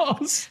nothing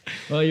else.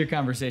 Well, your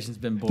conversation's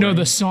been boring. No,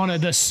 the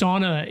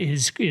sauna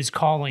is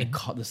calling. The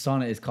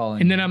sauna is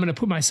calling. And then I'm going to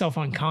put myself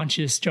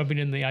unconscious jumping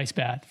in the ice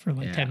bath for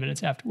like Yeah. 10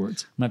 minutes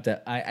afterwards. I'm gonna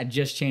have to. I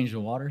just changed the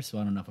water, so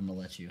I don't know if I'm gonna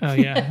let you. Oh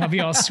yeah, I'll be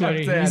all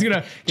sweaty.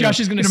 Josh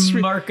is going Gonna to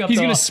mark up he's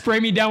the- going to spray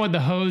me down with the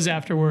hose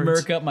afterwards.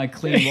 Murk up my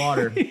clean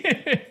water.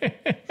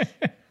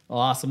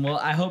 Awesome. Well,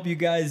 I hope you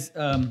guys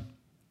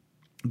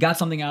got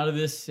something out of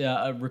this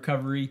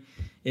recovery.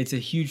 It's a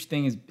huge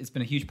thing. It's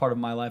been a huge part of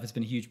my life. It's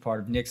been a huge part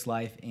of Nick's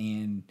life,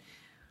 and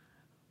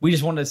we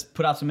just wanted to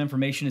put out some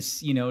information,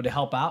 to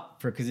help out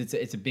because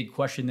it's a big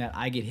question that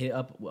I get hit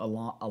up a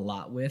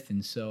lot with,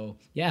 and so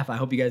yeah, I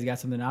hope you guys got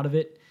something out of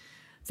it.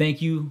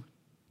 Thank you,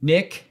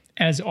 Nick.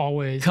 As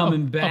always,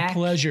 Coming back. a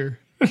pleasure.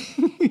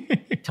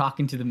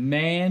 Talking to the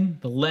man,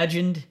 the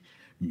legend,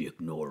 Nick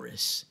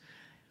Norris.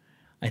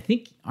 I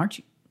think, aren't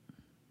you?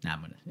 Nah,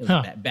 it was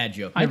a bad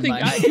joke. I Never think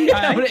mind.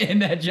 I'm gonna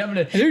end that. I'm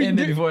gonna end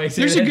it before I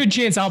say there's that. a good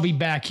chance I'll be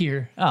back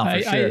here. Oh, for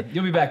sure.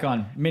 You'll be back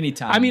on many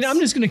times. I mean, I'm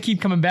just going to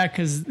keep coming back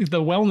because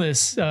the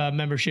wellness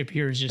membership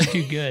here is just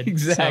too good.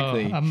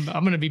 Exactly. So I'm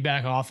going to be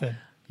back often.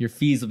 Your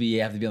fees will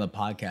have to be on the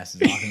podcast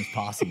as often as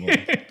possible.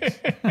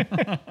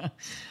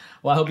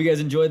 Well, I hope you guys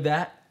enjoyed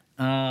that.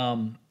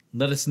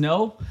 Let us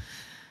know.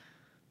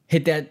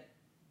 Hit that.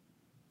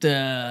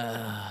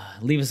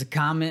 Leave us a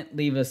comment.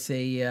 Leave us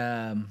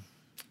a.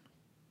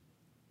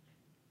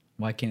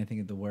 Why can't I think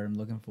of the word I'm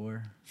looking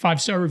for?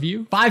 5-star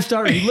review.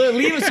 5-star review.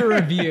 Leave us a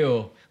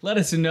review. Let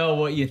us know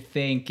what you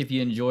think, if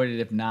you enjoyed it,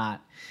 if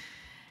not.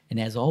 And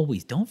as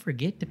always, don't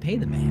forget to pay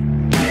the man.